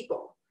blame the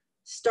people.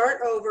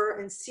 Start over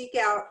and seek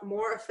out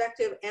more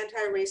effective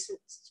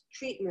anti-racist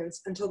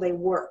treatments until they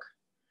work.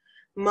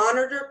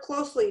 Monitor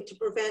closely to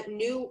prevent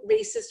new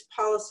racist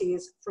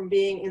policies from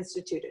being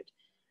instituted.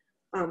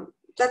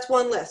 That's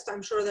one list.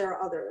 I'm sure there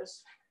are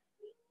others.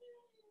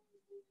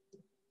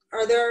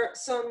 Are there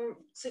some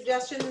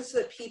suggestions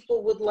that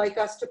people would like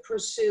us to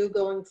pursue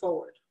going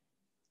forward?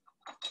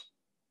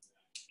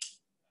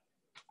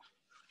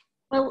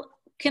 Well,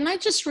 can I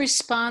just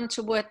respond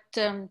to what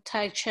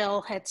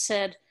Tychell had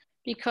said?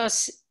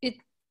 Because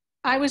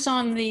I was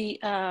on the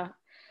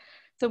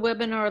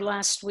webinar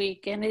last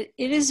week, and it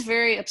is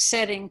very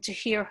upsetting to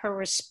hear her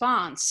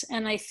response.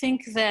 And I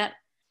think that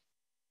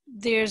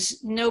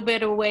there's no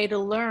better way to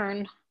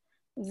learn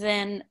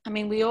than, I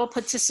mean, we all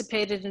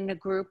participated in a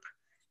group,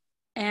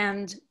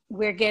 and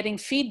we're getting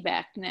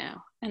feedback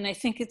now. And I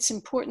think it's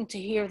important to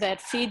hear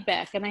that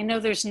feedback. And I know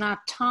there's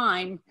not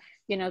time,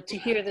 to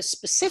hear the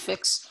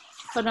specifics,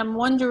 but I'm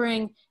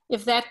wondering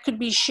if that could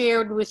be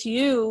shared with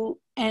you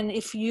and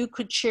if you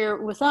could share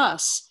it with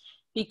us,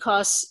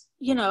 because,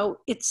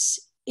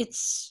 it's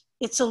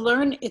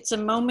a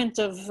moment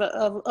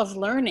of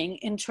learning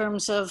in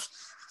terms of,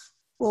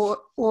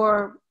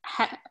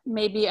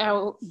 maybe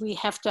we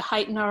have to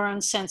heighten our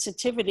own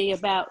sensitivity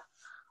about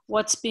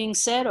what's being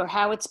said or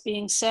how it's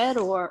being said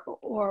or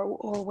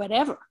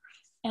whatever.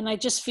 And I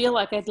just feel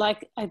like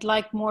I'd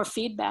like more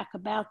feedback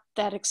about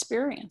that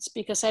experience,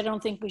 because I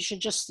don't think we should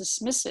just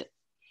dismiss it.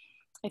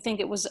 I think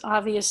it was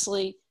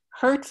obviously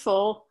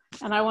hurtful,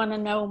 and I want to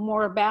know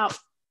more about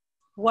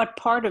what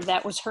part of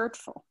that was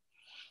hurtful.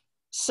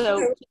 So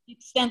to the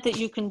extent that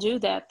you can do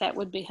that, that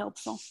would be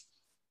helpful.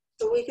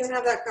 So we can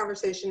have that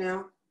conversation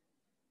now.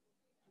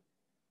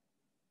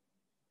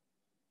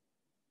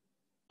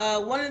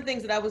 One of the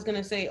things that I was going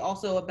to say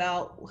also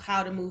about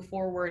how to move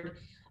forward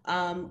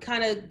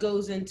kind of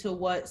goes into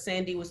what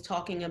Sandy was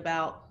talking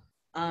about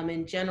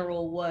in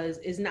general,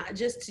 is not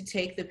just to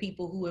take the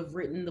people who have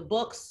written the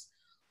books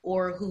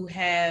or who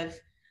have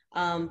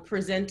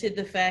presented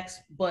the facts,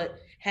 but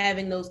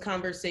having those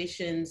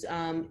conversations,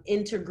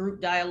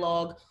 intergroup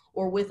dialogue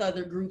or with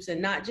other groups,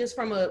 and not just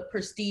from a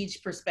prestige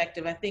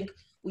perspective. I think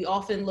we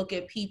often look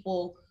at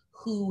people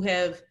who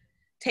have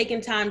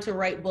taken time to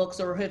write books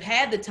or have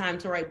had the time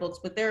to write books,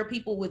 but there are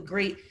people with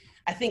great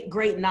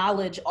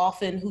knowledge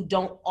often who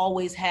don't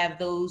always have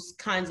those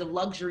kinds of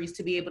luxuries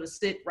to be able to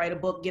sit, write a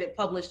book, get it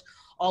published,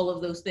 all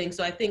of those things.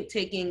 So I think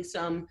taking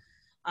some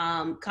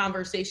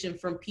conversation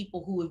from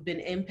people who have been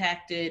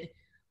impacted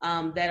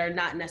that are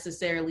not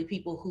necessarily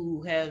people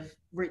who have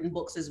written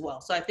books as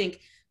well. So I think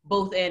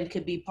both end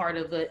could be part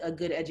of a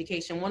good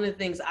education. One of the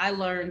things I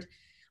learned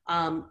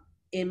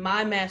in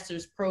my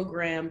master's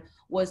program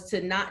was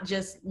to not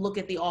just look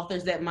at the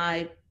authors that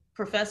my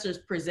professors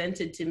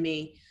presented to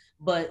me,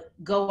 but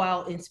go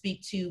out and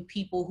speak to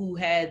people who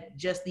had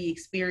just the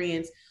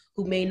experience,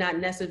 who may not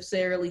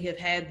necessarily have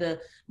had the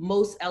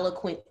most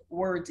eloquent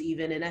words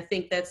even. And I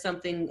think that's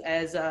something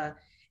as I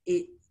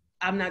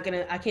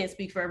can't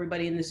speak for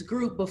everybody in this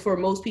group, but for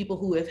most people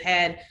who have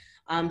had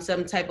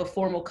some type of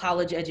formal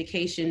college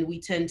education,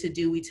 we tend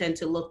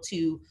to look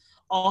to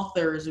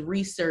authors,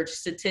 research,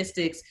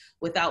 statistics,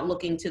 without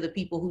looking to the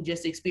people who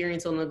just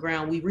experience on the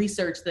ground. We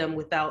research them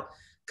without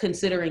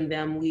considering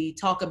them. We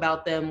talk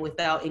about them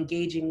without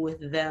engaging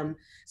with them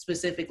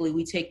specifically.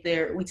 We take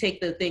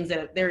the things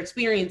that their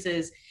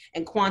experiences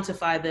and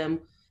quantify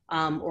them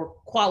or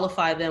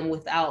qualify them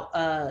without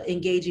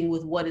engaging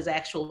with what is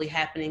actually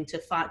happening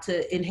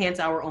to enhance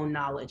our own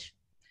knowledge.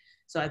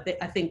 So I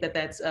think that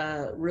that's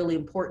really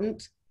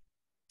important.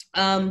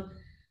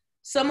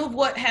 Some of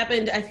what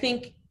happened, I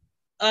think,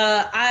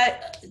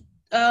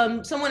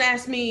 someone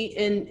asked me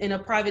in a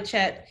private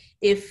chat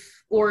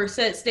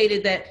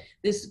stated that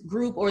this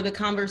group or the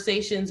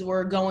conversations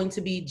were going to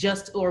be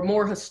just or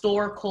more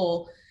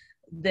historical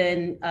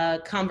than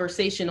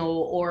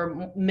conversational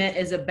or meant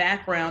as a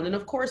background. And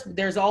of course,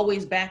 there's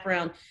always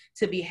background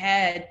to be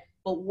had,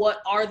 but what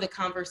are the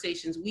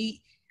conversations?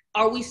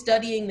 Are we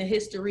studying the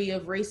history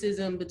of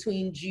racism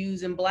between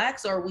Jews and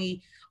Blacks? Are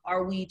we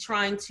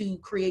trying to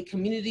create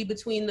community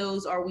between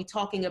those? Are we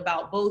talking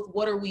about both?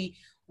 What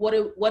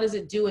is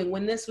it doing?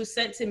 When this was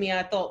sent to me,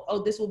 I thought,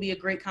 oh, this will be a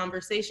great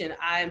conversation.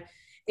 I'm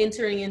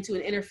entering into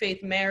an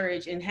interfaith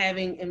marriage and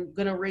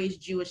going to raise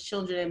Jewish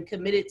children and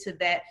committed to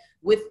that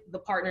with the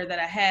partner that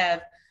I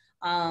have.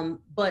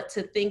 But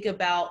to think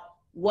about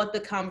what the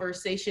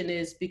conversation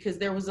is, because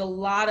there was a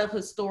lot of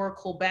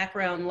historical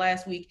background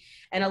last week,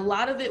 and a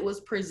lot of it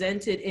was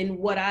presented in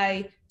what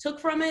I took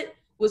from it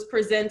was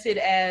presented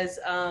as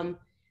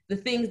the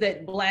things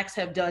that Blacks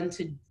have done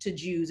to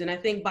Jews. And I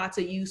think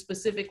Batya, you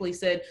specifically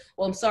said,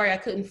 well, I'm sorry, I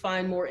couldn't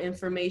find more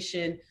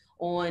information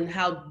on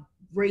how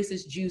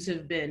racist Jews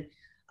have been.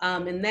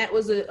 And that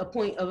was a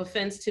point of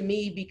offense to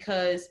me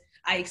because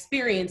I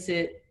experienced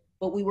it,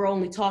 but we were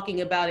only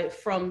talking about it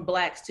from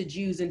Blacks to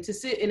Jews. And to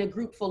sit in a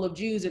group full of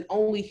Jews and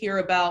only hear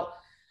about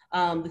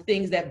the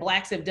things that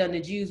Blacks have done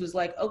to Jews was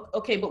like,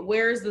 okay, but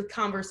where's the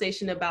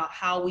conversation about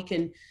how we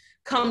can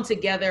come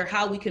together,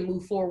 how we can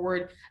move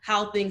forward,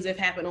 how things have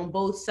happened on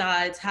both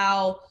sides,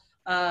 how,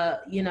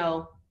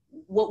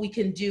 what we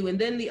can do. And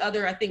then the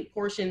other, I think,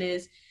 portion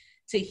is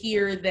to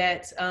hear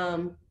that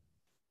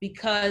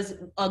because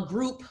a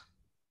group,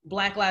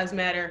 Black Lives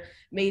Matter,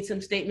 made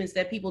some statements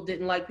that people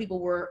didn't like,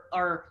 people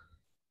are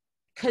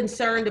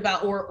concerned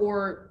about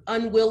or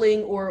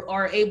unwilling or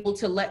are able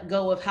to let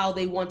go of how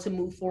they want to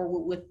move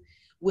forward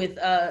with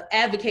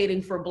advocating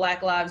for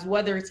Black lives,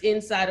 whether it's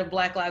inside of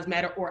Black Lives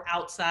Matter or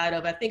outside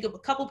of. I think a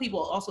couple people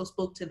also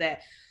spoke to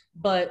that,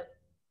 but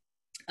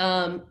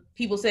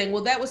people saying,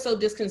 well, that was so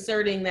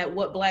disconcerting that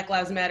what Black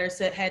Lives Matter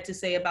had to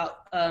say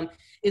about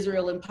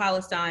Israel and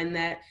Palestine,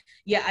 that,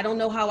 yeah, I don't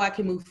know how I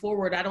can move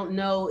forward. I don't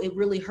know, it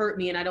really hurt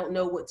me and I don't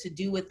know what to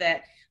do with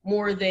that,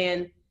 more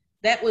than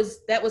that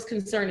was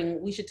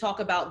concerning. We should talk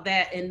about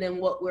that. And then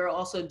what we're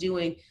also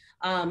doing,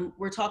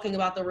 we're talking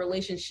about the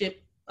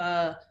relationship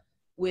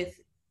with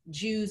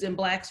Jews and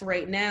Blacks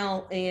right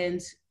now. And,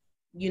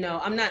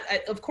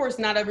 of course,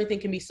 not everything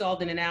can be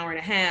solved in an hour and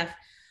a half,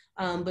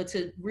 but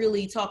to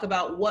really talk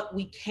about what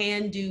we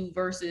can do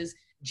versus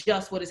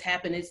just what has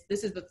happened.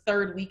 This is the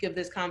third week of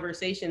this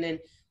conversation, and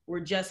we're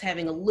just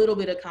having a little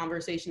bit of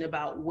conversation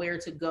about where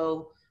to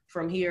go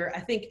from here. I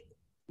think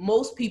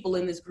most people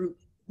in this group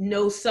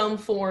know some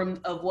form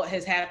of what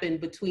has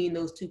happened between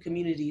those two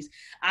communities.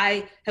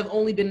 I have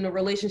only been in a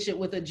relationship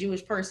with a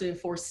Jewish person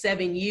for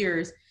 7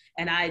 years,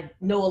 and I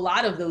know a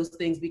lot of those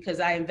things because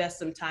I invest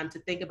some time to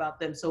think about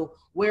them. So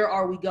where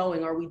are we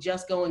going? Are we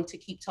just going to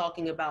keep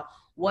talking about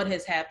what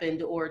has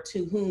happened or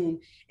to whom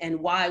and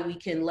why we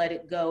can let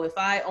it go? If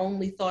I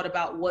only thought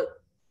about what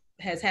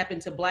has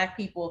happened to Black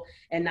people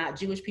and not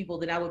Jewish people,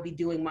 then I would be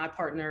doing my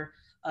partner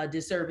a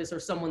disservice, or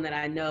someone that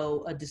I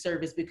know a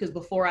disservice, because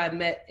before I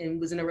met and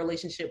was in a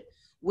relationship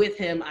with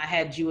him, I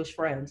had Jewish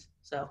friends.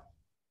 So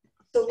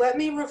let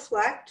me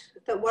reflect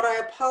that what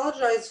I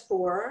apologize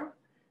for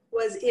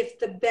was if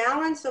the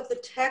balance of the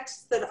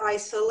text that I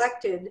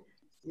selected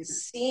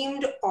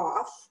seemed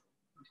off,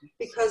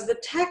 because the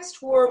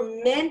texts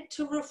were meant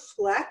to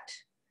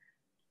reflect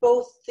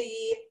both the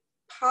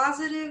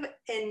positive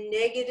and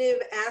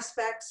negative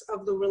aspects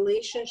of the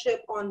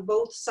relationship on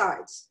both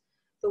sides.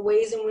 The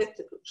ways in which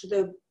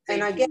the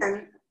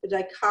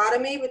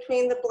dichotomy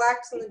between the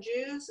Blacks and the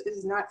Jews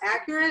is not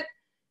accurate.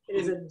 It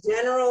is a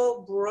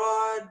general,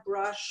 broad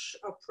brush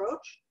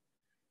approach.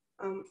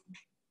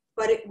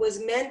 But it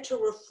was meant to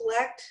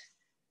reflect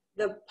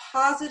the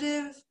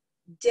positive,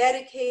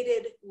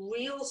 dedicated,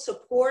 real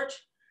support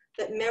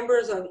that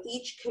members of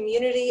each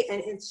community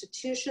and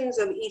institutions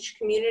of each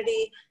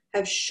community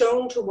have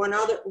shown to one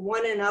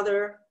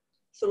another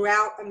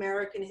throughout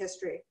American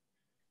history.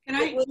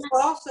 It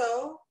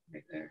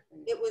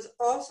was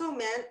also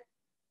meant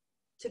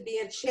to be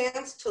a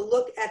chance to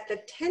look at the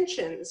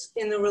tensions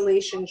in the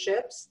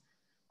relationships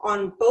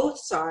on both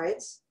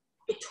sides,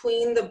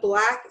 between the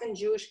Black and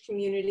Jewish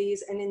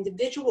communities and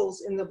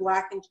individuals in the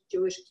Black and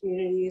Jewish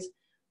communities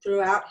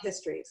throughout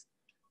histories.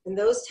 And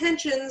those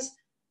tensions,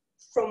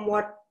 from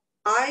what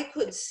I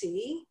could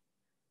see,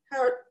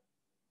 are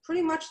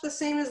pretty much the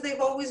same as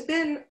they've always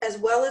been, as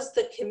well as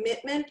the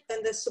commitment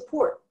and the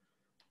support.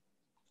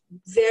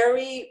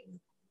 Very,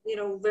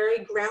 very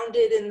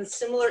grounded in the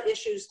similar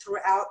issues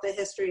throughout the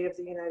history of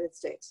the United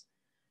States.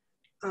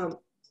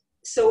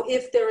 So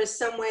if there is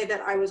some way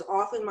that I was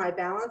off in my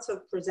balance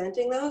of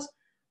presenting those,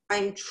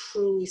 I'm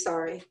truly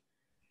sorry.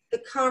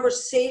 The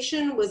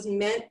conversation was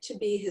meant to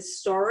be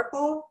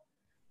historical,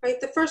 right?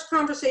 The first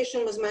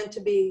conversation was meant to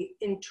be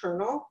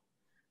internal,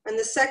 and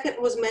the second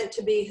was meant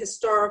to be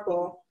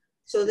historical,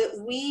 so that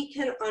we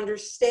can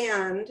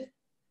understand,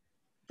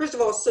 first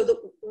of all, so that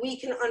we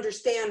can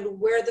understand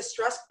where the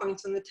stress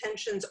points and the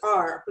tensions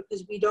are,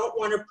 because we don't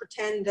want to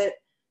pretend that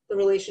the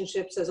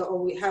relationships have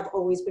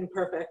always been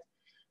perfect.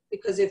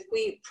 Because if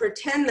we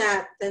pretend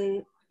that,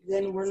 then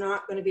we're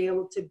not going to be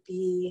able to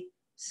be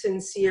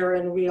sincere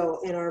and real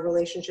in our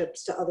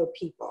relationships to other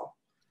people.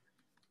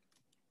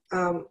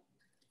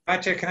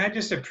 Batya, can I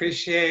just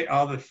appreciate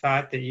all the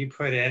thought that you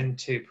put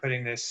into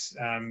putting this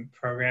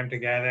program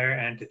together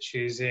and to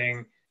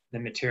choosing the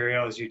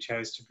materials you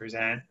chose to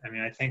present. I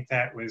mean, I think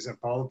that was a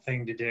bold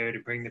thing to do, to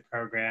bring the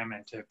program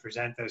and to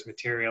present those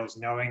materials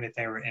knowing that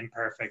they were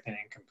imperfect and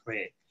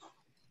incomplete.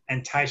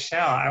 And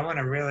Tyshell, I want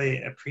to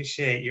really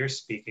appreciate your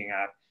speaking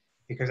up,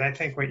 because I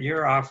think what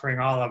you're offering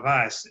all of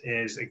us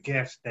is a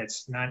gift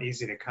that's not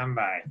easy to come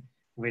by,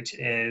 which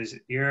is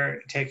you're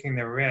taking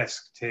the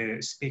risk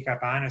to speak up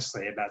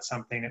honestly about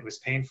something that was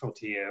painful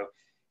to you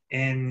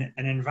in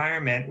an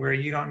environment where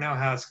you don't know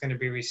how it's going to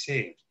be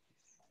received.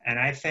 And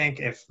I think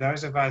if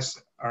those of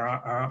us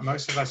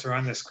most of us are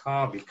on this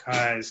call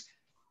because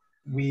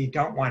we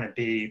don't want to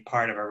be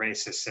part of a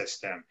racist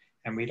system,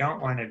 and we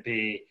don't want to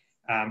be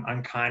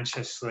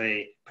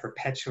unconsciously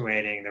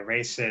perpetuating the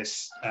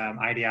racist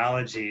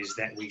ideologies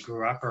that we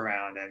grew up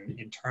around and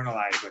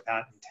internalized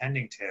without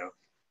intending to,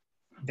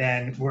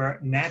 then we're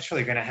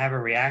naturally going to have a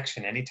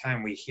reaction.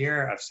 Anytime we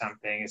hear of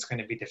something, it's going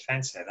to be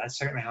defensive. That's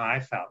certainly how I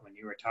felt when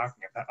you were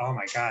talking about, oh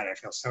my God, I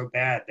feel so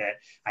bad that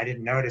I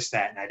didn't notice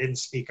that and I didn't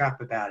speak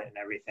up about it and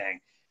everything.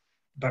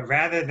 But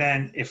rather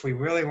than, if we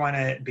really want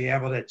to be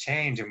able to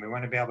change and we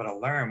want to be able to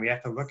learn, we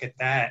have to look at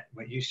that,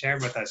 what you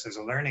shared with us, as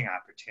a learning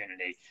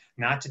opportunity,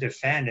 not to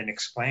defend and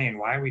explain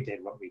why we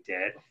did what we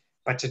did,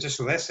 but to just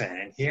listen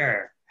and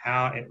hear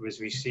how it was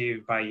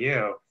received by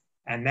you,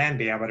 and then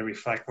be able to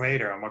reflect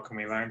later on what can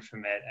we learn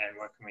from it and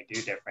what can we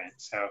do different.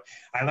 So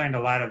I learned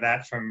a lot of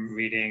that from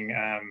reading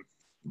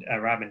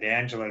Robin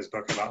DiAngelo's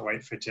book about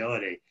white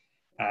fragility,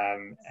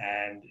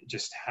 and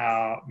just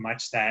how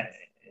much that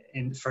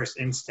first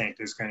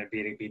instinct is going to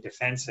be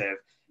defensive,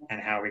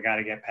 and how we got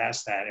to get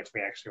past that if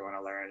we actually want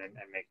to learn and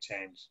make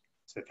change.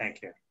 So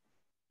thank you.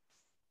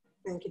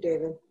 Thank you,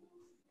 David.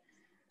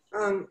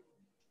 I'm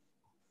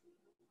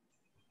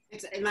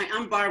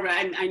Barbara.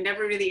 I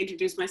never really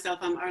introduced myself.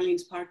 I'm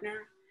Arlene's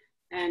partner.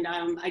 And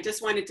I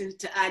just wanted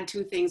to add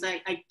two things.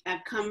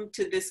 I've come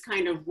to this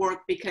kind of work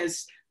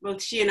because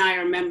both she and I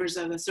are members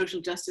of a social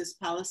justice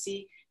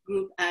policy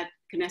group at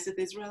Knesset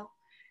Israel.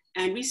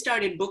 And we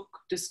started book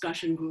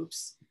discussion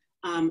groups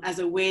as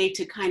a way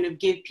to kind of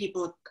give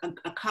people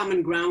a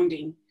common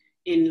grounding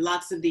in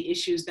lots of the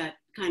issues that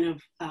kind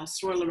of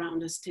swirl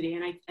around us today.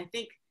 And I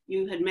think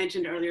you had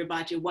mentioned earlier,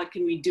 Batya, what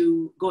can we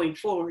do going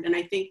forward? And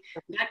I think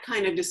that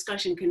kind of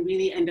discussion can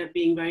really end up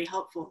being very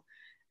helpful.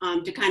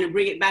 To kind of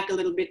bring it back a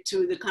little bit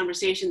to the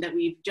conversation that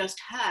we've just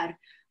had,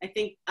 I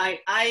think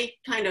I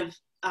kind of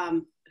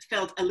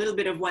felt a little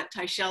bit of what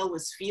Tyshell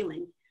was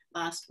feeling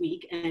last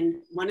week. And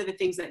one of the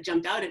things that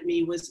jumped out at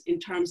me was in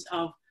terms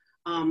of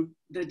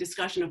the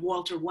discussion of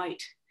Walter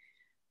White.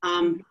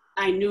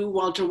 I knew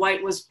Walter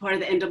White was part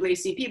of the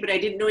NAACP, but I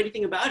didn't know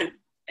anything about him.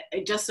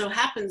 It just so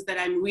happens that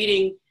I'm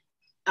reading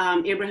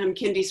Abraham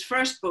Kindi's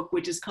first book,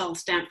 which is called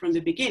Stamped from the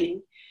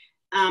Beginning.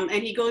 And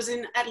he goes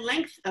in at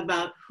length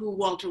about who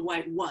Walter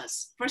White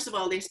was. First of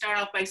all, they start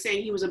off by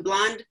saying he was a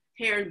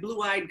blonde-haired,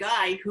 blue-eyed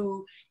guy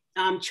who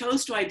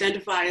chose to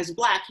identify as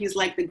Black. He's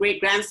like the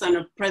great-grandson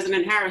of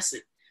President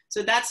Harrison.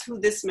 So that's who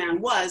this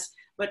man was.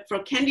 But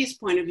from Kindi's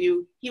point of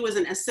view, he was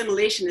an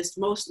assimilationist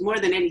more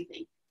than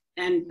anything.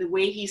 And the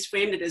way he's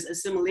framed it as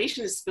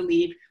assimilationists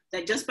believe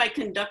that just by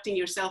conducting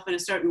yourself in a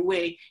certain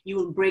way, you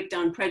will break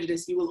down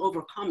prejudice, you will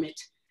overcome it.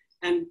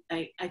 And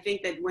I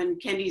think that when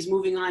Kindi's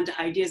moving on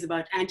to ideas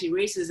about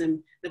anti-racism,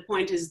 the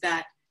point is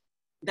that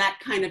that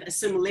kind of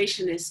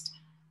assimilationist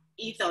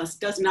ethos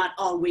does not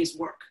always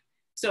work.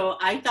 So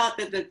I thought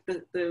that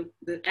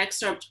the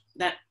excerpt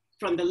that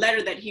from the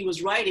letter that he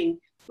was writing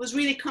was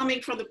really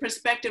coming from the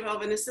perspective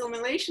of an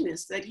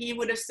assimilationist, that he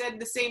would have said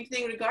the same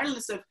thing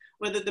regardless of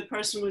whether the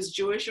person was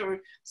Jewish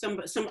or some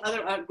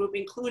other outgroup,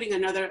 including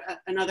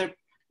another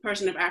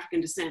person of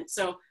African descent.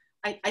 So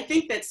I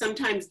think that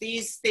sometimes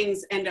these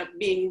things end up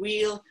being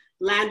real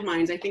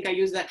landmines. I think I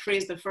used that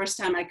phrase the first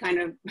time I kind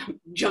of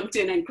jumped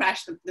in and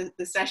crashed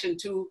the session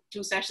two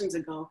sessions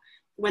ago,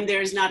 when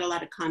there is not a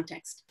lot of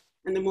context.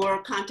 And the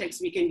more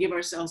context we can give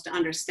ourselves to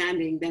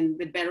understanding, then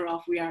the better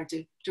off we are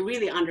to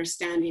really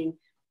understanding,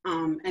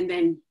 and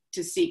then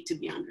to seek to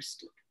be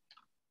understood.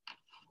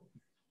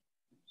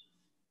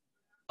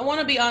 I want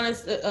to be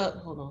honest.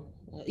 Hold on.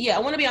 Yeah, I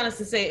want to be honest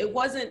and say it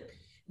wasn't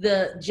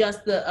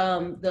just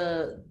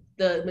the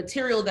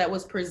material that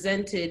was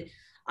presented.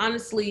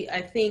 Honestly,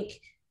 I think,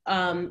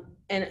 and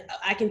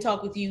I can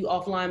talk with you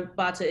offline,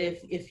 Batya,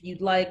 if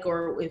you'd like,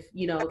 or if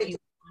you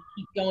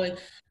keep going.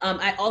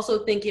 I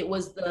also think it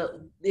was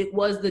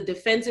the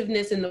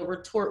defensiveness and the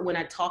retort when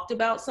I talked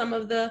about some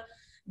of the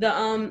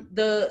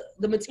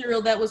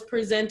material that was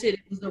presented.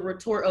 It was the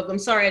retort of, I'm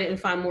sorry I didn't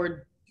find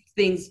more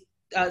things,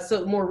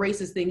 so more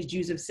racist things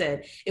Jews have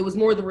said. It was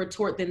more the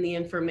retort than the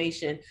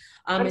information.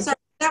 I'm sorry,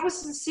 that was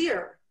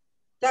sincere.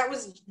 That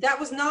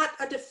was not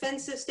a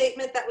defensive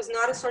statement. That was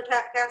not a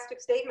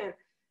sarcastic statement.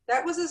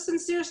 That was a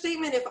sincere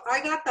statement. If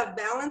I got the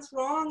balance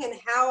wrong and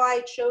how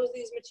I chose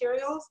these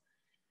materials,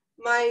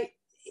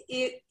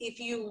 if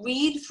you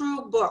read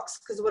through books,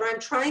 because what I'm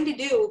trying to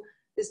do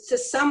is to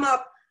sum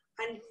up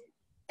an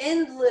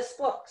endless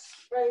books,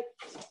 right?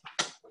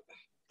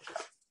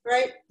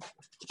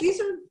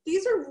 These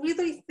are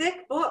really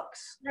thick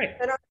books, right?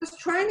 And I was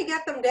trying to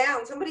get them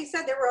down. Somebody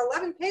said there were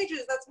 11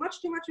 pages. That's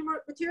much too much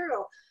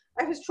material.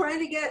 I was trying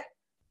to get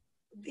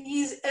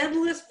these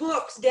endless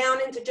books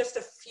down into just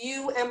a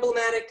few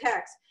emblematic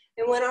texts.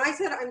 And when I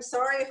said, I'm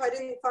sorry if I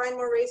didn't find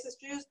more racist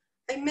Jews,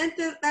 I meant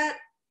that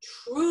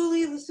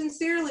truly,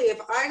 sincerely. If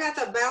I got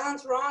the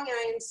balance wrong and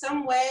I in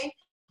some way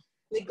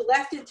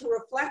neglected to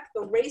reflect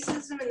the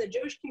racism in the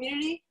Jewish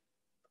community,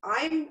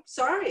 I'm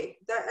sorry.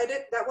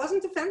 That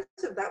wasn't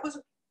defensive. That was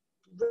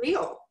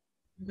real.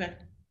 Okay.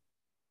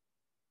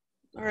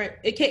 All right.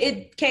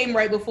 It came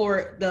right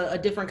before a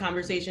different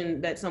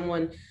conversation that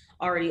someone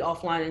already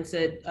offline and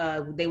said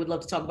they would love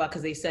to talk about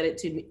because they said it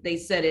to me. They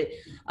said it.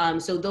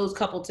 So those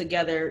coupled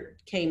together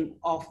came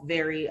off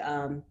very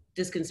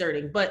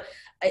disconcerting. But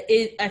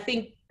I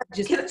think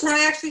just can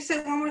I actually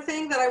say one more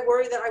thing that I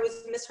worry that I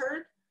was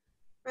misheard?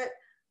 Right.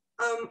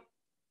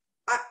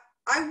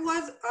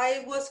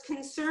 I was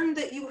concerned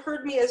that you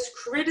heard me as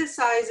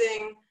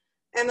criticizing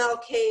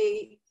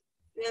MLK's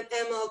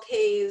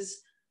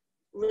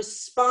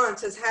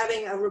response as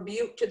having a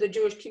rebuke to the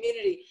Jewish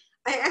community.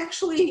 I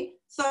actually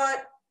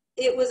thought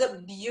it was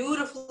a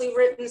beautifully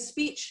written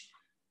speech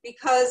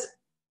because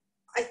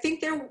I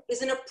think there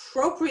is an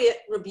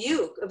appropriate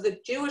rebuke of the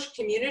Jewish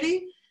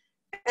community.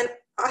 And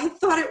I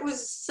thought it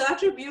was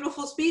such a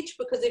beautiful speech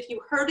because if you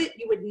heard it,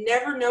 you would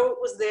never know it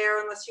was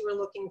there unless you were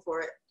looking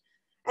for it.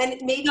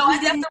 And maybe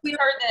I definitely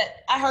heard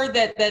that. I heard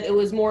that it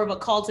was more of a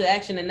call to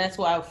action, and that's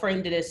why I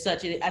framed it as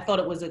such. I thought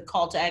it was a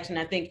call to action.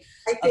 I think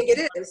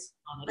it is.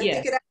 I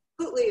think it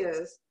absolutely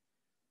is.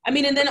 I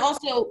mean, and then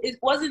also it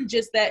wasn't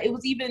just that. It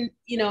was even,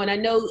 and I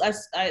know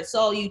I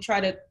saw you try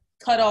to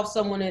cut off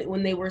someone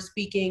when they were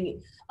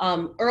speaking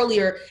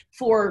earlier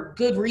for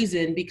good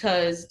reason,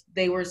 because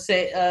they were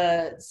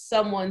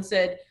someone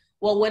said,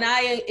 well, when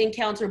I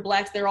encounter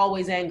blacks, they're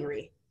always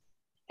angry.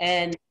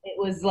 And it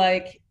was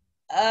like,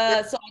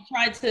 so I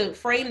tried to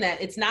frame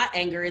that. It's not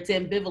anger, it's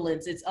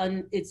ambivalence.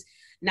 It's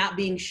not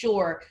being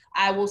sure.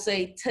 I will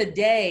say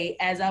today,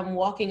 as I'm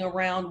walking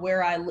around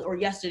or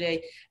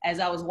yesterday, as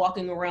I was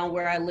walking around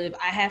where I live,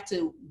 I have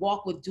to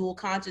walk with dual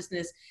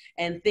consciousness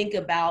and think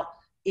about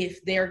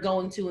if they're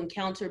going to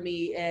encounter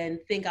me and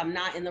think I'm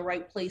not in the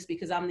right place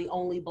because I'm the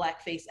only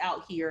black face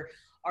out here.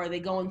 Are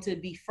they going to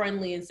be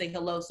friendly and say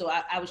hello? So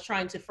I was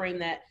trying to frame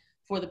that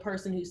for the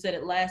person who said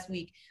it last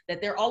week,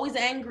 that they're always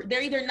angry.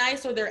 They're either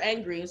nice or they're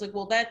angry. It was like,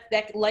 well, that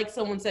like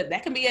someone said,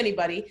 that can be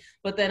anybody,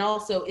 but then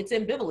also it's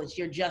ambivalence.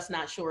 You're just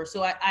not sure.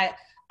 So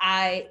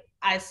I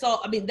saw,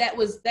 I mean, that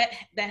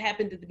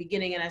happened at the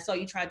beginning, and I saw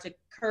you tried to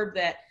curb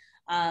that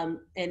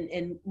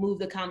and move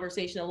the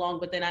conversation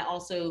along. But then I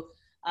also,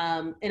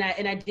 and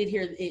I did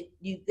hear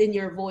you in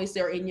your voice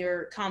or in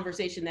your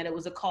conversation that it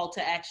was a call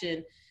to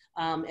action,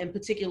 and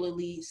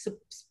particularly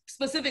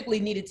specifically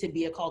needed to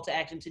be a call to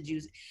action to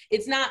Jews.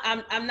 It's not,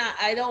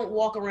 I don't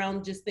walk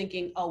around just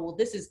thinking, oh, well,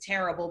 this is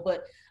terrible,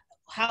 but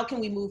how can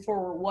we move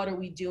forward? What are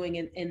we doing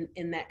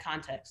in that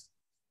context?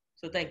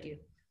 So thank you.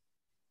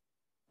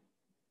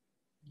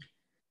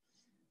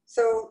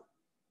 So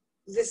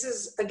this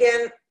is,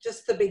 again,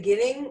 just the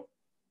beginning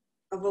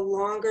of a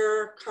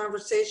longer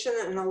conversation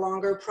and a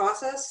longer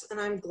process. And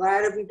I'm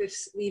glad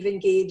we've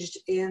engaged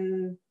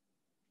in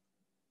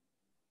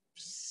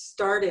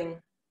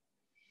starting.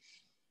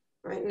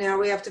 Right now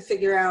we have to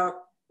figure out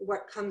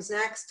what comes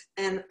next.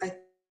 And I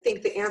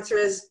think the answer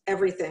is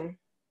everything.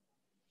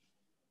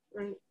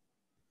 Right?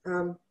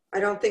 I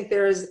don't think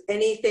there is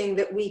anything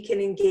that we can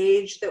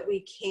engage that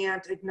we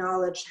can't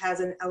acknowledge has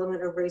an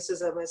element of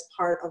racism as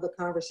part of the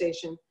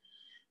conversation.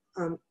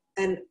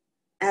 And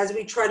as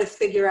we try to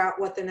figure out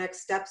what the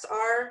next steps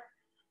are,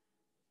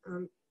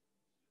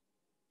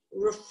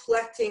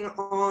 reflecting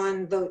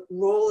on the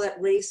role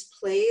that race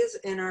plays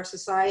in our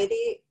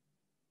society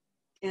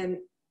and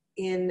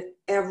in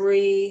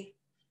every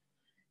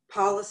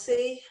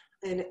policy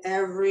and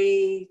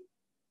every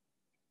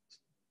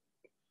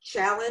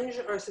challenge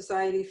our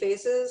society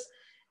faces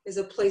is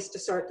a place to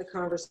start the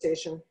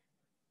conversation.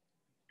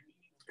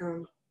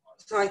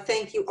 So I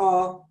thank you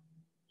all.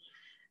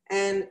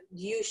 And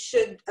you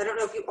should, I don't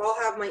know if you all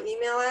have my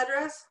email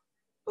address,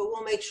 but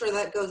we'll make sure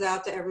that goes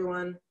out to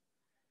everyone,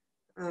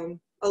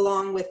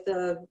 along with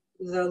the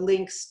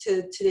links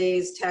to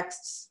today's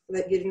texts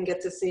that you didn't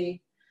get to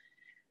see.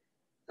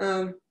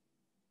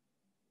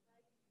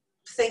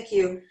 Thank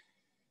you.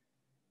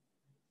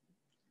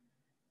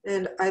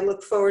 And I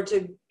look forward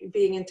to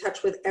being in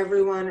touch with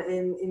everyone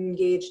and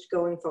engaged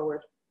going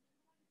forward.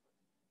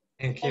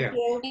 Thank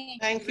you.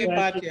 Thank you,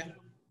 Batya.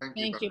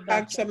 Thank you.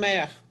 Chag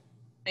Sameach.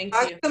 Thank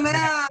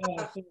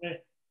you.